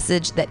sending the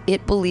message that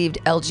it believed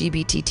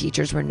LGBT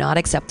teachers were not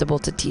acceptable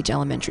to teach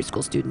elementary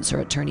school students, her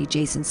attorney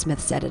Jason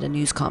Smith said at a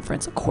news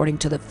conference, according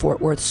to the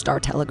Fort Worth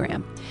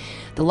Star-Telegram.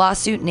 The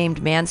lawsuit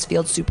named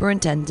Mansfield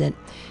Superintendent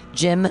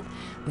Jim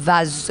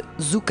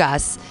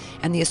Vazoukas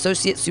and the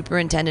Associate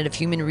Superintendent of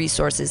Human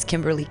Resources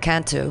Kimberly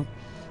Cantu,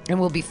 and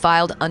will be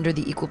filed under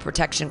the Equal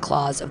Protection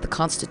Clause of the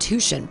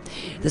Constitution,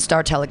 the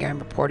Star-Telegram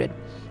reported.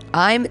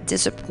 I'm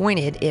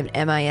disappointed in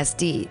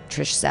MISD,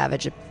 Trish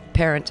Savage, a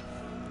parent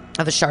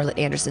of a Charlotte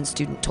Anderson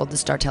student, told the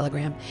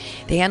Star-Telegram.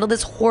 They handled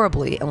this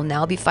horribly and will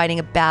now be fighting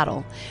a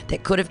battle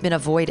that could have been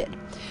avoided.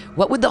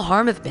 What would the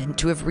harm have been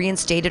to have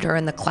reinstated her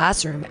in the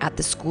classroom at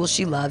the school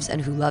she loves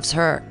and who loves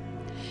her?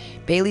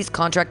 Bailey's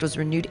contract was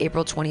renewed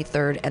April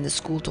 23rd, and the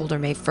school told her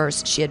May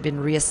 1st she had been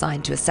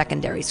reassigned to a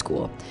secondary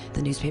school,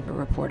 the newspaper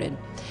reported.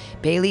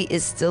 Bailey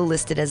is still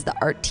listed as the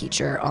art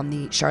teacher on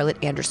the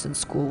Charlotte Anderson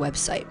School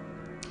website.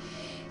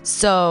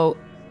 So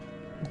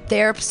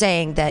they're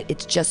saying that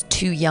it's just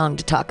too young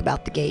to talk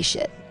about the gay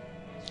shit.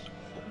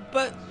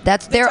 But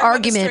that's their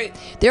argument.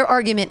 Their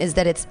argument is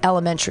that it's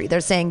elementary. They're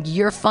saying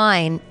you're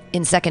fine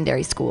in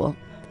secondary school,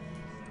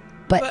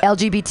 But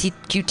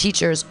LGBTQ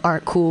teachers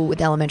aren't cool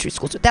with elementary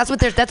schools. That's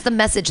the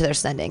message they're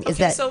sending. Is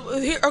that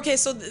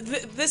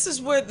this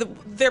is where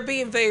they're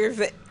being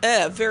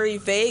very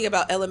vague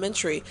about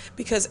elementary,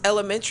 because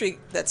elementary,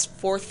 that's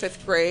 4th,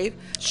 5th grade.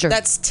 Sure.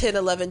 That's 10,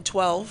 11,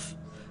 12.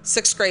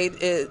 6th grade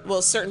is,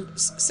 certain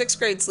 6th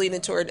grade's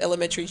leaning toward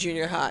elementary,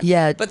 junior high.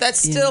 Yeah. But that's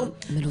still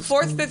middle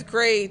 4th, school. 5th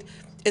grade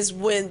is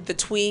when the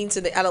tweens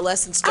and the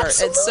adolescents start.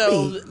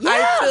 Absolutely. And so Yeah.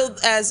 I feel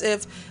as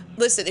if,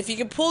 listen, if you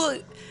can pull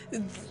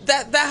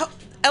that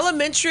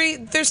elementary,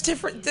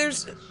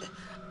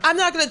 I'm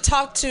not going to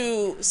talk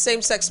to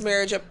same-sex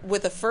marriage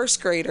with a 1st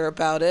grader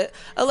about it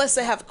unless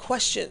they have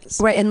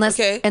questions. Right,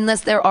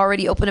 unless they're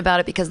already open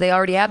about it because they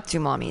already have 2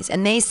 mommies.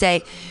 And they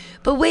say,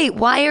 but wait,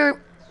 why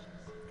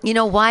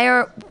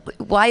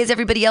is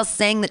everybody else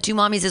saying that 2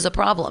 mommies is a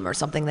problem or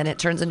something? Then it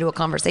turns into a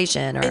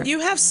conversation. And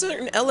you have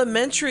certain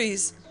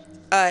elementaries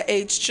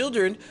age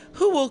children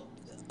who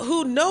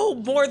know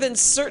more than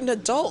certain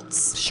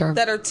adults. Sure.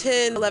 That are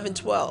 10, 11,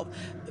 12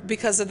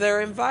 because of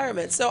their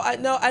environment. So I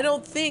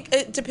don't think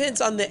it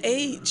depends on the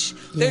age.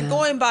 Yeah. They're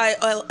going by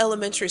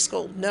elementary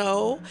school.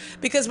 No,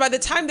 because by the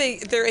time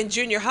they're in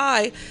junior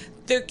high,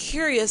 they're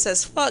curious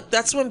as fuck.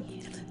 That's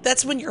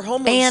when your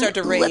hormones start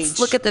to rage. Let's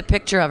look at the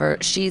picture of her.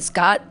 She's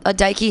got a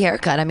dykey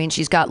haircut. I mean,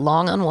 she's got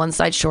long on one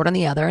side, short on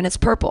the other, and it's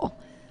purple.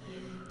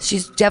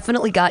 She's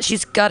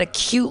got a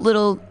cute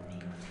little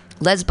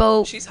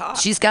lesbo. She's hot.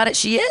 She's got it.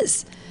 She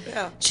is.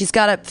 Yeah. She's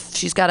got a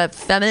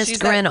feminist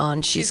grin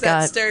on. She's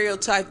got that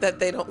stereotype that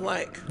they don't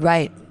like.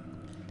 Right.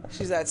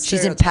 She's that stereotype.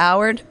 She's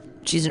empowered.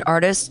 She's an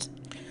artist,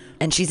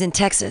 and she's in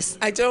Texas.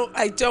 I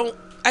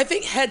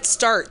think Head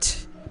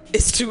Start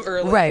is too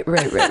early. Right.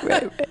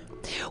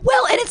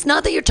 Well, and it's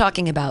not that you're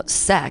talking about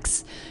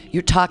sex.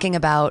 You're talking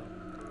about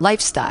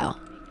lifestyle.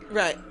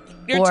 Right.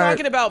 You're Or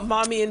talking about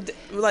mommies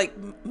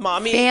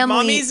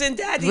and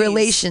daddies.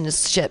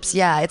 Relationships.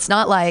 Yeah. It's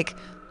not like,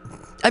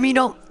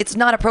 it's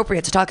not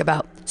appropriate to talk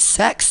about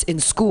sex in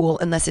school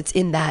unless it's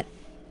in that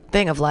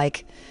thing of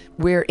like,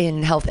 we're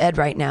in health ed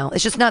right now.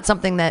 It's just not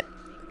something that.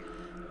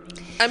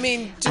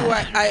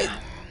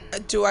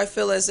 Do I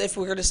feel as if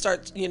we're going to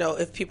start,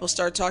 if people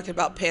start talking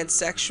about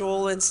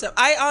pansexual and stuff?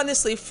 I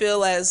honestly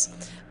feel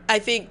I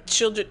think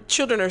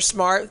children are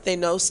smart. They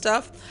know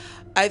stuff.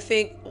 I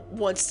think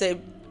once they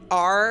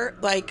are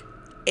like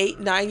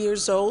 8, 9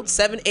 years old,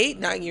 7, 8,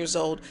 9 years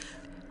old,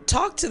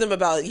 talk to them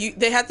about it.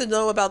 They have to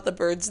know about the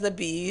birds and the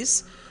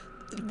bees,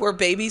 where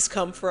babies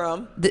come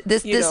from.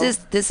 This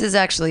is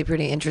actually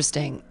pretty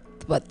interesting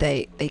what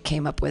they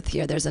came up with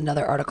here. There's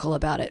another article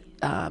about it,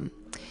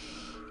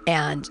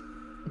 and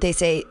they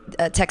say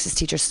a Texas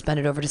teacher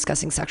suspended over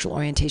discussing sexual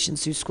orientation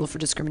sues school for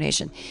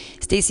discrimination.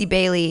 Stacey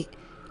Bailey,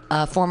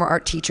 a former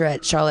art teacher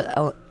at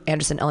Charlotte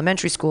Anderson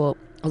Elementary School,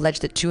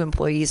 alleged that 2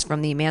 employees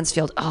from the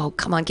Mansfield. Oh,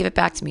 come on, give it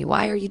back to me.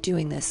 Why are you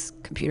doing this,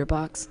 computer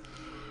box?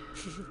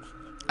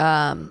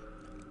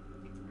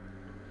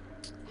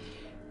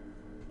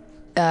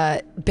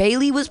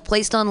 Bailey was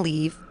placed on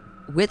leave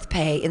with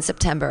pay in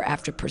September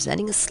after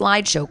presenting a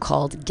slideshow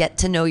called Get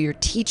to Know Your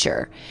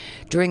Teacher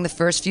during the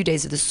first few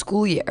days of the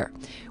school year,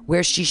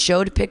 where she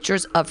showed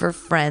pictures of her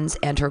friends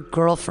and her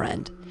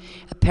girlfriend.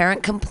 A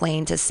parent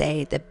complained to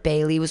say that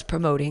Bailey was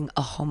promoting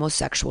a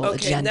homosexual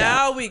agenda. Okay,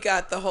 now we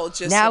got the whole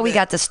gist Now of we it.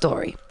 got the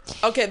story.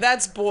 Okay,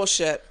 that's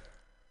bullshit.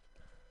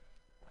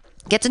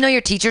 Get to know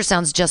your teacher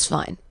sounds just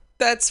fine.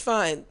 That's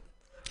fine.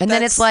 And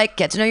then it's like,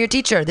 get to know your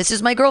teacher. This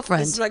is my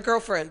girlfriend. This is my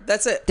girlfriend.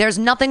 That's it. There's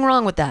nothing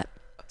wrong with that.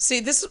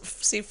 See,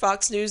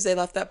 Fox News, they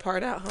left that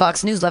part out. Huh?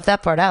 Fox News left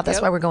that part out. That's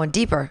Yep. why we're going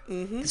deeper.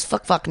 Because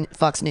fuck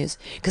Fox News.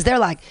 Because they're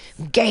like,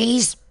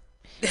 gays,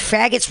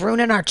 faggots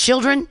ruining our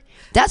children.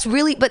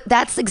 But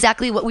that's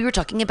exactly what we were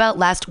talking about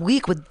last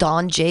week with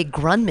Don J.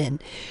 Grunman,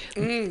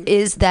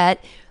 is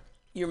that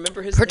You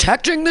remember his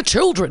protecting the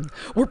children.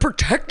 We're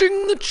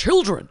protecting the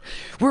children.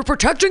 We're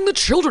protecting the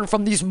children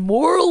from these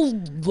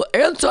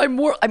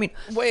anti-moral.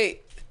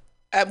 Wait,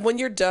 when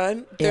you're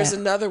done, there's Yeah.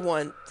 another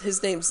one.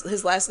 His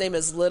last name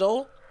is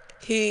Little.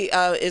 He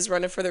is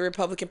running for the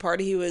Republican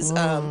Party. He was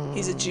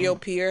he's a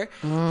GOPer.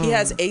 He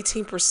has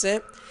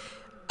 18%.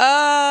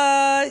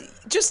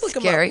 Just look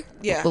Scary. him up.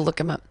 Yeah, We'll look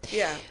him up.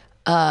 yeah.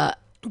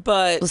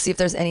 But We'll see if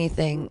there's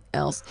anything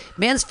else.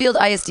 Mansfield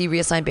ISD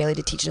reassigned Bailey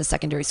to teach in a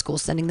secondary school,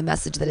 sending the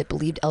message that it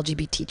believed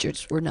LGBT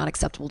teachers were not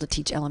acceptable to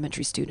teach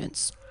elementary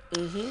students.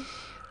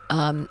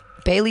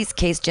 Bailey's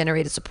case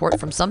generated support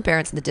from some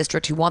parents in the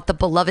district who want the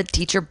beloved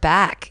teacher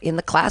back in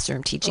the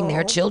classroom teaching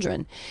their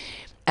children.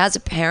 As a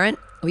parent,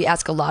 we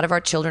ask a lot of our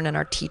children and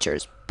our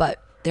teachers,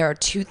 but there are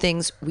 2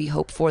 things we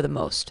hope for the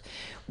most.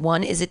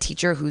 One is a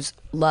teacher whose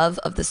love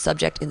of the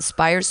subject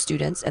inspires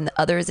students, and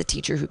the other is a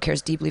teacher who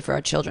cares deeply for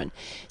our children.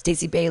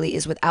 Stacey Bailey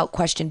is without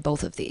question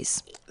both of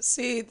these.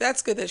 see,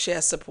 that's good that she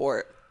has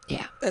support.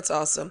 Yeah. That's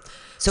awesome.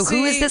 So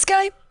who is this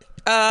guy?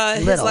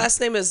 His Little. last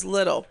name is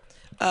Little.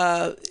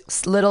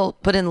 Little,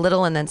 put in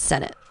Little and then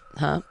Senate,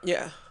 huh?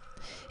 Yeah,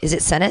 Is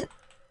it Senate?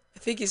 I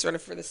think he's running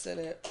for the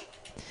Senate.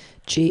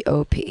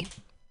 GOP.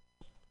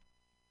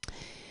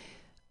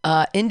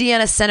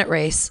 Indiana Senate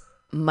race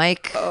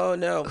Mike. Oh,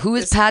 no. Who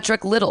is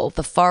Patrick Little,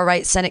 the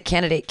far-right Senate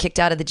candidate kicked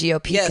out of the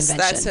GOP convention? Yes,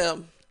 that's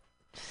him.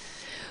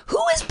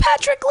 Who is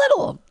Patrick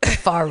Little, the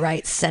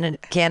far-right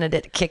Senate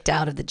candidate kicked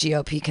out of the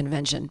GOP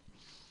convention?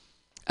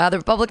 The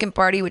Republican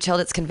Party, which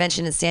held its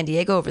convention in San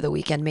Diego over the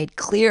weekend, made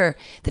clear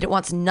that it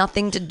wants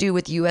nothing to do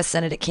with U.S.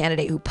 Senate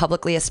candidate who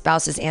publicly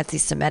espouses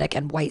anti-Semitic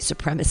and white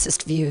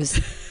supremacist views.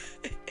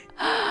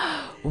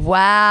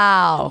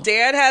 Wow.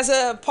 Dan has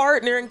a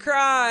partner in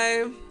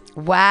crime.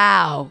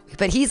 Wow.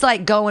 But he's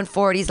like going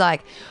for it. He's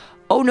like,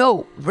 oh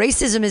no,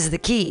 racism is the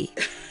key.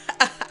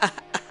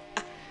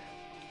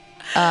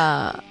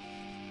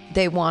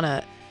 They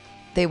wanna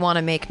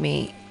make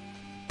me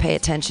pay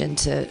attention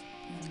to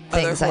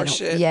things Other I don't.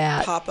 horseshit,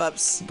 Yeah.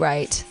 pop-ups.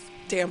 Right.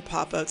 Damn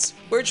pop-ups.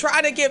 We're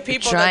trying to give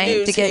people the Trying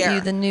news to get here.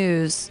 you the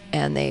news,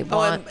 and they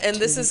want. And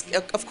this is,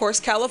 of course,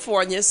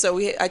 California. So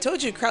I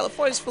told you,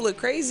 California's full of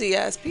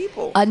crazy-ass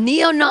people. A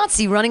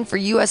neo-Nazi running for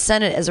U.S.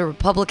 Senate as a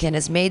Republican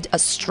has made a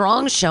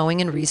strong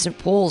showing in recent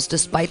polls,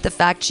 despite the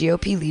fact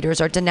GOP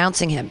leaders are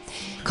denouncing him.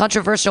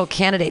 Controversial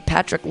candidate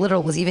Patrick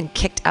Little was even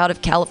kicked out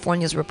of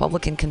California's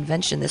Republican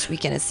convention this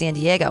weekend in San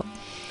Diego.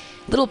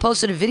 Little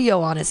posted a video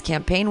on his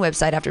campaign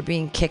website after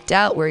being kicked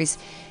out where he's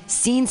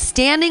seen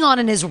standing on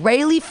an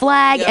Israeli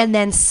flag and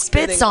then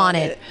spits on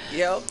it.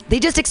 Yep. They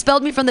just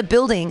expelled me from the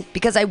building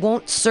because I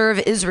won't serve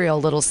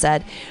Israel, Little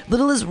said.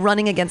 Little is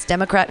running against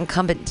Democrat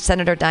incumbent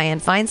Senator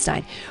Dianne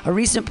Feinstein. A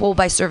recent poll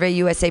by Survey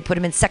USA put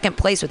him in second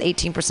place with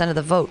 18% of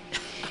the vote.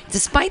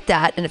 Despite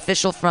that, an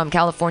official from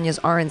California's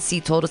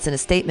RNC told us in a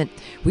statement,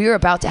 "We are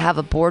about to have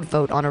a board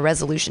vote on a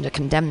resolution to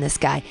condemn this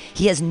guy.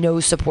 He has no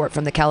support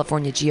from the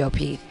California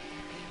GOP."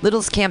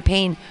 Little's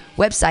campaign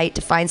website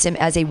defines him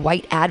as a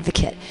white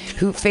advocate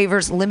who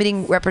favors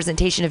limiting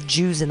representation of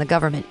Jews in the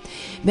government.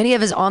 Many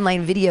of his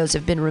online videos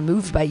have been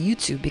removed by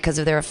YouTube because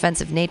of their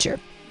offensive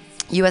nature.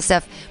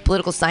 USF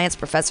political science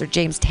professor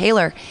James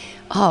Taylor,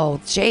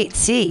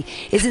 JT,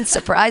 isn't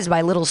surprised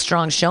by Little's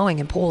strong showing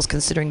in polls,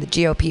 considering the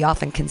GOP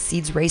often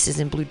concedes races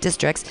in blue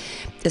districts,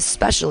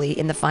 especially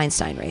in the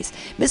Feinstein race.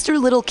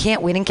 Mr. Little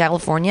can't win in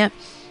California.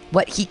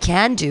 What he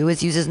can do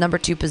is use his number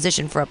 2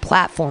 position for a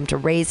platform to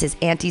raise his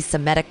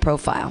anti-Semitic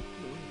profile.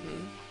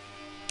 Mm-hmm.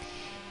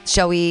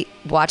 Shall we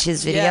watch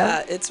his video?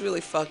 Yeah, it's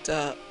really fucked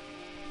up.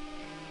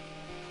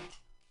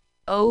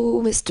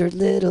 Oh, Mr.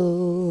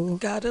 Little.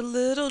 Got a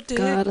little dick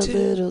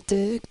little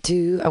dick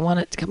too. I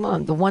want it. Come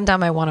on. The one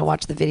time I want to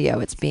watch the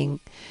video, it's being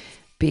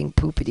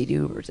poopity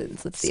doobers.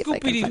 Let's see if I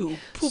can find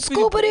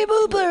Scoopity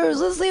boopers.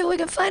 Let's see if we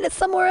can find it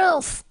somewhere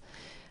else.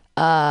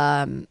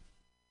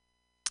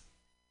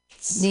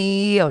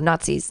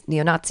 Neo-Nazis.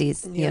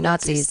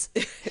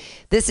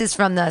 This is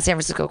from the San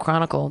Francisco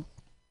Chronicle.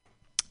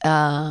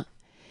 And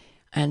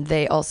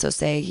they also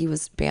say he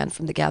was banned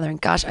from the gathering.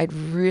 Gosh, I'd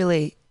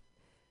really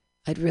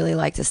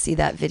like to see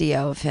that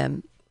video of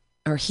him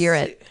or hear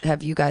it.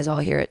 Have you guys all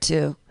hear it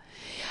too?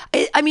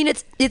 I mean,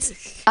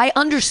 I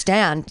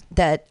understand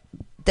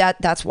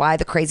that's why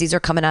the crazies are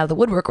coming out of the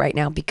woodwork right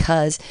now,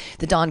 because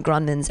the Don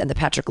Grunmans and the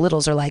Patrick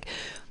Littles are like,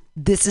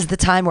 this is the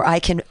time where I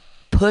can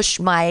push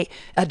my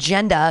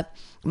agenda.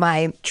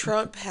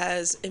 Trump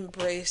has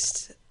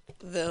embraced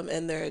them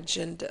and their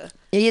agenda.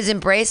 He has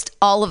embraced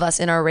all of us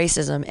in our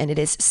racism, and it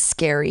is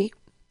scary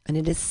and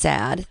it is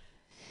sad.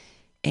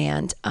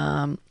 And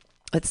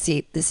let's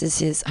see. This is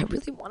his. I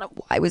really want to.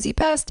 Why was he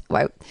passed?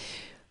 Why?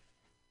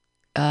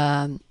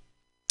 I'll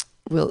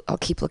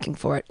keep looking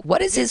for it.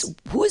 What is his?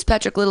 Who is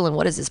Patrick Little, and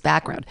what is his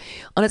background?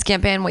 On his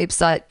campaign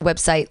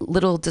website,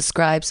 Little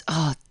describes.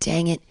 Oh,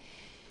 dang it!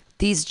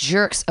 These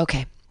jerks.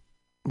 Okay,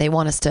 they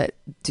want us to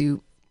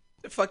do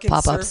fucking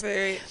pop-ups.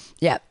 Survey.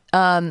 Yeah.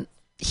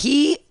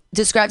 He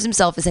describes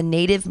himself as a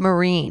native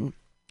Marine,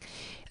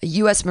 a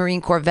U.S.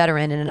 Marine Corps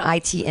veteran, and an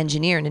IT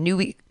engineer. In a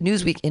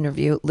Newsweek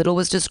interview, Little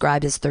was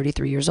described as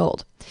 33 years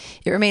old.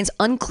 It remains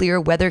unclear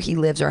whether he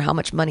lives or how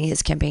much money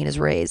his campaign has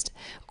raised,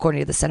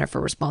 according to the Center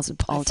for Responsive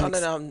Politics. I found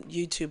it on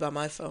YouTube on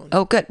my phone.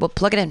 Oh, good. Well,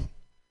 plug it in.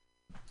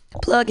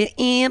 Plug it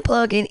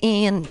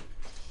in.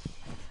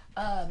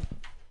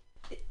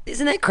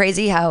 Isn't that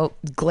crazy how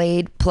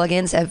Glade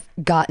plugins have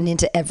gotten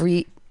into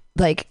every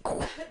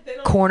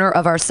corner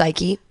of our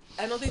psyche?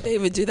 I don't think they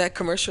even do that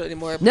commercial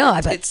anymore. No,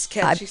 I bet it's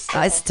catchy.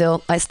 I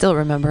still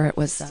remember it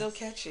was still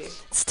catchy.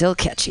 Still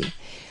catchy.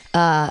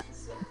 So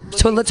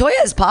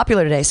Latoya is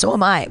popular today. So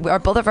am I.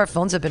 Both of our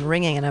phones have been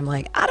ringing, and I'm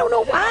like, I don't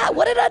know why.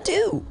 What did I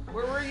do?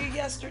 Where were you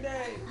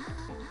yesterday?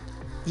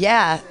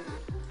 Yeah.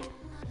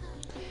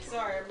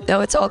 Sorry. No,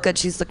 it's all good.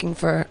 She's looking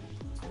for.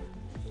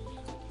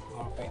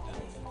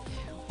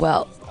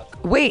 Well.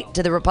 Wait,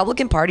 did the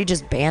Republican Party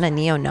just ban a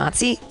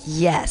neo-Nazi?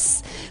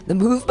 Yes. The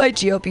move by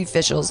GOP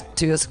officials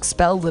to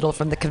expel Little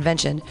from the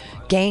convention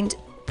gained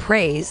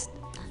praise.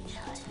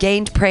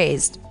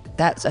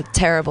 That's a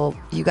terrible,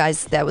 you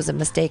guys, that was a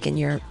mistake in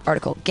your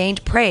article.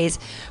 Gained praise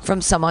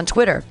from some on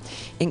Twitter,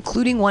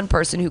 including one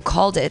person who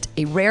called it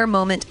a rare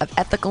moment of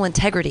ethical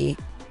integrity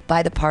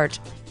by the part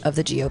of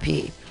the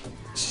GOP.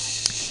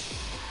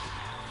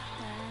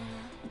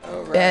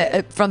 All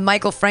From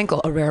Michael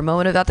Frankel, a rare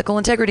moment of ethical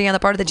integrity on the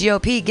part of the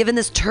GOP. Given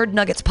this turd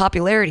nugget's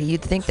popularity,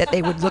 you'd think that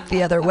they would look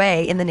the other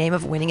way in the name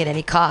of winning at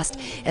any cost.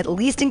 At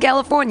least in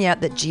California,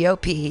 the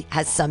GOP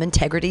has some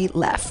integrity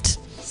left.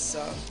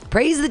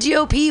 Praise the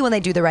GOP when they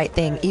do the right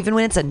thing, even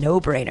when it's a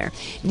no-brainer.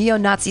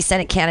 Neo-Nazi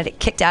Senate candidate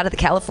kicked out of the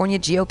California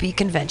GOP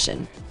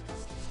convention.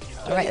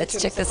 All right, let's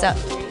check this out.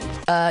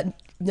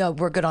 No,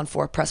 we're good on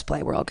 4. Press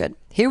play. We're all good.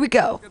 Here we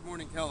go. Good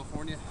morning,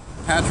 California.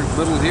 Patrick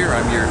Little here.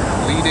 I'm your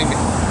leading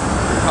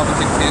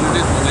Republican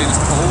candidate in the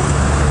latest poll.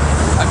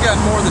 I've got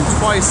more than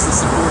twice the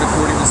support,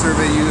 according to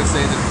Survey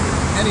USA, than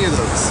any of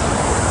those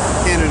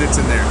candidates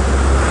in there.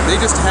 They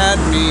just had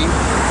me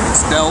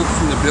expelled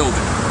from the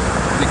building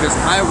because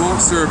I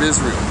won't serve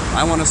Israel.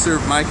 I want to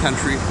serve my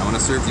country. I want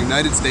to serve the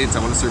United States.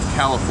 I want to serve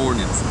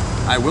Californians.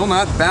 I will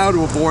not bow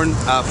to a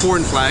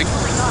foreign flag.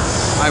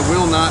 I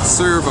will not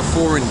serve a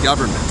foreign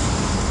government.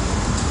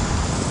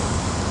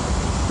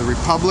 The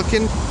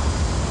Republican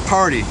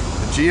Party,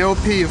 the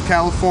GOP of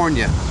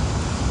California,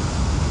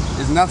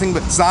 is nothing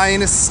but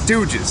Zionist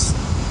stooges.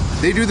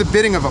 They do the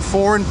bidding of a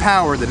foreign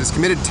power that has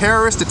committed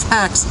terrorist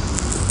attacks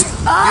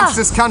against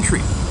this country.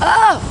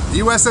 The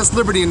USS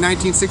Liberty in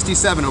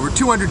 1967, over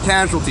 200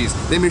 casualties.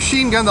 They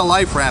machine gunned the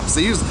life rafts.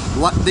 They used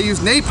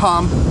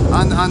napalm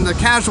on the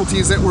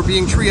casualties that were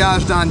being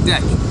triaged on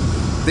deck.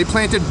 They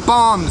planted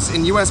bombs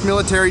in U.S.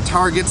 military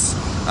targets,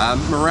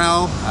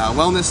 morale,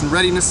 wellness, and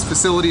readiness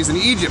facilities in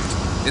Egypt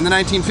in the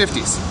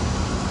 1950s.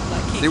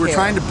 They were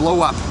trying to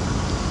blow up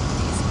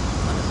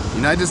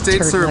United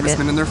States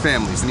servicemen and their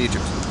families in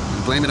Egypt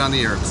and blame it on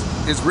the Arabs.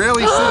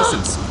 Israeli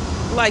citizens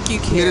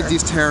committed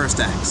these terrorist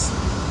acts.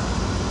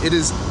 It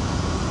is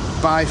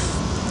by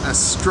a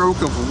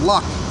stroke of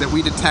luck that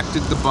we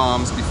detected the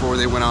bombs before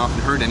they went off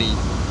and hurt any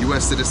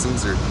U.S.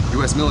 citizens or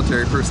U.S.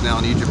 military personnel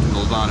in Egypt in the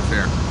Levant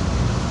affair.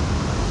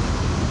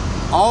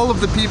 All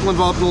of the people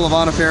involved in the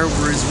Levant affair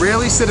were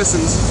Israeli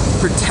citizens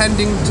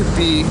pretending to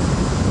be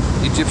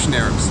Egyptian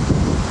Arabs.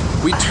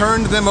 We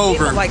turned them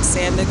over to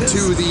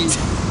the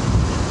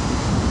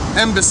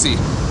embassy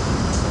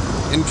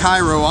in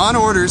Cairo on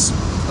orders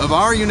of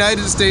our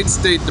United States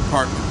State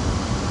Department.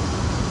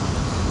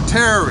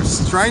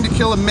 Terrorists trying to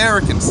kill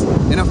Americans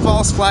in a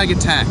false flag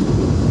attack.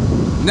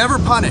 Never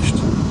punished.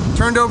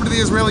 Turned over to the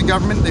Israeli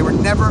government. They were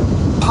never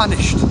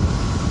punished.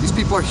 These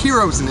people are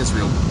heroes in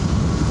Israel.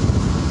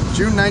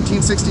 June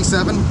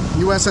 1967,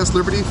 USS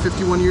Liberty,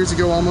 51 years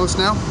ago almost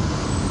now.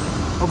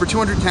 Over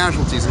 200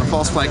 casualties in a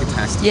false flag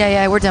attack.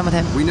 Yeah, we're done with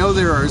him. We know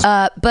there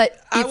are...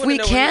 but if we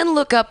can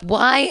look up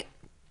why...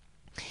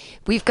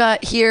 We've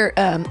got here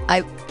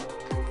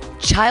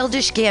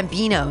Childish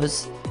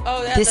Gambino's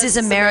This Is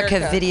America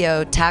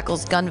video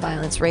tackles gun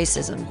violence,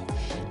 racism.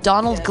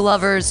 Donald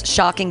Glover's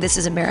shocking This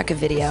Is America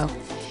video.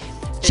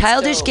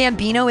 Childish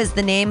Gambino is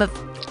the name of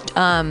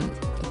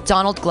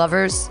Donald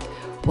Glover's...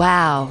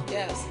 Wow.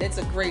 Yes, it's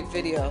a great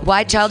video.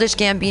 Why Childish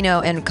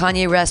Gambino and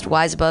Kanye West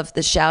wise above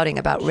the shouting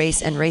about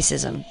race and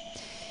racism.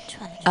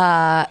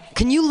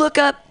 Can you look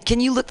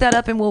that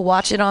up and we'll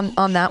watch it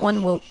on that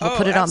one? We'll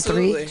put it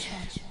absolutely. on 3.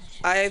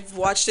 I've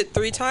watched it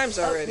 3 times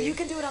already. You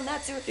can do it on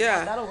that too.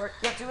 Yeah. That'll work.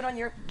 Yeah, do it on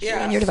your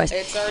device.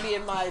 It's already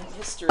in my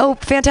history. Oh,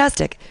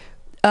 fantastic.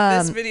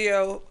 This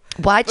video.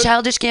 Why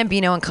Childish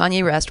Gambino and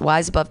Kanye West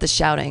wise above the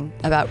shouting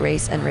about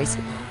race and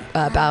racism.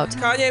 About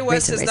Kanye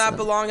West does racism. not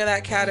belong in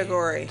that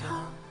category.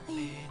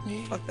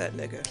 Fuck that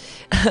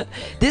nigga.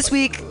 This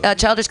week,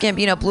 Childish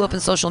Gambino blew up in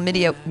social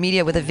media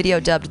with a video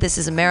dubbed This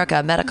Is America,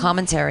 a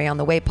meta-commentary on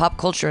the way pop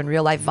culture and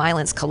real-life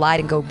violence collide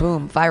and go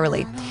boom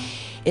virally.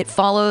 It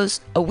follows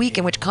a week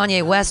in which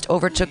Kanye West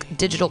overtook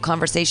digital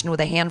conversation with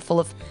a handful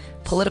of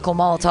political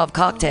Molotov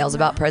cocktails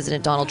about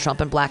President Donald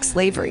Trump and black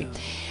slavery.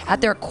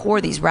 At their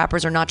core, these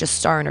rappers are not just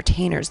star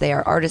entertainers. They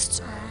are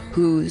artists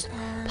whose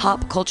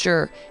pop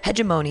culture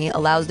hegemony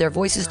allows their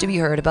voices to be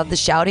heard above the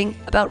shouting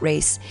about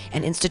race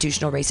and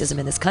institutional racism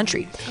in this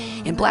country.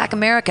 In Black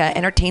America,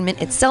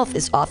 entertainment itself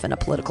is often a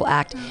political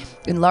act,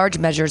 in large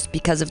measures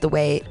because of the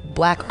way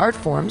black art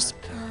forms,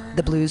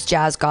 the blues,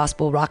 jazz,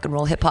 gospel, rock and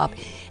roll, hip hop,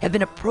 have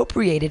been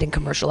appropriated and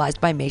commercialized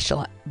by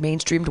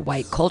mainstreamed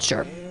white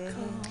culture.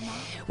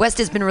 West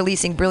has been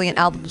releasing brilliant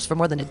albums for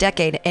more than a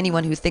decade.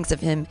 Anyone who thinks of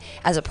him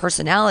as a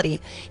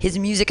personality, his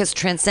music has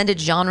transcended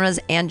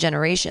genres and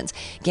generations.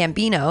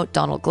 Gambino,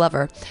 Donald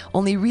Glover,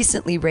 only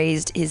recently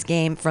raised his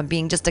game from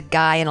being just a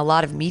guy in a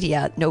lot of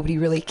media nobody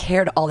really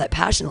cared all that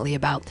passionately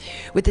about.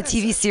 With the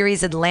TV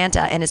series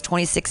Atlanta and his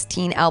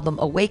 2016 album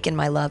Awaken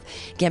My Love,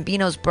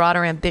 Gambino's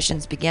broader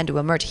ambitions began to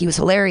emerge. He was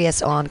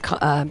hilarious on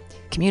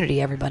Community,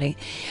 everybody.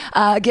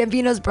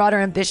 Gambino's broader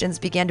ambitions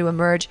began to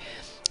emerge,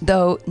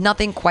 though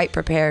nothing quite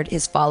prepared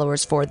his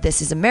followers for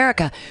This Is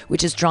America,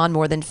 which has drawn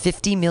more than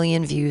 50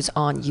 million views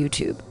on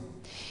YouTube.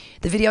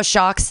 The video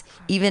shocks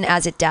even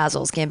as it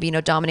dazzles.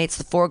 Gambino dominates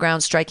the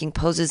foreground, striking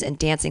poses and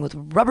dancing with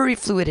rubbery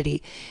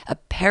fluidity, a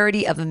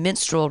parody of a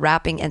minstrel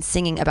rapping and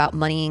singing about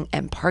moneying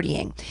and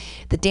partying.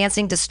 The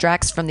dancing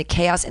distracts from the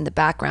chaos in the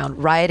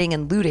background, rioting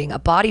and looting, a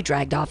body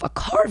dragged off, a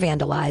car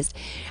vandalized,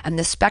 and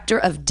the specter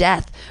of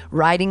death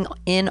riding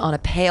in on a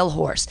pale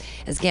horse.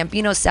 As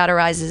Gambino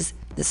satirizes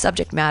the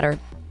subject matter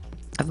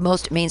of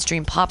most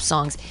mainstream pop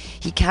songs,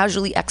 he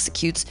casually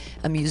executes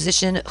a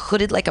musician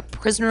hooded like a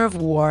prisoner of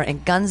war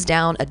and guns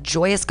down a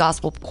joyous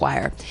gospel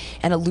choir,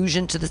 an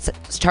allusion to the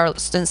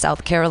Charleston,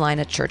 South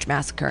Carolina church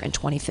massacre in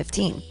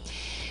 2015.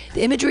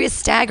 The imagery is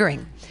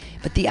staggering,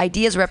 but the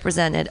ideas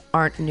represented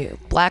aren't new.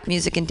 Black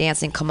music and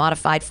dancing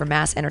commodified for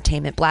mass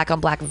entertainment,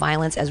 black-on-black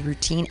violence as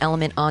routine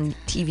element on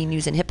TV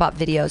news and hip-hop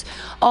videos,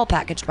 all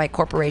packaged by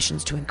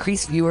corporations to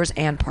increase viewers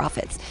and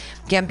profits.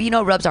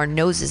 Gambino rubs our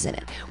noses in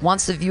it,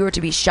 wants the viewer to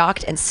be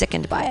shocked and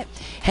sickened by it.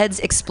 Heads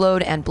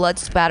explode and blood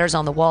spatters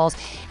on the walls,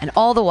 and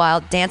all the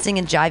while, dancing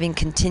and jiving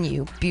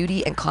continue,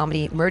 beauty and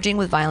comedy merging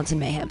with violence and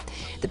mayhem.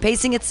 The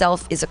pacing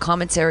itself is a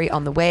commentary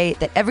on the way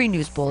that every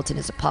news bulletin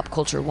is a pop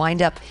culture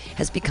wind-up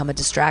has become a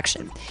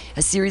distraction.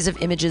 A series of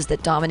images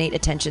that dominate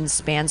attention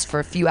spans for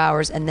a few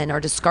hours and then are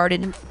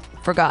discarded and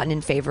forgotten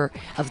in favor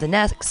of the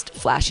next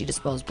flashy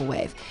disposable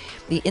wave.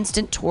 The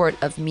instant torrent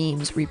of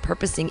memes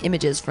repurposing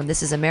images from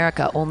This Is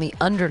America only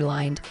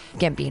underlined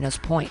Gambino's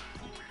point.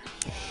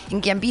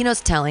 In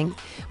Gambino's telling,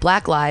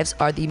 black lives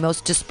are the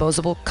most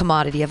disposable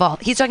commodity of all.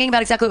 He's talking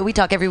about exactly what we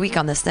talk every week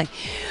on this thing.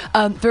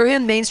 For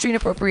him, mainstream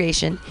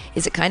appropriation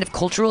is a kind of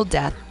cultural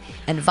death,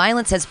 and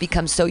violence has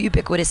become so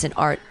ubiquitous in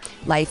art,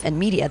 life, and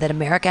media that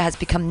America has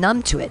become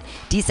numb to it,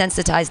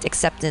 desensitized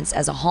acceptance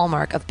as a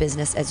hallmark of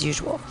business as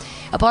usual.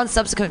 Upon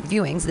subsequent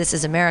viewings, This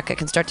Is America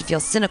can start to feel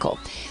cynical,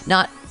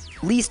 not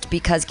least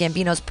because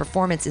Gambino's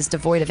performance is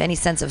devoid of any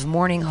sense of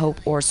mourning,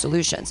 hope, or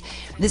solutions.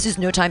 This is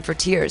no time for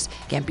tears,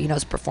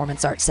 Gambino's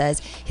performance art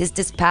says. His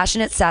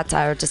dispassionate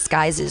satire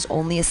disguises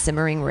only a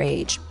simmering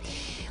rage.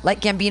 Like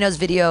Gambino's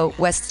video,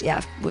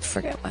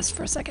 forget West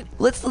for a second.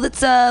 Let's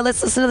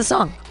listen to the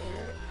song.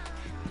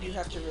 You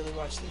have to really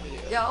watch the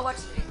video. Yeah, I'll watch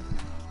the video.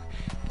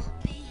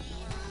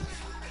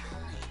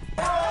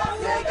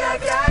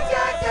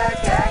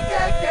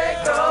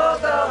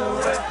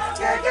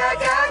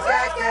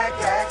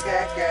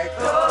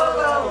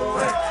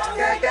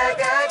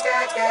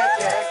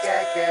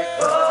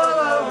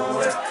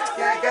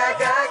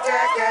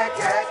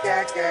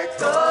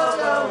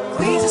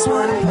 We just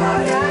wanna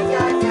party,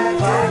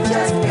 party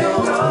just for you.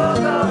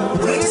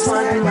 We just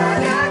wanna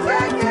party,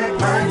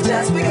 party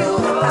just for you.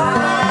 I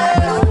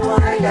don't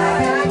wanna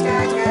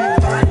die,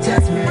 party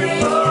just for you.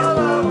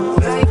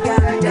 You ain't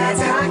gotta dance,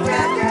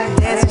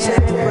 dance and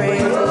shake your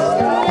brain.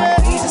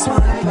 We just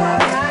wanna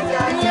party,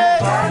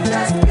 party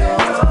just for you.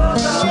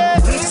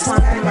 We just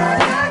wanna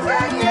party,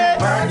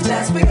 party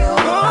just for you. I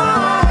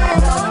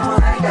don't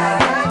wanna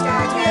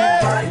die,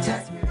 party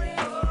just for you.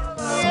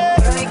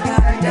 You ain't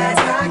gotta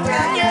dance,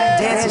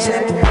 dance and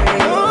shake your brain.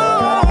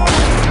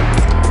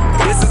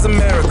 This is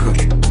America.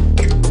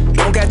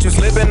 Don't catch you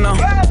slipping now.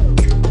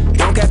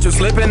 Don't catch you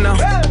slipping now.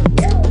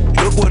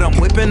 Look what I'm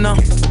whipping now.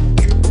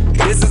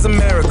 This is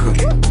America.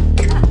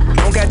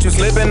 Don't catch you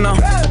slipping now.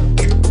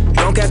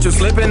 Don't catch you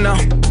slipping now.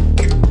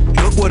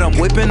 Look what I'm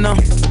whipping now.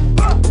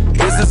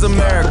 This is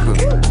America.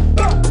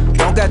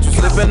 Don't catch you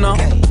slipping now.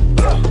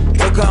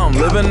 Look how I'm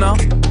living now.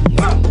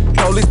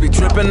 Police be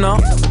tripping now.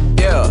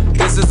 Yeah,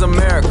 this is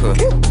America.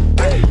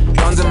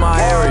 Guns in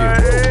my area.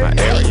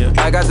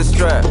 I got the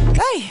strap.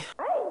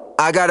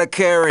 I gotta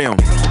carry 'em.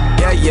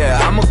 Yeah,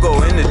 I'ma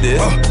go into this.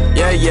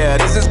 Yeah,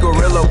 this is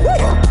gorilla.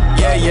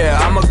 Yeah,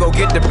 I'ma go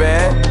get the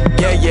bag.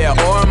 Yeah,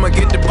 or I'ma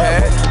get the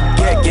pad.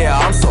 Yeah,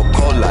 I'm so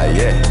cold like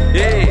yeah.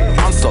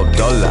 I'm so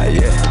dull like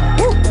yeah.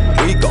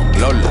 We gon'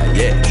 blow like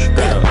yeah.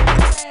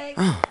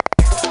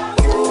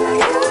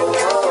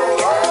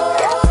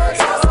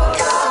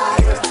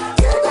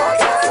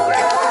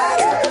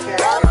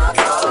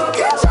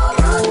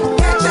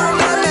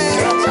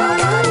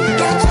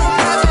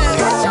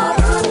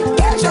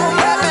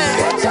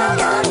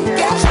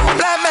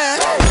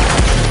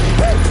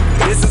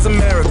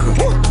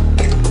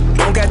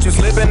 Don't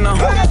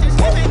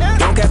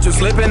catch you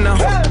slipping now.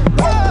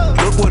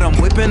 Look what I'm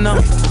whipping now.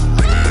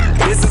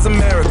 This is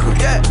America.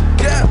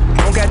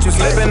 Don't catch you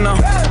slipping now.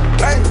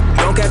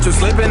 Don't catch you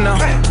slipping now.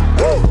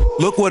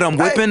 Look what I'm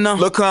whipping now.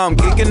 Look how I'm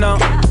geeking now.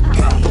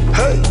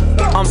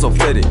 I'm so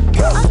pretty.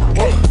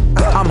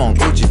 I'm on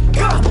Gucci.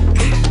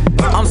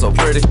 I'm so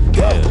pretty.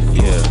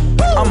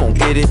 I'm gonna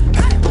get it.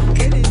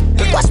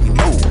 Watch me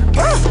move.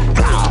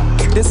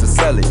 This is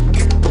Sally.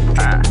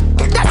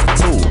 That's a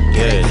tool.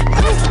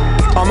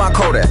 On my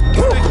Kodak.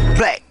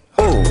 Black.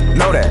 Ooh,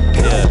 know that.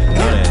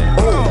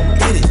 Ooh,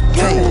 get it.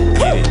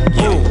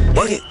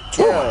 Work it.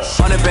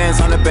 100 bands.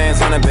 Contraband.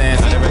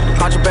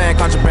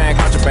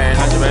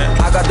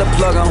 I got the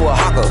plug on who a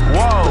hawker.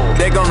 Whoa.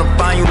 They gonna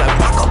find you like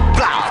Baka.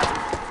 Blah.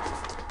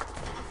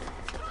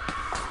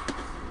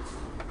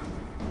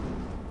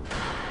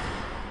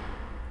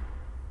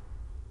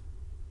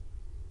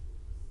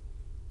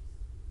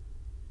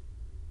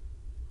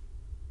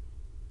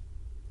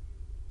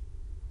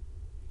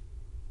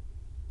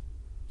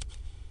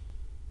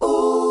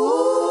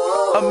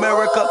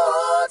 America.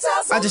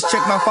 I just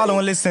checked my follow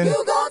and listen.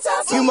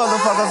 You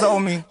motherfuckers owe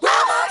me.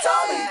 Mama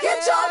told me,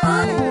 get your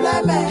money,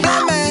 black man.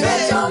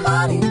 Get your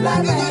money,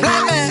 black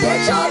man.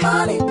 Get your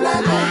money,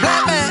 black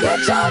man.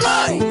 Get your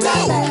money,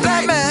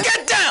 black man.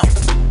 Get down.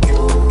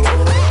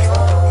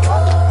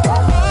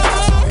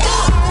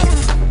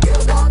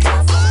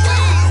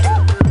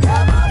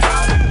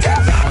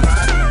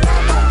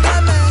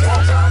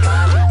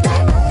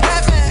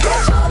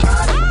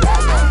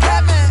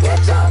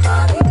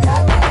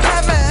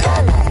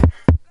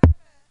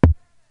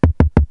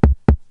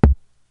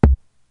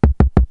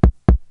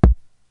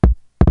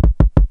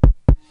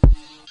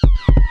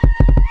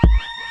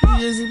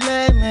 just a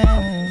black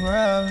man in this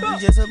world.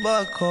 You just a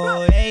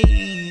buckhole, hey.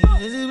 You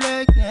just a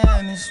black man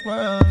in this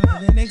world.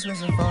 Living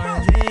expensive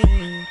foreign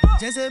J.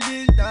 Just a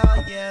big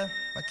dog, yeah.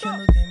 My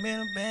Kindle came in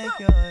the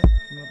backyard.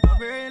 From a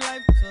barbarian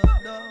life to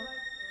a dog.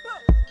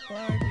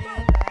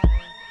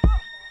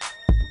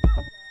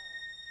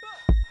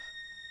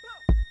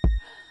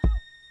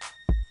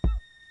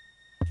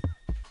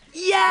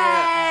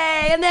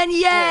 Yay! And then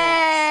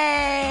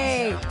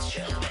yay!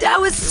 That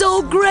was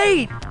so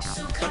great.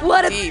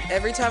 What a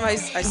every time I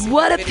see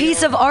what a video,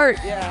 piece of art.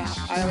 Yeah,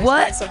 I always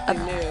find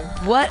something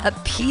new. What a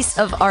piece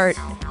of art.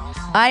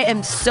 I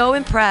am so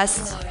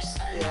impressed.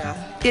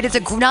 Yeah. It is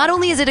not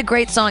only is it a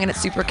great song and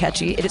it's super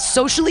catchy, it is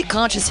socially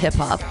conscious hip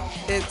hop.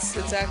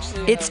 It's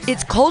actually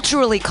it's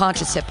culturally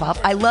conscious hip hop.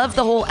 I love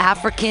the whole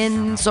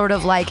African sort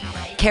of like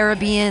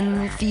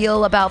Caribbean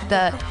feel about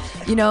the,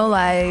 you know,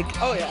 like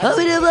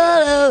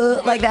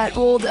like that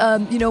old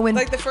you know, when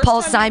like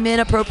Paul Simon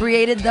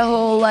appropriated the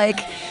whole like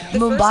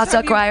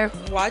Mombasa crier.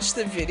 Watch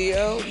the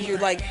video, you're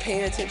like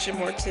paying attention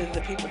more to the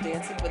people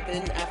dancing, but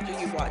then after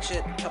you watch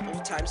it a couple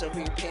of times over,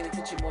 you're paying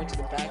attention more to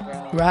the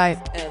background. Right.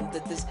 And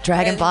this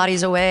dragging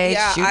bodies away,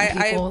 yeah,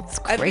 shooting people. It's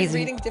crazy. I've been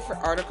reading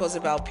different articles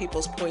about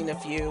people's point of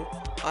view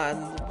on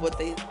what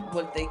they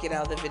get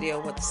out of the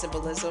video, what the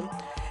symbolism.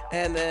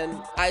 And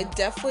then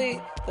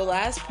the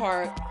last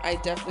part, I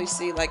definitely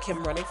see like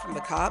him running from the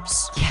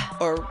cops,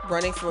 or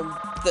running from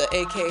the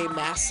AK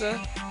Massa,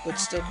 which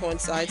still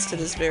coincides to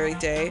this very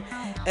day.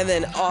 And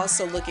then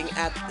also looking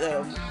at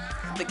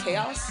the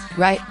chaos,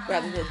 right,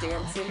 rather than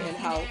dancing, and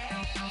how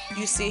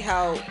you see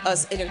how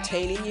us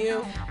entertaining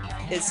you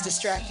is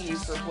distracting you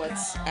from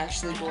what's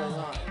actually going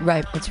on.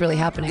 Right, what's really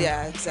happening.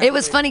 Yeah, exactly. It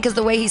was funny because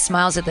the way he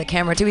smiles at the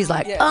camera too, he's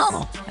like, Yes.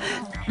 oh,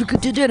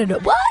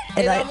 what?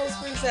 And It I,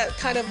 almost brings that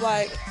kind of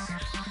like,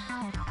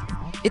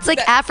 it's like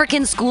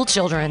African school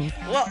children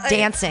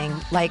dancing,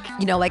 like,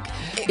 you know, like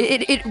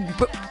it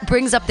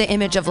brings up the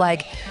image of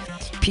like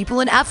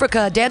people in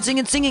Africa dancing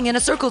and singing in a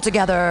circle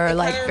together,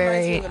 like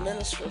very. the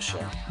minstrel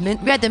show.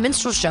 The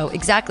minstrel show,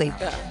 exactly.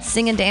 Yeah.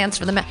 Sing and dance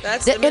for the men.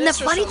 That's the and the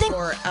minstrel funny show thing,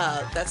 for,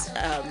 that's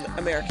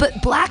American.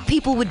 but black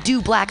people would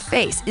do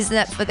blackface, isn't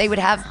that? But they would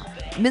have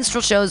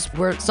minstrel shows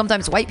where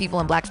sometimes white people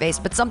in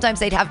blackface, but sometimes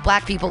they'd have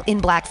black people in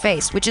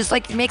blackface, which is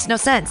like, it makes no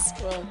sense.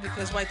 Well,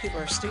 because white people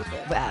are stupid.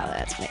 Well,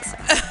 that makes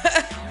sense.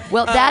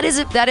 Well, that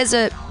is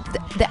a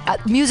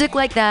music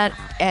like that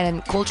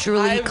and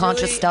culturally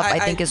conscious stuff. I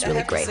think is really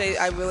have great. To say,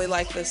 I really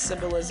like the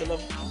symbolism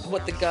of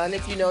what the gun.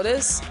 If you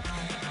notice,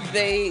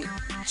 they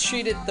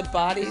treated the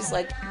bodies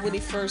like when he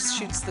first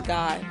shoots the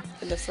guy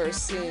in the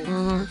first scene.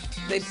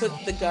 Mm-hmm. They put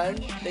the gun.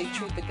 They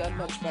treat the gun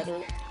much better.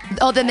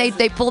 Oh, then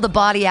they pull the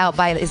body out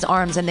by his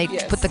arms and they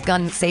Yes. put the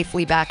gun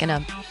safely back in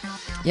a.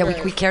 Yeah,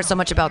 Right. we care so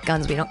much about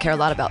guns. We don't care a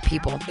lot about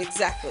people.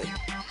 Exactly.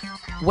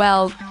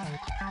 Well,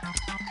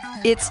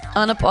 it's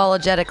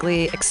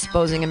unapologetically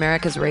exposing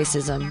America's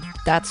racism.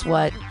 That's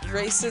what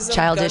Racism,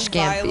 Childish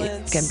gun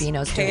violence,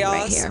 Gambino's chaos.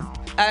 doing right here.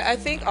 I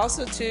think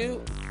also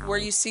too, where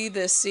you see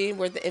this scene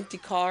where the empty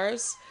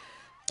cars.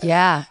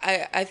 Yeah.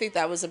 I think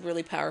that was a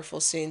really powerful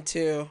scene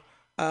too,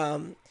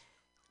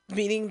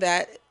 meaning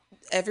that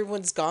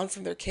everyone's gone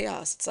from their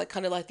chaos. It's like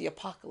kind of like the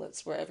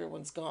apocalypse where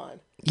everyone's gone.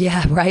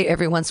 Yeah, right.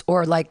 Everyone's,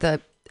 or like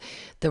the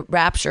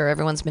rapture.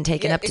 Everyone's been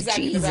taken up to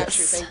exactly, Jesus. The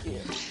rapture, thank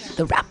you.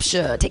 The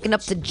rapture, taken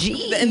up to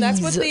Jesus. And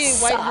that's what the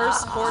white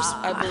horse,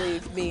 I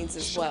believe, means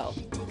as well.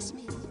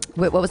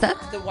 Wait, what was that?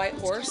 The white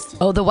horse.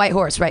 Oh, the white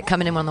horse, right?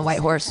 Coming in on the white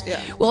horse.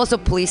 Yeah. Well, also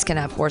police can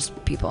have horse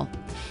people.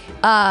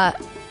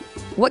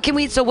 What can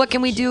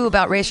we do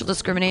about racial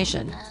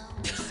discrimination?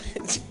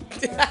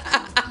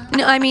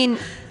 No, I mean,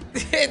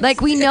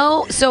 like we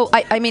know. So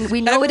I mean,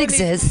 we know it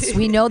exists.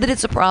 We know that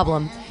it's a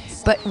problem.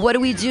 But what do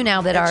we do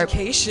now that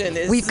Education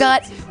is. we've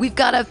got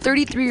a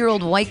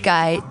 33-year-old white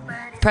guy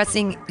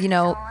pressing, you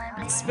know,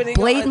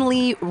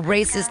 blatantly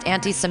racist,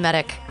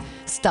 anti-Semitic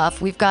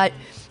stuff. We've got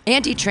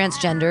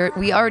anti-transgender.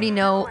 We already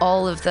know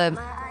all of the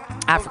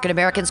African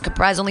Americans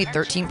comprise only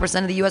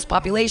 13% of the U.S.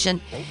 population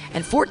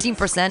and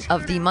 14%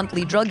 of the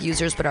monthly drug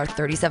users, but are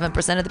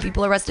 37% of the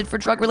people arrested for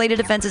drug-related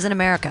offenses in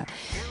America.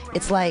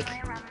 It's like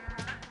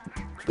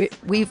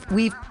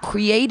we've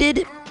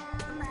created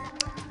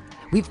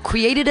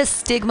a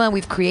stigma,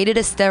 we've created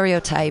a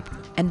stereotype,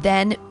 and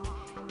then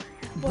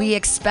we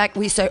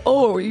say,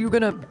 oh, are you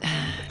gonna?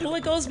 Well,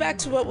 it goes back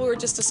to what we were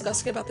just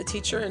discussing about the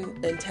teacher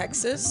in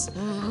Texas.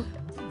 Mm-hmm.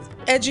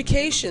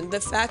 Education, the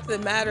fact of the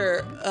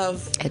matter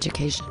of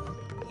education.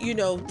 You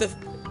know,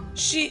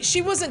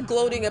 she wasn't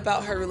gloating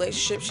about her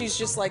relationship. She's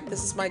just like,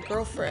 this is my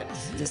girlfriend.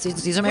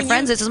 These are my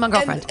friends. This is my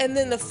girlfriend. And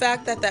then the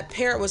fact that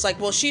parent was like,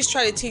 well, she's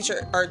trying to teach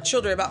our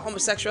children about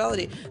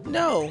homosexuality.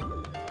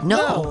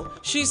 No.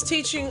 She's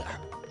teaching.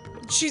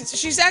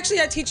 She's actually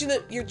not teaching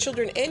your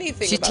children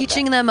anything. She's about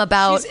teaching that. them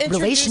about She's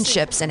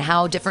relationships and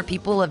how different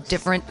people of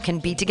different can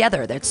be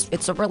together.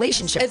 It's a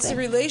relationship. It's thing. a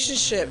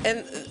relationship,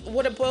 and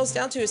what it boils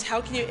down to is how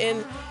can you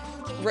end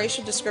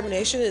racial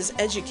discrimination is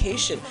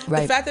education.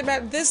 Right. The fact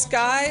that this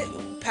guy,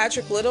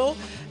 Patrick Little,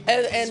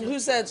 and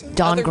who's that?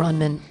 Donald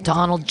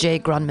J.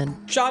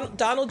 Grunman.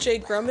 Donald J.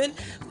 Grumman.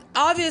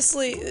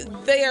 obviously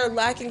they are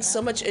lacking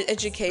so much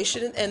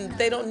education and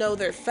they don't know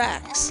their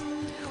facts.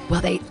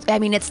 Well,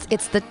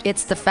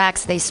 it's the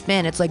facts they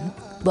spin. It's like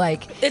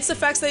it's the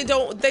facts they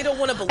don't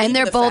want to believe. And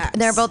they're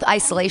facts. both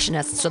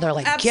isolationists. So they're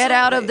like, Absolutely. get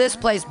out of this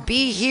place,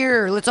 be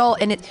here. Let's all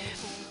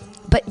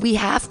but we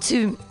have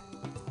to,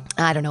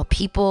 I don't know,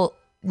 people,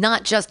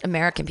 not just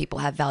American people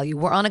have value.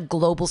 We're on a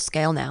global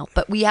scale now,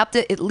 but we have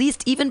to, at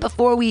least even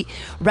before we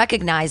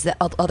recognize that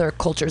other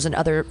cultures and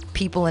other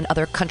people in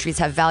other countries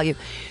have value,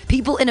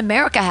 people in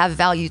America have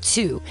value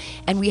too.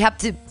 And we have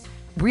to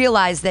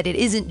realize that it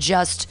isn't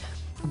just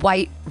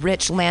white,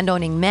 rich,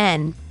 landowning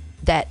men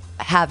that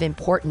have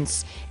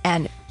importance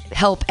and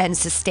help and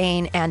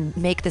sustain and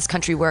make this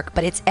country work,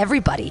 but it's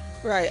everybody,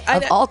 right,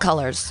 of all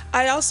colors.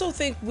 I also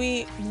think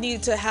we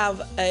need to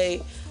have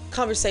a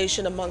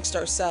conversation amongst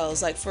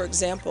ourselves. Like, for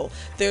example,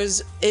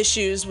 there's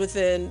issues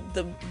within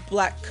the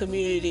black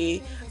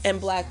community and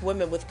black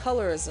women with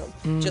colorism.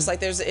 Just like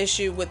there's an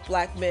issue with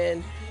black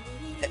men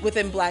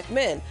within black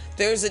men.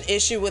 There's an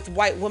issue with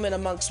white women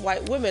amongst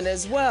white women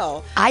as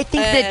well. I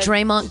think that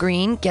Draymond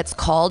Green gets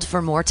called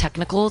for more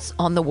technicals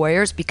on the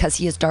Warriors because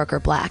he is darker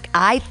black.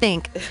 I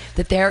think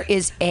that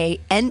there's an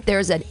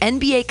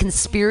NBA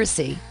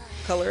conspiracy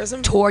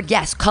colorism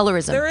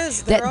colorism. There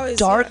is. That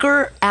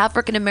darker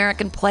African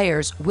American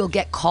players will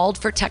get called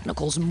for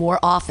technicals more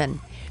often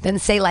than,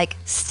 say, like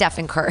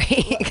Stephen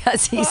Curry,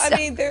 because he's. Well,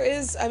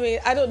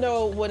 I don't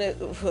know when I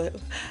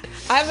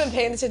haven't been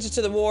paying attention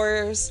to the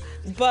Warriors,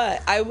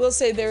 but I will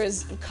say there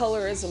is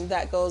colorism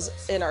that goes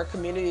in our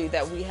community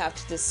that we have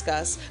to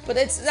discuss. But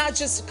it's not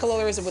just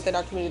colorism within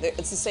our community;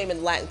 it's the same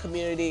in Latin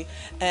community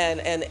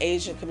and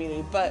Asian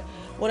community. But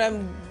what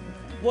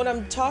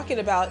I'm talking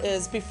about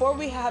is, before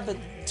we have a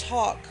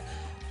talk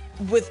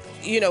with,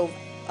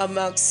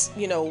 amongst,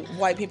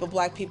 white people,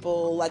 black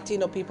people,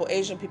 Latino people,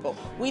 Asian people,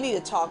 we need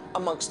to talk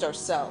amongst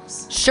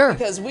ourselves. Sure.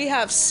 Because we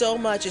have so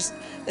much,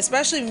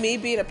 especially me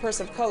being a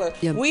person of color,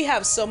 we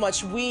have so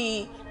much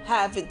we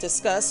haven't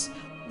discussed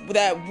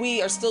that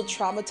we are still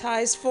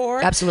traumatized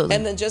for. Absolutely.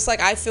 And then just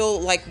like I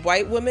feel like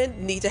white women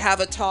need to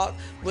have a talk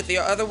with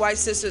your other white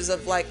sisters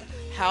of like,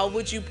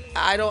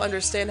 I don't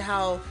understand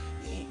how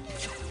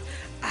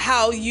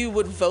you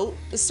would vote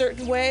a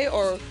certain way,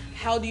 or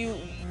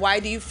why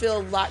do you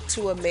feel locked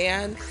to a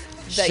man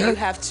that you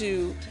have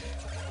to,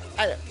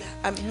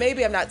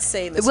 maybe I'm not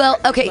saying this well,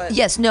 correctly, okay,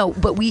 yes, no,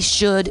 but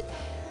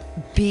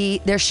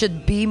there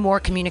should be more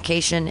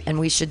communication, and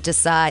we should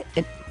decide,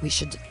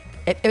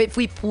 if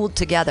we pooled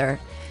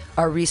together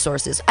our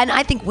resources, and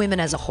I think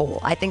women as a whole,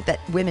 I think that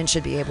women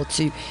should be able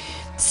to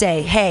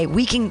say, hey,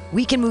 we can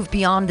move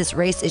beyond this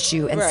race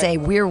issue and say,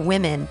 we're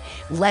women,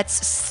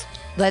 let's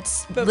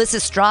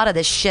Lysistrata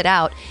this shit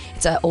out.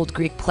 It's an old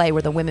Greek play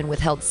where the women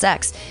withheld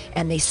sex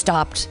and they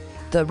stopped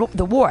the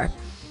war.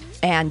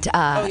 And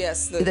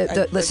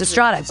the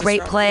Lysistrata,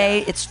 great play.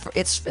 Yeah.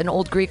 It's an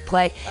old Greek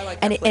play,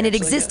 and it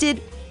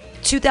existed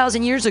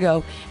 2,000 years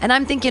ago. And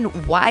I'm thinking,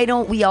 why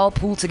don't we all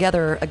pool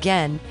together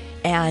again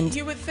and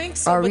you would think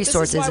so, our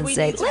resources and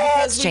say,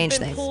 let's change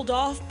things. Pulled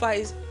off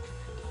by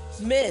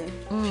men,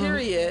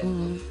 period,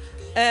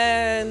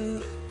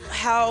 and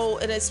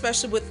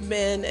especially with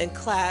men and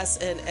class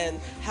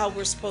and how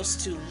we're supposed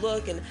to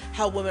look and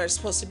how women are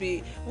supposed to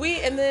be.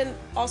 And then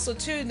also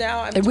too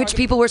now and which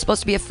people we're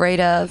supposed to be afraid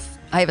of.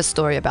 I have a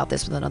story about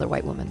this with another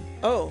white woman.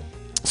 Oh.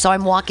 So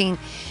I'm walking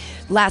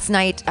last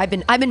night. I've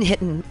been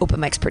hitting open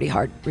mics pretty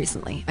hard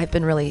recently. I've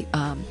been really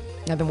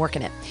I've been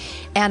working it.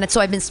 And so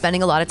I've been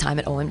spending a lot of time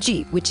at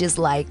OMG, which is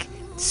like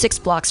 6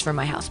 blocks from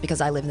my house because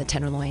I live in the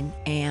Tenderloin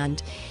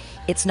and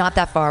it's not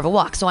that far of a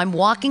walk. So I'm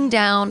walking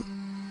down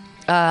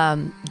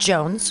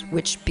Jones,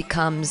 which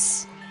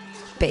becomes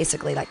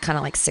basically like kind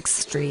of like 6th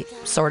Street,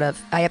 sort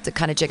of. I have to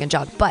kind of jig and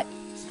jog, but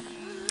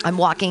I'm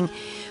walking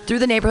through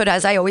the neighborhood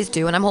as I always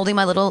do, and I'm holding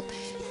my little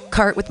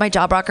cart with my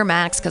job rocker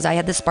Max because I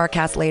had the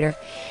Sparkcast later.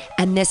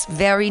 And this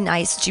very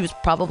nice, she was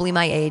probably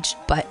my age,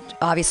 but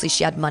obviously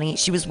she had money.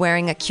 She was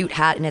wearing a cute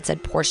hat and it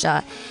said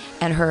Porsche,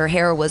 and her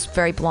hair was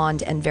very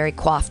blonde and very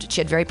coiffed. She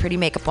had very pretty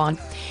makeup on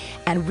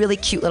and really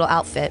cute little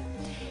outfit.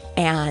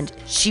 And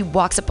she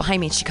walks up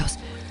behind me and she goes,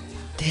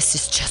 "This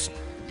is just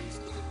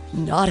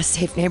not a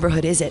safe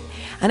neighborhood, is it?"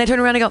 And I turn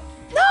around and go,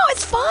 "No,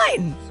 it's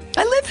fine.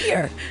 I live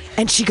here."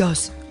 And she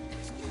goes,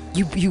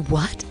 You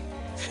what?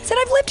 I said,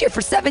 "I've lived here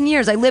for 7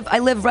 years. I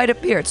live right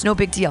up here. It's no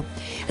big deal."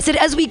 I said,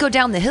 "As we go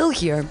down the hill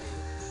here,"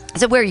 I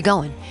said, "Where are you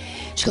going?"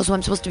 She goes, "Well,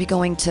 I'm supposed to be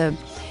going to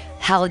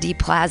Halliday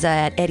Plaza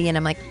at Eddie." And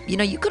I'm like,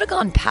 "You could have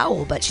gone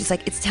Powell," but she's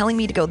like, "It's telling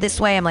me to go this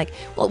way." I'm like,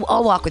 "Well,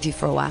 I'll walk with you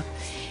for a while."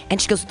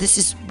 And she goes, "This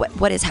is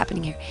what is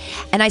happening here?"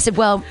 And I said,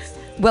 well,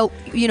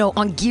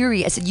 on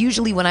Geary, I said,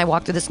 usually when I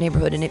walk through this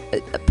neighborhood and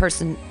a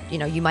person,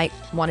 you might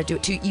want to do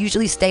it too,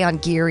 usually stay on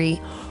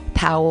Geary,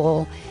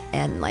 Powell,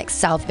 and like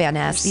South Van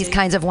Ness, these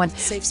kinds of ones.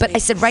 But I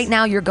said, right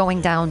now you're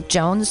going down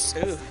Jones,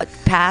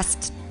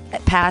 past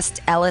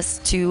Ellis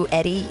to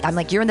Eddie. I'm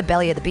like, "You're in the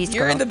belly of the beast,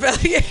 You're girl." in the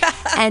belly.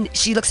 And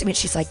she looks at me and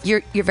she's like,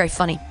 You're very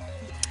funny."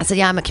 I said,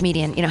 "Yeah, I'm a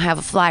comedian, I have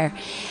a flyer."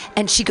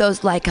 And she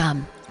goes like,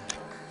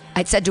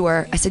 I said to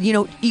her, I said, you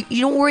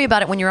don't worry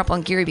about it when you're up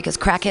on Geary because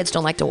crackheads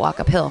don't like to walk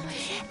uphill.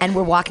 And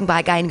we're walking by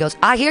a guy and he goes,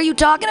 I hear you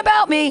talking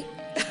about me.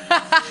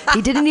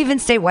 He didn't even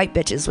say white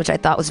bitches, which I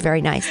thought was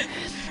very nice.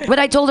 But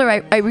I told her,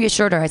 I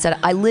reassured her, I said,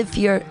 I live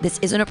here. This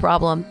isn't a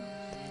problem.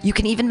 You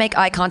can even make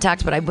eye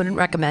contact, but I wouldn't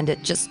recommend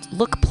it. Just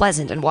look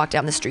pleasant and walk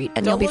down the street,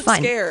 and you'll be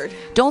fine.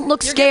 Don't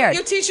look scared.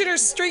 You're teaching her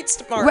street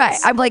smarts. Right.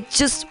 I'm like,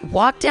 just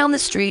walk down the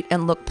street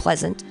and look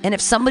pleasant. And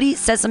if somebody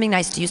says something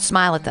nice to you,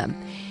 smile at them.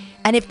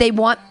 And if they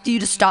want you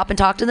to stop and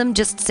talk to them,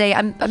 just say,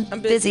 I'm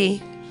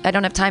busy. I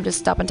don't have time to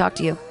stop and talk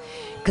to you.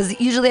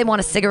 Because usually they want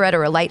a cigarette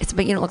or a light,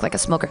 but you don't look like a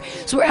smoker.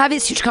 So we're having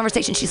this huge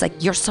conversation. She's like,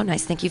 you're so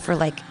nice. Thank you for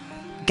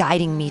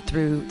guiding me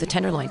through the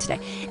Tenderloin today.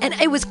 And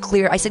it was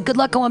clear. I said, good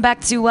luck going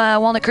back to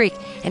Walnut Creek.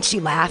 And she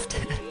laughed.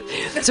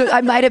 So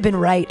I might have been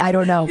right. I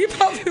don't know. You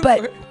probably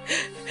but were.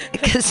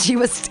 Because she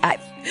was...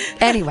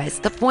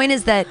 anyways, the point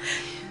is that...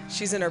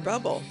 She's in her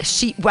bubble.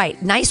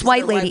 Nice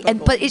white lady.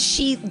 But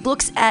she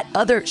looks at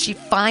she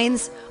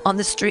finds on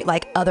the street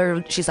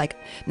she's like,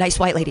 nice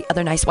white lady,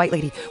 other nice white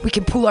lady. We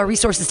can pool our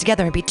resources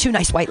together and be two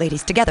nice white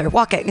ladies together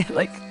walking.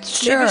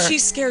 Sure. Maybe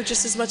she's scared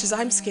just as much as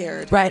I'm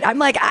scared. Right. I'm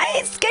like, I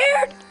ain't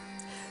scared.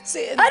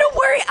 See, I don't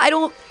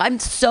worry. I'm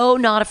so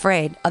not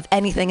afraid of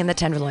anything in the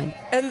Tenderloin,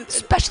 and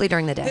especially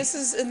during the day.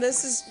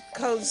 This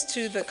goes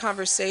to the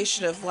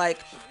conversation of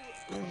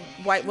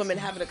white women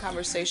having a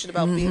conversation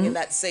about being in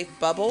that safe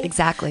bubble.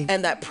 Exactly.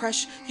 And that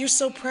you're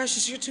so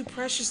precious. You're too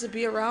precious to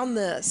be around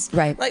this.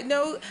 Right.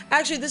 No,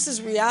 actually, this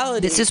is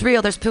reality. This is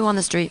real. There's poo on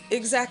the street.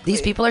 Exactly.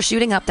 These people are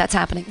shooting up. That's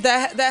happening.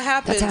 That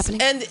happens. That's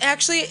happening. And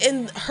actually,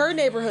 in her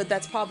neighborhood,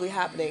 that's probably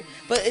happening.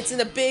 But it's in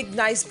a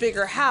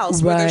bigger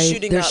house where they're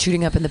shooting up. They're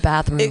shooting up in the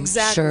bathroom.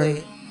 Exactly.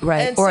 Sure.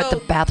 Right. And or at the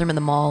bathroom in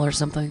the mall or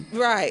something.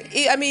 Right.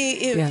 I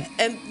mean,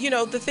 and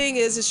the thing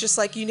is, it's just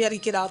you need to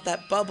get out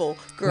that bubble,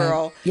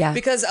 girl. Right. Yeah.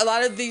 Because a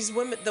lot of these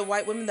women, the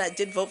white women that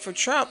did vote for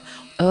Trump,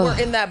 were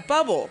in that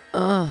bubble.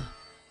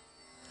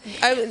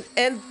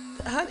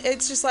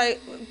 It's just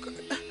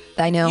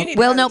I know.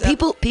 Well, no,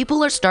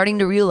 people are starting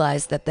to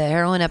realize that the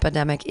heroin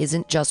epidemic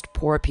isn't just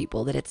poor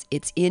people, that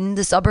it's in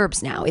the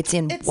suburbs now. It's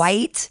in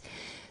white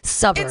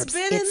suburbs. It's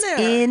been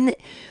in there.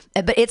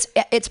 But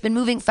it's been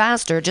moving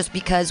faster just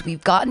because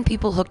we've gotten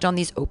people hooked on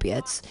these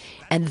opiates,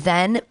 and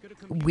then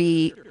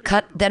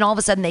then all of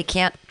a sudden they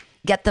can't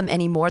get them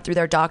anymore through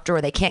their doctor,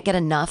 or they can't get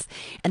enough,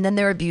 and then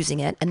they're abusing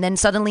it, and then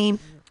suddenly.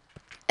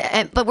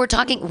 But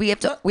we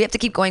have to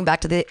keep going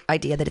back to the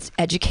idea that it's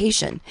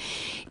education.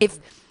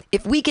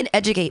 If we can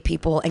educate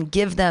people and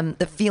give them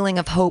the feeling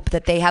of hope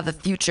that they have a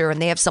future and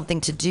they have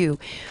something to do.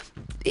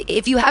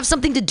 If you have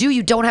something to do,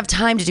 you don't have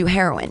time to do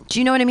heroin. Do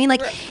you know what I mean?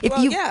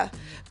 Yeah.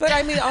 But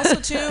I mean, also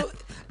too,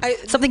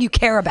 something you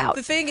care about.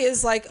 The thing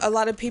is, a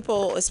lot of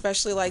people,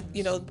 especially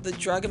the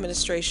drug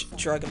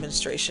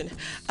administration,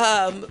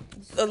 a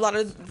lot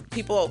of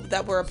people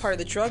that were a part of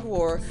the drug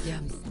war. Yeah.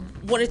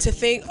 Wanted to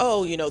think,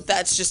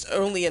 that's just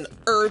only in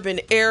urban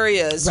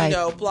areas, right.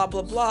 Blah,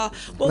 blah, blah.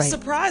 Well, right.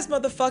 Surprise,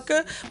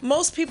 motherfucker.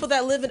 Most people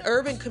that live in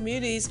urban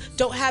communities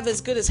don't have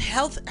as good as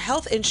health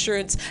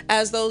insurance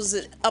as those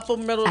in upper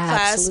middle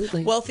class,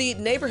 wealthy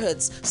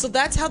neighborhoods. So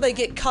that's how they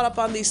get caught up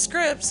on these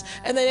scripts,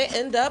 and then they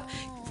end up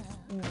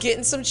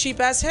getting some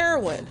cheap ass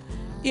heroin.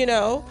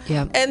 Yeah.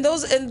 And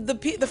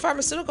the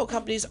pharmaceutical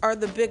companies are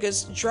the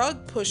biggest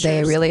drug pushers.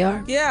 They really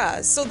are. Yeah.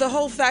 So the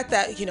whole fact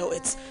that,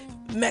 it's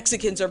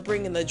Mexicans are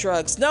bringing the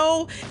drugs.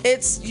 No,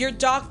 it's your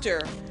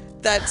doctor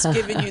that's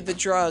giving you the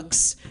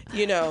drugs,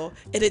 and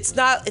it's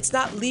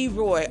not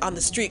Leroy on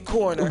the street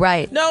corner.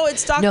 Right. No,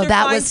 it's Dr.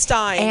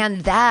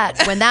 Feinstein.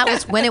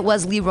 When it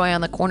was Leroy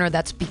on the corner,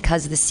 that's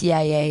because the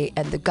CIA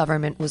and the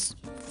government was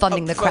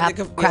funding the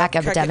crack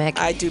epidemic.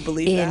 I do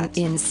believe that.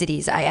 In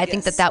cities. I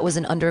think that was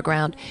an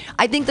underground.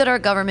 I think that our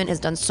government has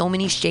done so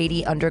many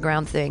shady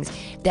underground things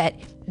that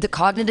the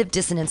cognitive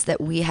dissonance that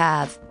we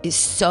have is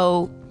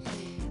so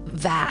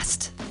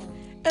vast.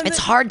 And it's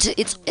hard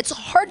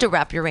to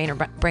wrap your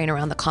brain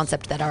around the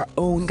concept that our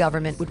own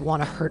government would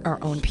want to hurt our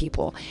own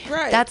people.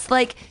 Right. That's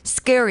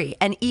scary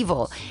and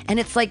evil. And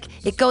it's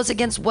it goes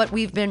against what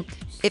we've been,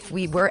 if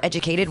we were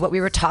educated, what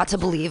we were taught to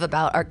believe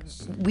about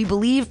we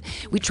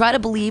try to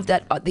believe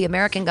that the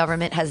American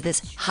government has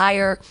this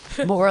higher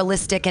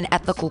moralistic and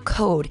ethical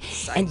code.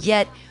 And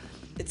yet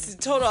it's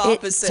the total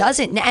opposite. It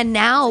doesn't. And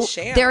now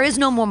there is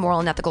no more moral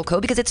and ethical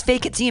code because it's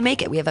fake it till you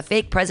make it. We have a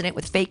fake president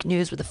with fake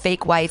news, with a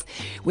fake wife,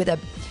 with a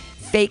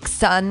fake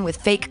son, with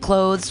fake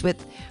clothes,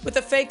 with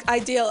a fake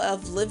idea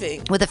of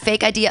living. With a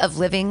fake idea of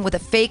living, with a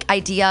fake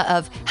idea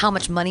of how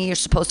much money you're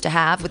supposed to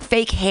have, with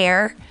fake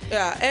hair.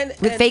 Yeah, and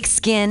fake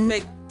skin.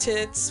 Fake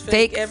tits,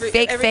 fake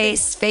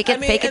face, fake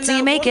it till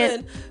you make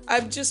it.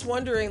 I'm just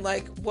wondering,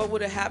 what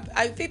would have happened?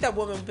 I think that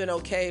woman would have been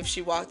okay if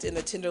she walked in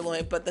the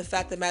Tenderloin, but the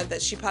fact of the matter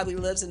that she probably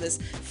lives in this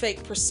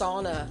fake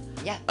persona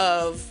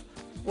of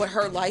what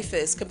her life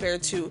is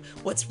compared to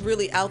what's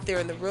really out there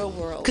in the real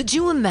world. Could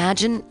you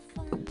imagine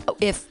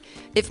if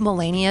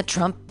Melania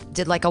Trump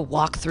did a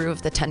walkthrough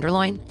of the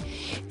Tenderloin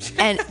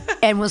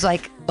and was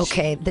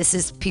okay, this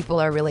is, people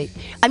are really,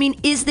 I mean,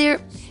 is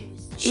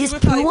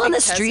poo on the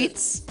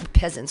street?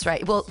 peasants,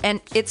 right? Well, and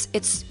it's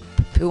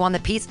poo on the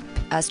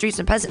streets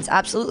and peasants,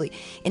 absolutely.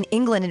 In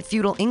England, in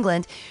feudal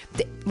England,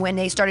 when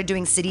they started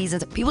doing cities,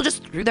 and people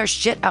just threw their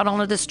shit out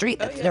onto the street.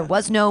 Oh, yeah. There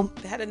was no.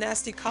 They had a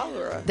nasty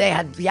cholera. They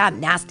had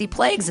nasty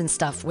plagues and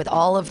stuff with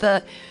all of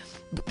the.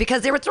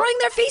 Because they were throwing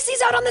their feces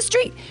out on the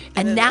street.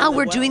 And now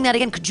we're doing that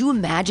again. Could you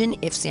imagine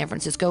if San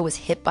Francisco was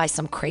hit by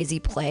some crazy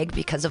plague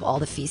because of all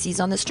the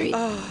feces on the street?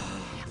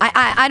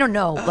 I don't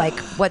know, like,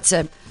 what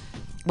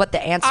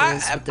the answer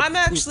is.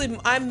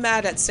 I'm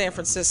mad at San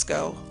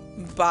Francisco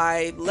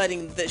by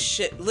letting this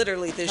shit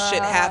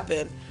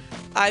happen.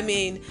 I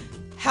mean,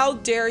 how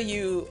dare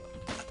you,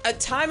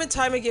 time and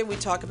time again we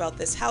talk about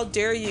this, how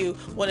dare you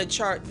want to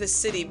chart this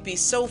city be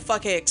so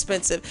fucking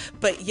expensive,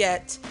 but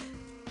yet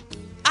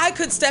I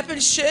could step in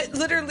shit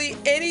literally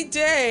any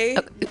day.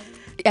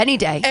 Any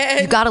day.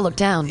 You gotta look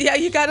down. Yeah,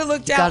 you gotta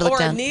look down.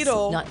 Or a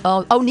needle.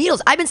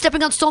 Needles. I've been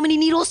stepping on so many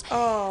needles.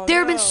 There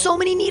have been no. so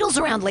many needles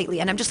around lately,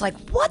 and I'm just like,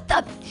 what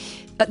the?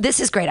 This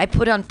is great. I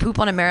put on Poop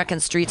on American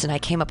Streets, and I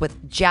came up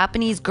with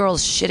Japanese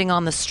girls shitting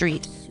on the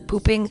street,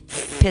 pooping,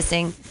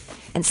 pissing,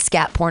 and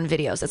scat porn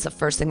videos. That's the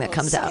first thing that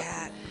comes out.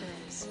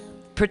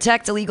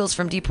 Protect illegals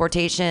from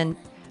deportation.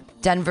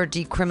 Denver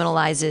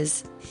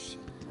decriminalizes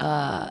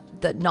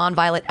the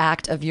nonviolent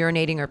act of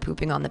urinating or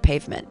pooping on the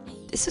pavement.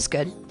 This is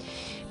good.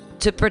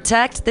 To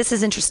protect, this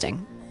is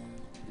interesting.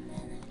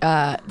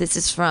 This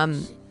is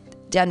from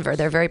Denver.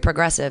 They're very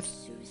progressive.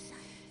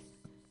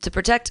 To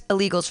protect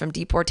illegals from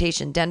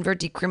deportation, Denver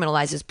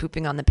decriminalizes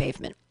pooping on the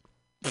pavement.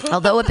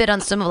 Although a bit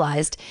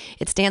uncivilized,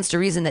 it stands to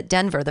reason that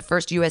Denver, the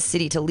first U.S.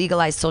 city to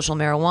legalize social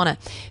marijuana,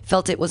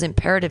 felt it was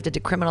imperative to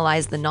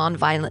decriminalize the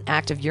nonviolent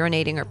act of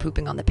urinating or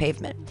pooping on the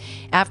pavement.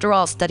 After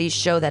all, studies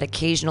show that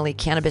occasionally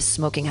cannabis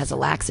smoking has a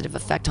laxative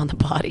effect on the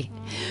body.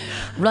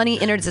 Runny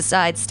innards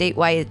aside,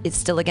 statewide it's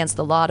still against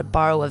the law to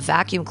borrow a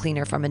vacuum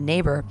cleaner from a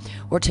neighbor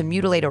or to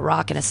mutilate a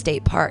rock in a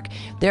state park.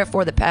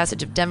 Therefore, the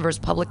passage of Denver's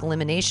public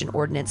elimination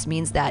ordinance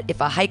means that if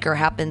a hiker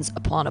happens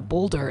upon a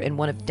boulder in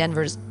one of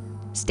Denver's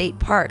state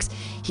parks,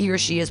 he or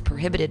she is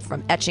prohibited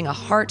from etching a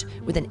heart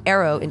with an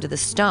arrow into the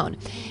stone.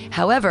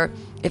 However,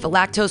 if a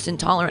lactose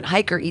intolerant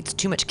hiker eats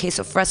too much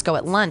queso fresco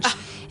at lunch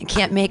and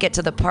can't make it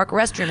to the park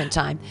restroom in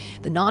time,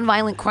 the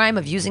nonviolent crime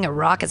of using a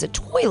rock as a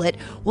toilet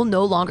will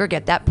no longer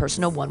get that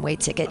person a one-way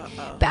ticket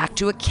back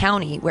to a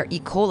county where E.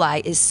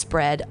 coli is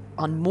spread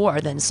on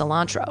more than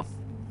cilantro.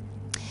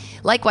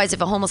 Likewise, if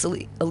a homeless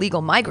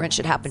illegal migrant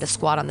should happen to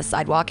squat on the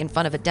sidewalk in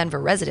front of a Denver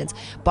residence,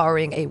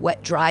 borrowing a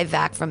wet dry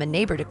vac from a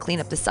neighbor to clean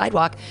up the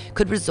sidewalk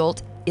could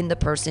result in the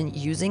person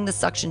using the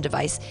suction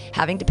device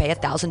having to pay a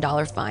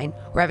 $1,000 fine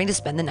or having to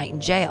spend the night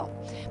in jail.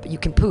 But you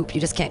can poop,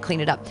 you just can't clean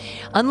it up.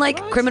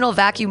 Unlike criminal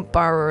vacuum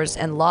borrowers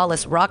and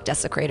lawless rock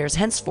desecrators,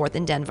 henceforth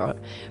in Denver,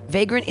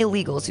 vagrant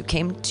illegals who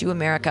came to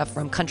America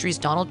from countries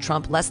Donald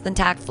Trump less than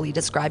tactfully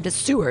described as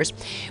sewers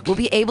will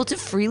be able to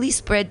freely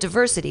spread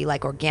diversity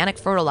like organic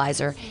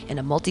fertilizer in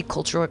a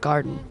multicultural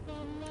garden.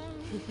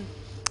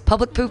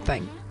 Public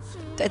pooping.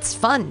 It's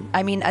fun.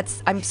 I mean,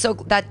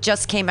 that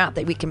just came out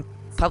that we can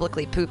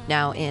publicly poop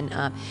now in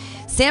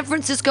San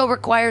Francisco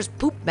requires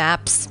poop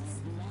maps.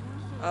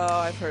 Oh,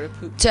 I've heard of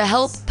poop to maps.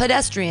 help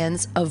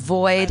pedestrians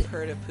avoid I've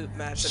heard of poop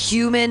maps.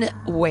 human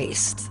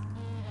waste.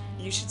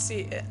 You should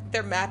see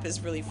their map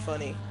is really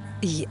funny.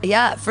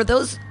 Yeah, for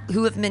those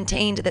who have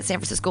maintained that San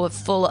Francisco is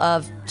full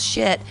of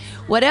shit,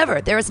 whatever,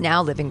 there is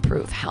now living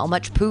proof. How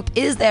much poop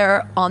is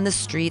there on the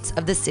streets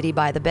of the city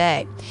by the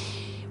bay?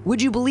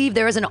 Would you believe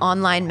there is an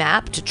online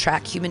map to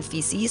track human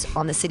feces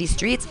on the city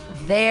streets?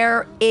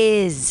 There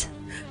is.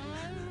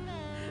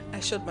 I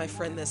showed my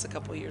friend this a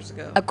couple years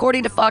ago.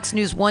 According to Fox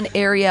News, one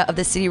area of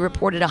the city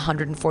reported a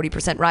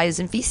 140% rise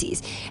in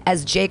feces.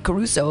 As Jay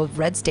Caruso of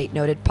Red State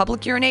noted,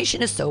 public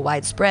urination is so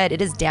widespread, it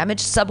has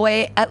damaged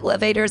subway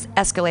elevators,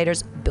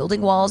 escalators,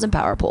 building walls, and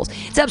power poles.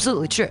 It's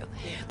absolutely true.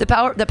 The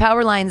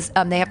power lines,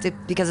 they have to,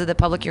 because of the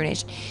public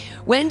urination.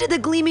 When did the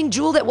gleaming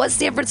jewel that was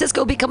San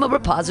Francisco become a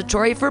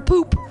repository for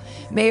poop?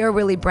 Mayor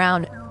Willie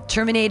Brown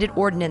terminated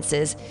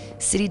ordinances.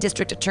 City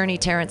District Attorney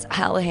Terrence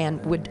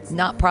Hallahan would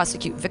not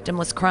prosecute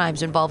victimless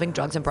crimes involving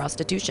drugs and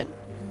prostitution.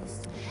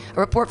 A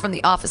report from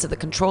the Office of the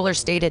Comptroller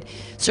stated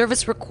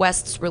service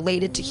requests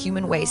related to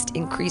human waste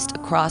increased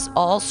across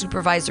all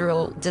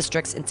supervisorial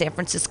districts in San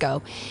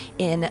Francisco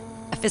in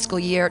fiscal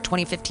year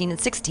 2015 and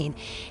 16,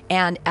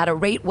 and at a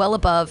rate well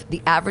above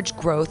the average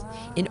growth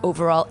in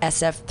overall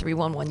SF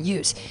 311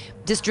 use.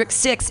 District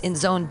 6 in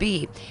Zone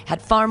B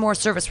had far more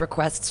service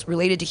requests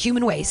related to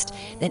human waste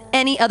than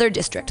any other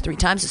district, 3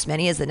 times as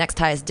many as the next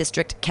highest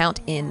district count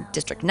in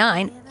District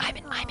 9.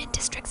 I'm in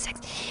District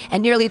 6.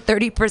 And nearly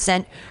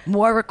 30%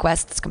 more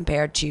requests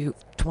compared to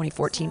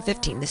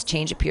 2014-15. This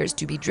change appears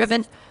to be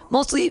driven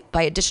mostly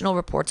by additional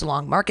reports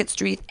along Market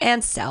Street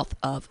and south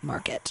of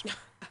Market.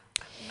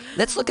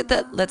 Let's look at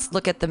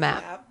the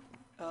map.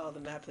 Oh, the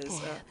map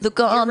is. Look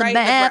on the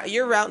map.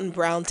 You're out in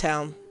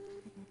Browntown.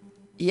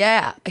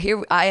 Yeah,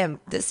 here I am.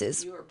 This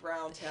is. You are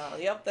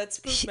Browntown. Yep, that's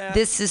poop map.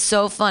 This is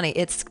so funny.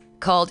 It's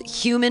called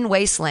Human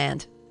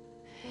Wasteland.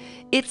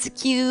 It's a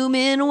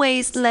human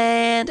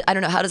wasteland. I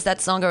don't know, how does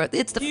that song go?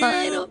 It's the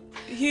final.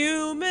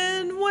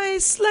 human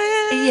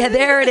wasteland. Yeah,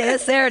 there it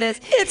is. There it is.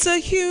 It's a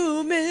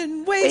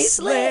human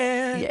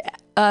wasteland.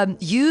 Yeah.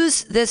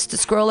 Use this to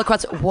scroll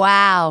across.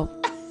 Wow.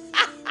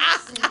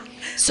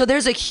 So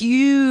there's a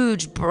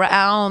huge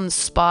brown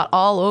spot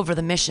all over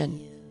the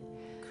mission.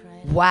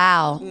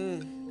 Wow.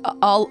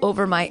 All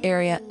over my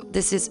area.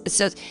 It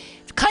says,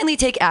 kindly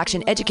take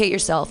action, educate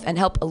yourself, and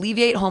help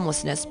alleviate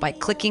homelessness by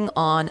clicking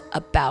on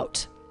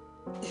About.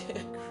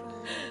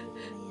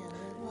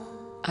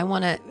 I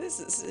want to...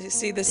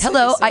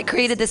 Hello, I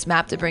created this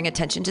map to bring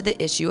attention to the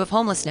issue of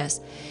homelessness.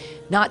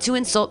 Not to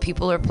insult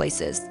people or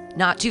places.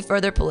 Not to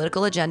further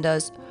political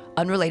agendas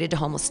unrelated to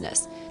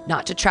homelessness.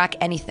 Not to track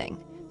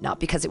anything.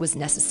 Not because it was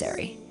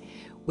necessary.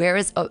 Where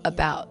is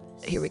About?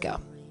 Here we go.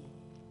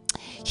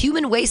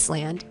 Human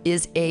Wasteland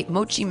is a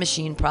mochi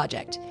machine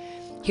project.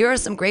 Here are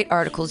some great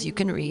articles you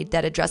can read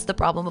that address the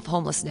problem of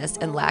homelessness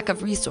and lack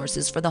of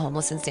resources for the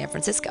homeless in San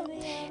Francisco.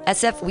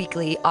 SF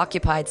Weekly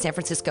occupied San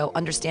Francisco,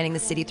 understanding the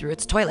city through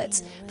its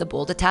toilets. The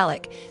bold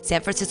italic. San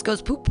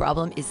Francisco's poop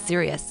problem is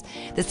serious.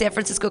 The San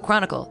Francisco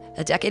Chronicle.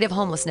 A decade of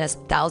homelessness.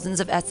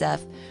 Thousands of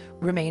SF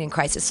remain in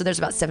crisis. So there's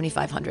about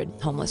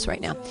 7,500 homeless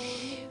right now.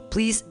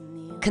 Please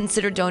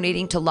consider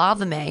donating to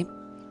Lava May.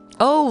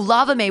 Oh,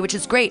 Lava May, which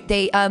is great.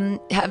 They have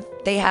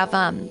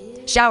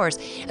showers,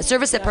 a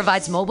service that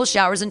provides mobile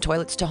showers and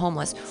toilets to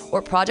homeless,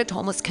 or Project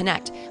Homeless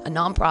Connect, a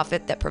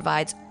nonprofit that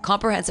provides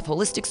comprehensive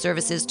holistic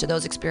services to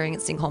those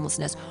experiencing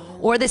homelessness,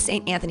 or the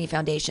St. Anthony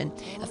Foundation,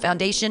 a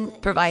foundation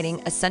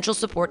providing essential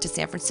support to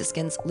San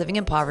Franciscans living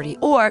in poverty,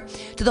 or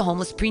to the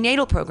Homeless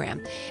Prenatal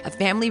Program, a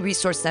family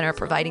resource center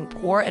providing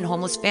poor and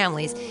homeless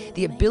families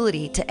the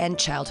ability to end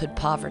childhood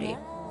poverty.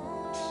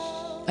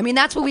 I mean,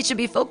 that's what we should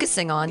be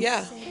focusing on.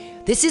 Yeah.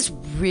 This is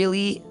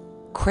really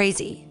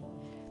crazy.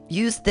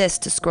 Use this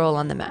to scroll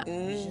on the map.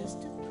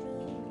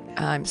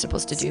 I'm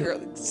supposed to do...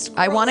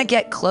 I want to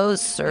get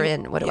closer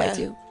in. What do I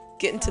do?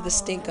 Get into the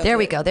stink of There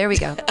we it. go. There we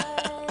go.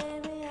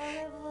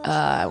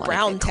 I want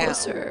Brown to get town.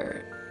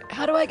 closer.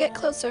 How do I get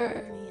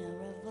closer?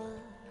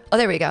 Oh,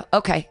 there we go.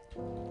 Okay.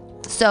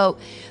 So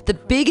the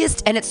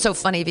biggest... And it's so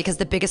funny because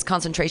the biggest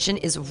concentration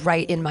is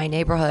right in my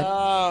neighborhood.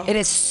 Oh. It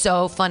is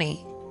so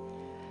funny.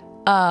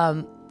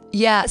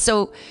 Yeah,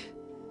 so...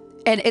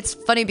 And it's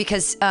funny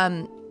because...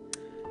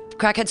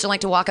 crackheads don't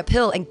like to walk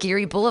uphill, and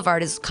Geary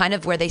Boulevard is kind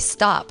of where they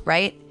stop,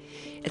 right?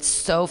 It's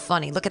so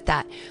funny. Look at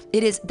that.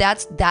 It is,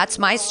 that's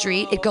my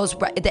street. It goes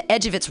right, the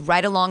edge of it's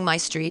right along my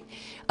street.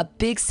 A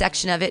big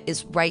section of it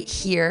is right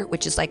here,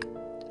 which is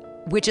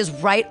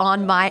right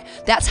on my,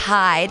 that's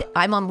Hyde.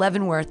 I'm on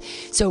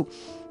Leavenworth. So,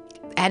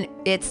 and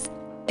it's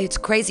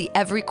crazy.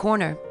 Every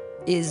corner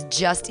is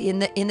just in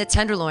the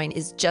Tenderloin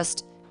is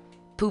just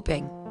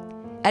pooping.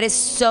 That is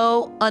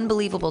so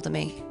unbelievable to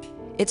me.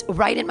 It's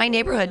right in my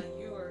neighborhood.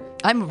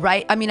 I'm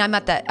kind of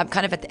at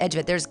the edge of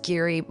it. There's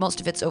Geary. Most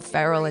of it's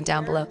O'Farrell and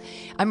down below.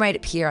 I'm right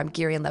up here. I'm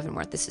Geary and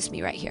Leavenworth. This is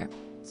me right here.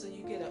 So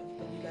you get up,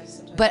 you guys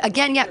sometimes... But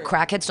again, yeah,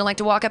 crackheads don't like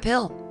to walk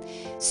uphill.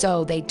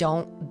 So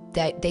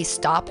they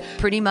stop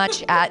pretty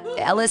much at,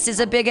 Ellis is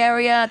a big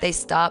area. They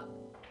stop.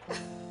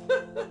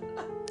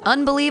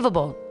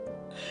 Unbelievable.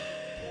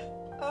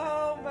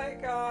 Oh my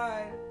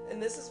God.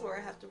 And this is where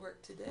I have to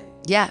work today.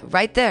 Yeah,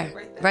 right there.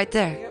 Right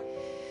there. Yep.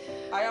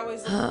 I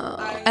always...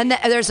 And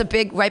there's a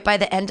big right by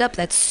the end up.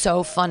 That's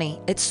so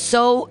funny. It's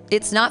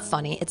not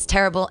funny. It's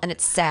terrible and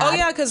it's sad. Oh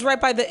yeah, because right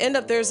by the end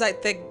up, there's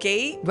like the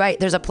gate. Right.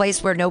 There's a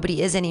place where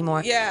nobody is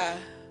anymore. Yeah.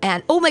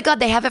 And oh my God,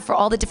 they have it for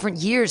all the different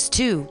years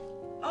too.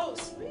 Oh,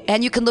 sweet.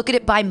 And you can look at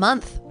it by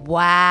month.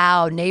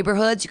 Wow.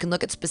 Neighborhoods. You can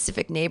look at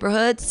specific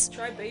neighborhoods.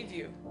 Try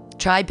Bayview.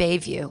 Try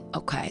Bayview.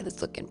 Okay,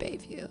 let's look in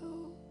Bayview.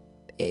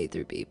 A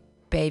through B.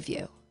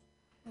 Bayview.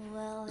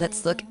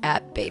 Let's look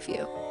at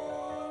Bayview.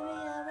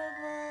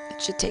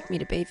 It should take me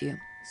to Bayview.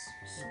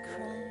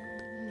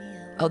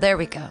 Oh, there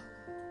we go.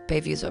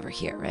 Bayview's over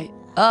here, right?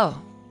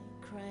 Oh.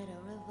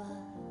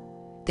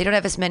 They don't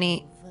have as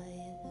many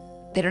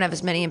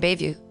in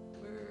Bayview.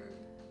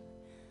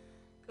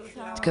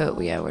 Let's go.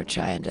 Yeah, we're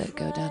trying to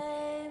go down.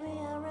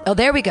 Oh,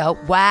 there we go.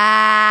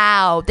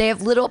 Wow. They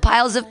have little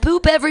piles of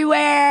poop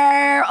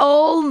everywhere.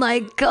 Oh my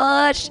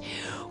gosh.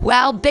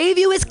 Wow,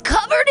 Bayview is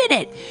covered in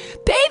it.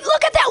 Babe,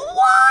 look at that.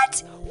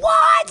 What?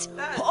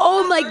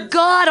 Oh my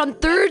God, on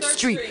 3rd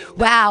Street.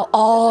 Wow,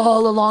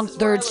 all along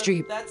 3rd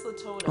Street. That's the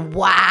total.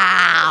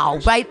 Wow,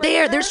 right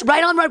there. There's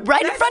right in front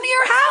of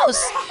your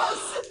house.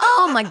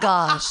 Oh my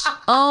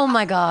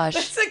gosh.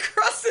 It's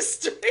across the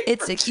street.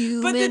 It's a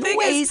human But the thing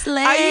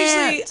wasteland.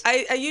 Is,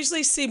 I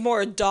usually see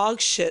more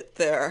dog shit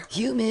there.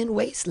 Human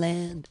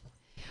wasteland.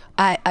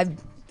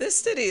 This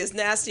city is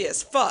nasty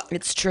as fuck.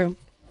 It's true.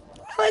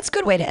 Well, it's a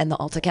good way to end the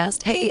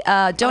Alta-Cast. Hey,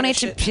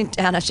 donate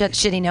On a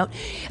shitty note.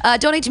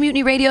 Donate to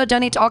Mutiny Radio.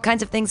 Donate to all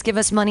kinds of things. Give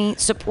us money.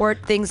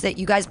 Support things that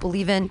you guys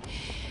believe in.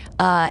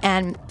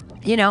 And,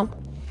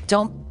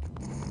 don't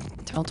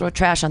throw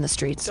trash on the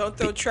streets. Don't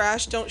throw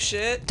trash. Don't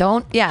shit. Shit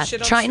on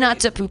Try the not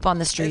street. to poop on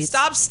the And streets.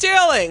 stop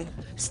stealing.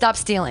 Stop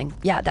stealing.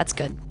 Yeah, that's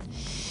good.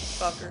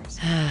 Fuckers.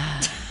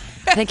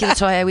 Thank you,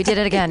 Latoya. We did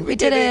it again. We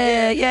did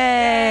it.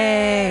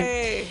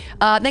 Yay. Yay.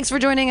 Thanks for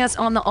joining us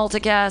on the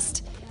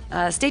Alta-Cast.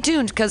 Stay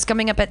tuned, because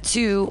coming up at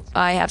 2,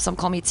 I have Some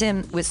Call Me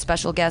Tim with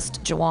special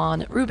guest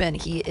Jawan Rubin.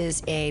 He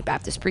is a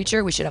Baptist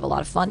preacher. We should have a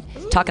lot of fun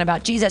talking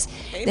about Jesus.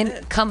 Amen.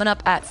 Then coming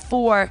up at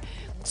 4,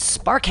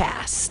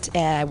 Sparkcast.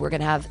 We're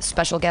going to have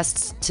special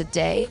guests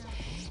today,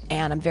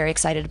 and I'm very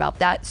excited about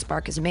that.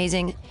 Spark is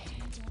amazing.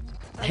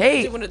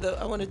 Hey, I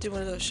want to do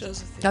one of those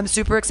shows with you. I'm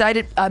super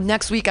excited.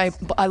 Next week, I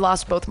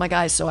lost both my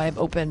guys, so I am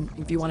open.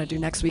 If you want to do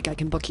next week, I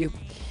can book you.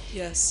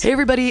 Yes. Hey,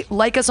 everybody,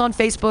 like us on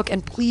Facebook,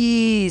 and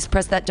please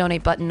press that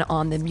donate button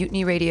on the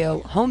Mutiny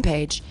Radio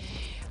homepage.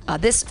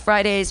 This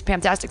Friday's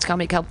Pamtastics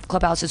Comedy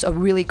Clubhouse is a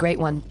really great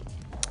one.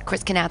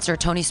 Chris Knatzer,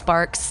 Tony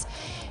Sparks,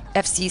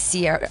 Casey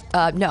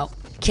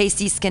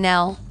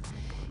Scannell,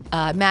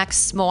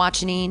 Max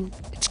Moachanine.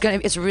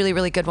 It's a really,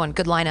 really good one.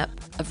 Good lineup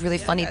of really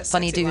funny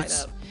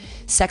dudes. Lineup.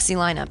 Sexy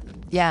lineup.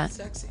 Yeah.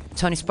 Sexy.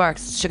 Tony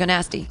Sparks, Sugar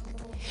Nasty.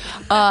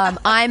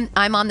 I'm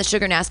on the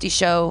Sugar Nasty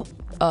show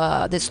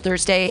this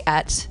Thursday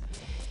at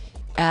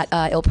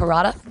Il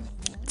Parada.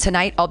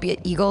 Tonight I'll be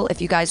at Eagle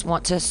if you guys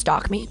want to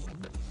stalk me.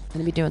 I'm going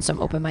to be doing some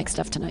open mic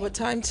stuff tonight. What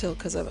time till?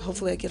 Because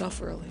hopefully I get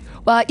off early.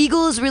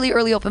 Eagle is really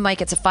early open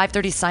mic. It's a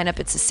 5:30 sign up.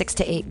 It's a 6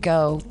 to 8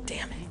 go.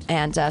 Damn it.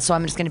 And so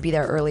I'm just going to be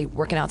there early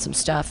working out some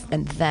stuff.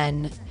 And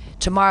then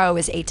tomorrow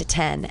is 8 to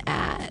 10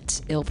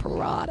 at Il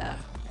Parada.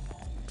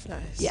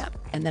 Nice. Yeah.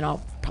 And then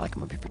I'll probably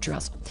come up here for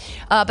Dress.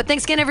 But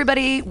thanks again,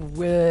 everybody.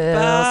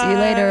 We'll see you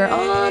later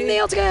on the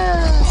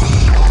Alta-Cast.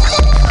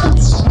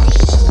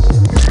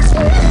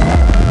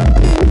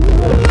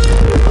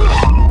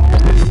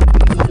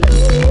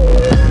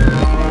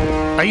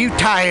 Are you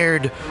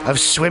tired of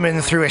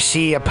swimming through a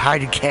sea of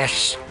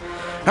podcasts?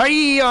 Are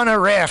ye on a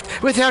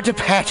raft without a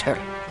paddle?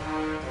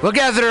 Well,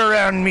 gather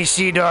around me,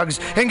 sea dogs,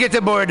 and get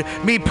aboard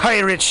me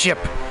pirate ship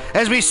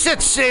as we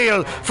set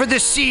sail for the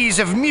seas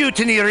of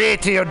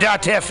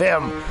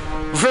MutinyRadio.fm.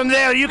 From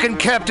there, you can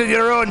captain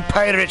your own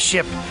pirate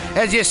ship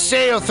as you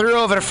sail through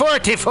over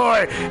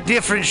 44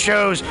 different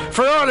shows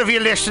for all of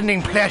your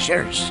listening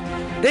pleasures.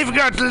 They've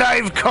got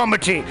live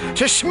comedy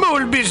to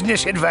small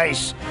business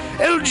advice,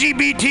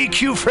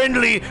 LGBTQ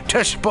friendly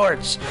to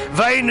sports,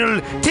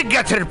 vinyl to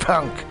gutter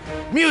punk.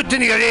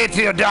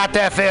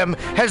 MutinyRadio.fm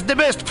has the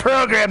best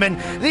programming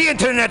the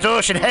internet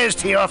ocean has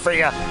to offer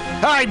you.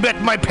 I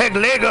bet my peg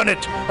leg on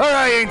it, or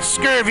I ain't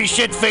scurvy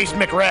shit-faced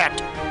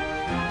McRat.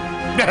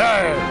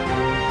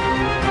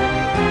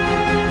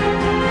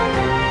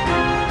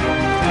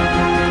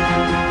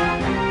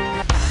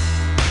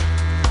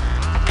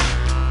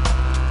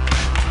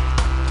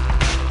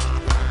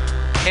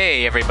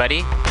 Hey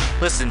everybody,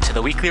 listen to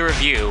the Weekly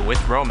Review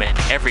with Roman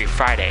every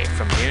Friday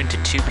from noon to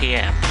 2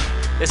 p.m.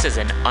 This is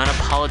an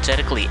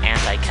unapologetically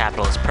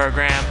anti-capitalist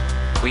program.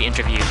 We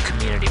interview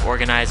community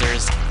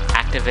organizers,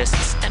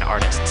 activists, and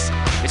artists.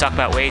 We talk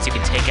about ways you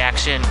can take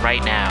action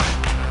right now.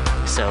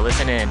 So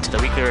listen in to the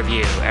Weekly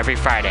Review every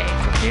Friday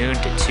from noon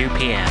to 2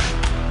 p.m.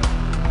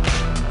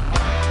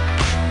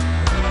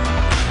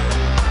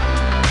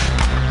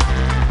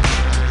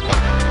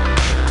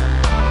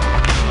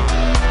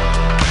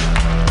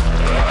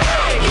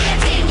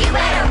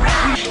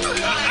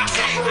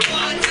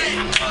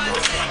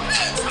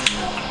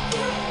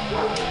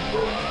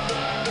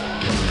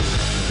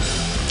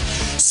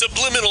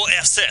 Subliminal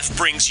SF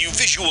brings you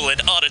visual and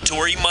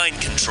auditory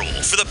mind control.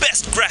 For the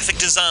best graphic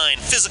design,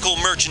 physical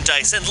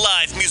merchandise, and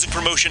live music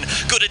promotion,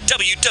 go to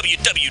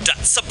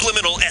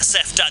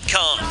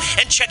www.subliminalsf.com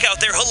and check out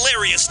their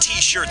hilarious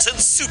t-shirts and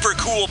super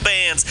cool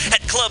bands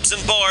at clubs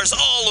and bars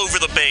all over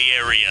the Bay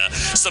Area.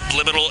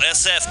 Subliminal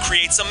SF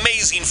creates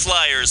amazing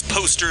flyers,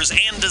 posters,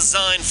 and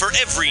design for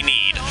every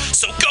need.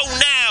 So go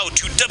now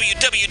to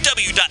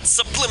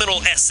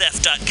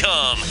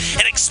www.subliminalsf.com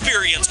and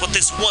experience what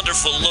this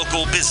wonderful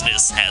local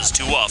business has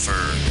to offer.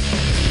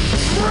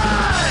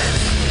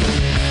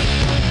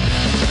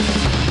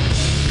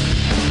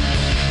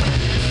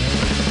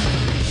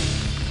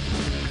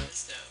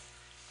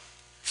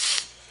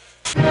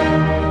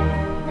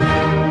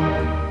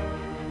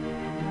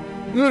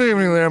 Good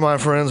evening there, my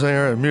friends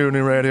here at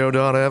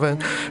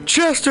MutinyRadio.fm.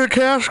 Chester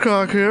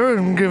Cashcock here,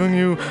 and giving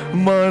you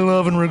my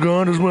love and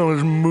regard as well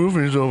as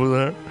movies over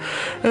there.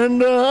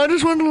 And I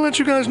just wanted to let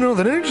you guys know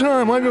that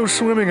anytime I go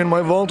swimming in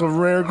my vault of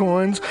rare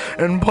coins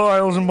and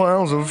piles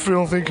of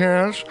filthy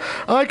cash,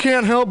 I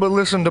can't help but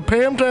listen to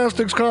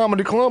Pamtastic's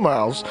Comedy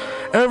Clubhouse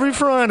every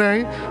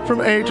Friday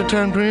from 8 to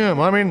 10 p.m.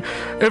 I mean,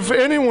 if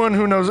anyone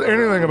who knows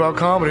anything about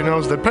comedy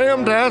knows that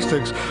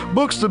Pamtastics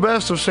books the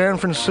best of San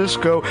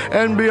Francisco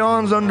and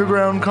beyond's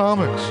underground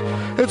comics.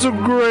 It's a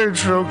great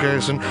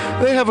showcase, and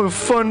they have a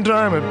fun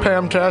time at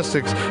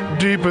Pamtastics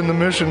deep in the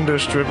Mission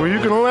District, where you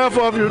can laugh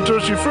off your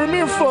tushy for a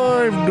mere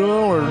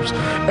 $5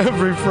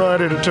 every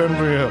Friday to 10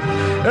 p.m.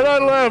 And I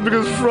laugh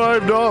because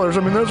 $5, I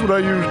mean, that's what I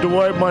use to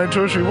wipe my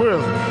tushy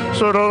with.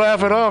 So to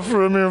laugh it off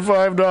for a mere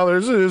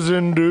 $5 is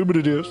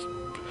indubitious.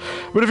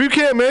 But if you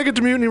can't make it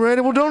to Mutiny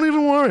Radio, well, don't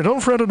even worry.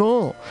 Don't fret at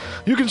all.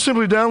 You can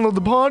simply download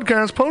the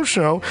podcast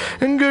post-show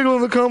and giggle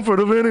in the comfort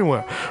of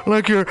anywhere,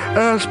 like your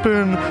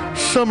Aspen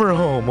summer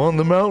home on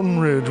the mountain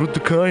ridge with the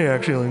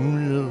kayak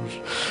feeling.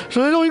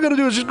 So all you got to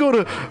do is just go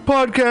to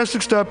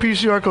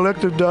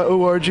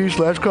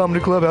podcastics.pcrcollective.org/comedy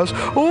clubhouse,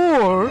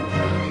 or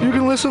you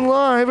can listen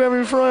live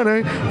every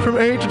Friday from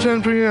 8 to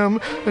 10 p.m.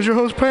 as your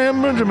host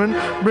Pam Benjamin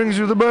brings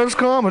you the best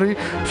comedy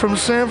from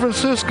San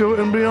Francisco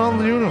and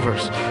beyond the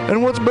universe.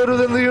 And what's better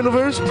than the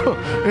universe?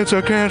 It's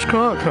a cash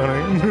cock,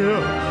 honey. Yeah.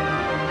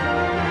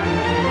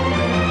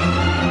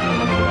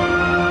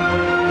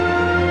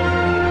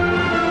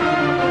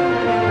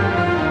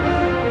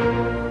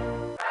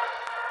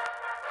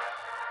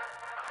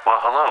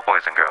 Well, hello,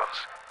 boys and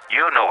girls.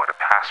 You know what a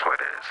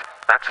password is.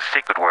 That's a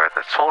secret word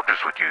that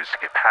soldiers would use to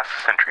get past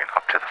the sentry and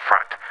up to the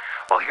front.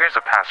 Well, here's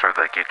a password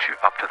that gets you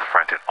up to the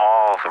front in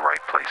all the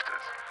right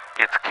places.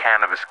 It's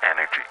cannabis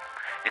energy.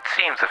 It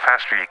seems the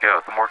faster you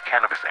go, the more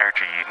cannabis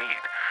energy you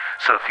need.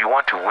 So if you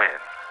want to win,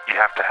 you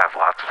have to have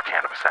lots of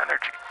cannabis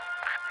energy.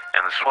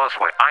 And the swellest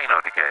way I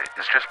know to get it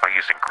is just by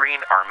using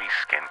Green Army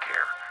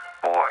Skincare.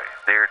 Boy,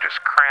 they're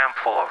just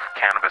crammed full of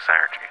cannabis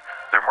energy.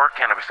 There are more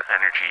cannabis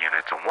energy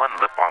units in one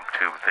lip balm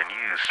tube than you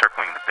use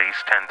circling the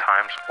base 10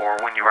 times or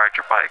when you ride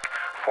your bike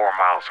 4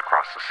 miles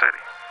across the city.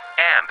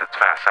 And it's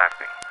fast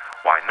acting.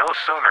 Why, no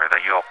sooner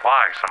than you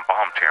apply some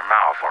balm to your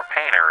mouth or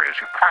pain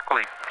areas, you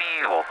practically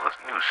feel the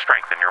new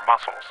strength in your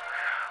muscles.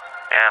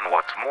 And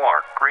what's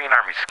more, Green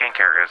Army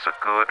Skincare is a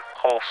good,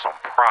 wholesome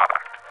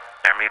product.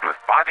 They're made with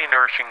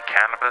body-nourishing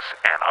cannabis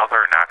and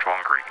other natural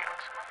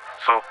ingredients.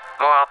 So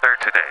go out there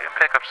today and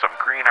pick up some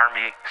Green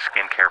Army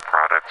Skincare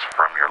products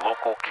from your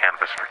local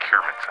cannabis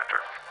procurement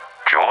center.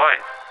 Join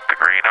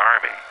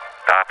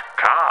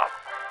thegreenarmy.com.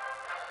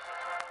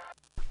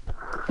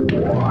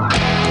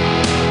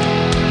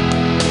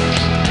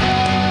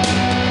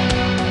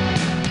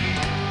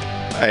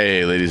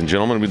 Hey, ladies and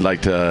gentlemen, we'd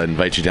like to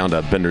invite you down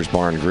to Bender's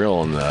Bar and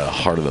Grill in the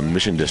heart of the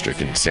Mission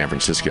District in San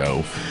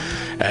Francisco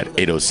at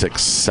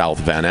 806 South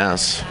Van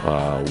Ness.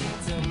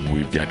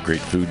 We've got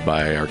great food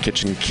by our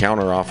kitchen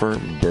counter offer: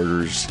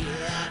 burgers,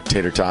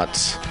 tater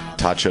tots,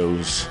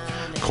 tachos,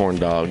 corn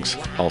dogs,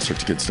 all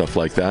sorts of good stuff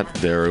like that.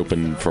 They're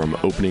open from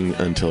opening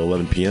until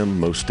 11 p.m.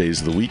 most days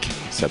of the week,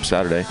 except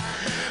Saturday.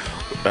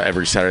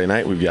 Every Saturday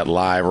night, we've got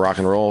live rock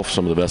and roll,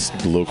 some of the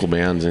best local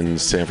bands in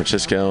San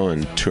Francisco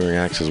and touring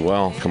acts as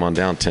well. Come on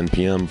down, 10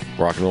 p.m.,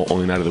 rock and roll,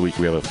 only night of the week.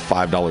 We have a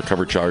 $5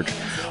 cover charge,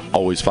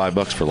 always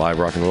 $5 for live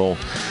rock and roll.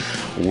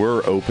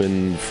 We're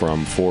open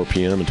from 4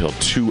 p.m. until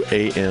 2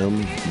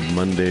 a.m.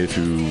 Monday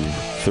through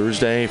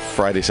Thursday,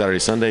 Friday, Saturday,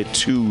 Sunday,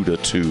 2 to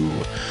 2.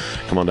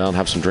 Come on down,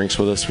 have some drinks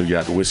with us. We've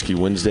got Whiskey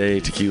Wednesday,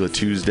 Tequila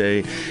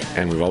Tuesday,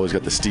 and we've always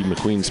got the Steve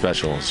McQueen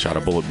special, shot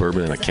of bullet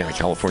bourbon and a can of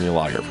California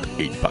lager for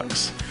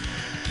 $8.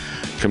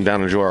 Come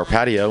down and enjoy our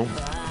patio.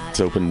 It's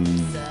open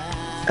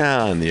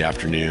in the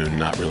afternoon,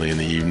 not really in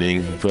the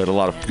evening, but a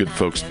lot of good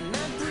folks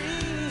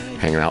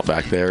hanging out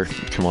back there.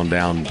 Come on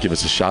down, give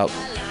us a shout.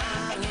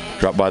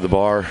 Drop by the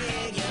bar,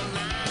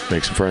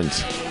 make some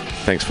friends.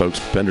 Thanks, folks.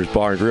 Bender's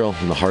Bar and Grill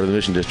in the heart of the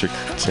Mission District,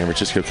 San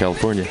Francisco,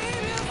 California.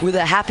 With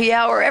a happy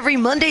hour every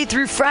Monday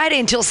through Friday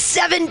until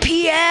 7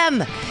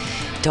 p.m.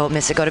 Don't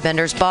miss it. Go to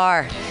Bender's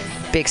Bar.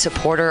 Big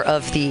supporter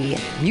of the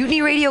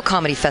Mutiny Radio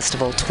Comedy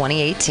Festival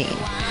 2018.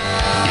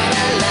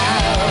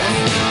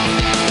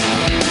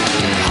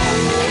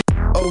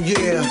 Oh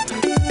yeah,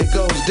 it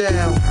goes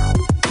down.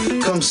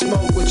 Come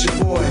smoke with your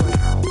boy.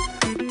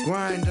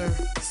 Grinder.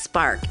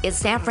 Spark is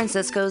San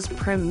Francisco's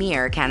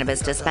premier cannabis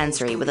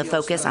dispensary with a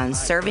focus on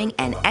serving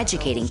and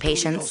educating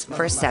patients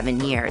for 7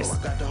 years.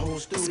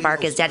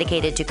 Spark is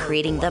dedicated to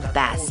creating the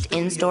best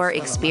in-store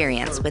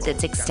experience with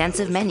its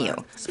extensive menu,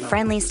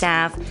 friendly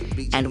staff,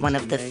 and one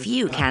of the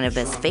few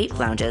cannabis vape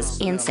lounges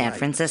in San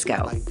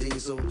Francisco.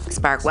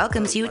 Spark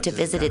welcomes you to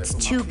visit its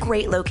 2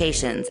 great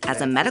locations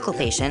as a medical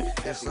patient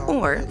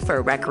or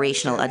for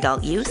recreational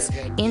adult use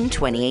in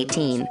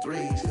 2018.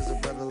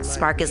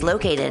 Spark is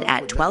located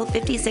at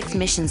 1256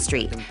 Mission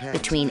Street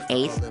between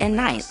 8th and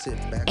 9th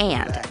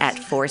and at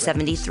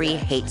 473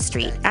 Haight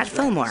Street at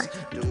Fillmore.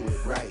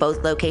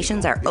 Both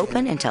locations are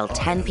open until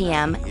 10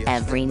 p.m.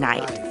 every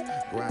night.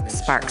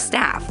 Spark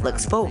staff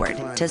looks forward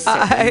to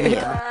serving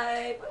you.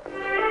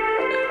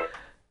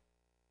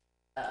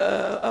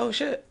 Oh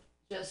shit.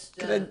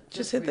 Can I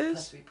just hit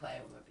this?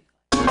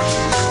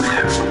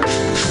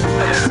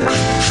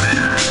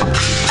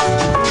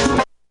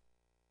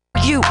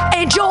 You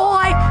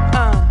enjoy.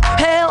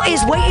 Hell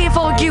is waiting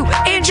for you.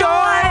 Enjoy.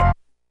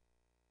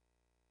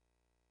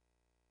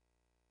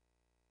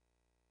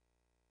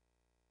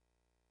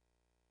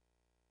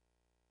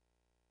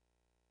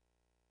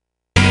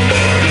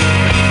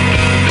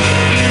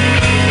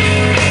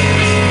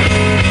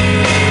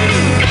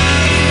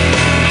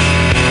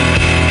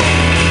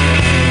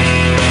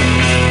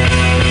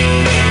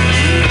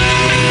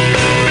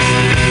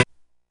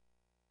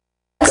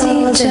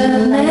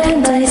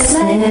 And I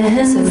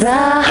sense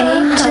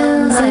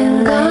angels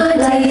and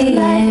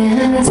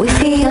guardians with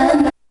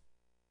the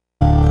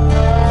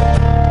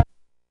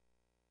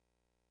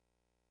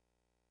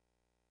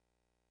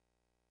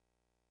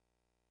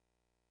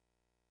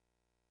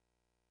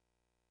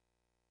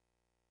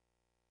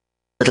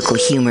political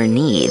humor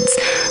needs,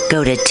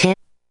 go to Tim.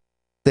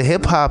 The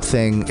hip hop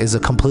thing is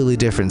a completely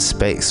different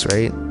space,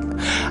 right?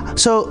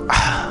 So,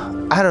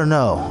 I don't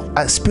know.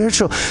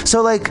 Spiritual.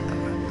 So, like,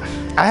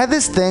 I had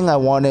this thing I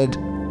wanted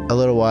a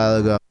little while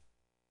ago.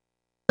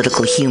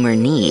 Political humor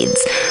needs,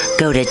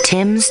 go to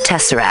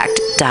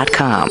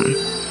timstesseract.com.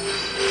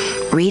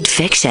 Read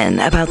fiction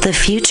about the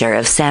future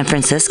of San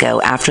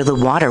Francisco after the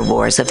water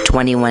wars of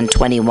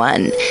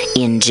 2121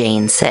 in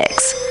Jane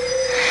 6.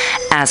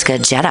 Ask a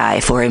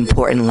Jedi for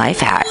important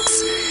life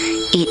hacks.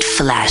 Eat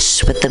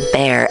flesh with the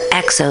bare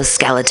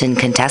exoskeleton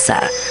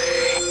Contessa.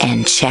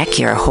 And check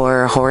your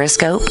horror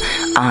horoscope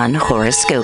on Horoscope.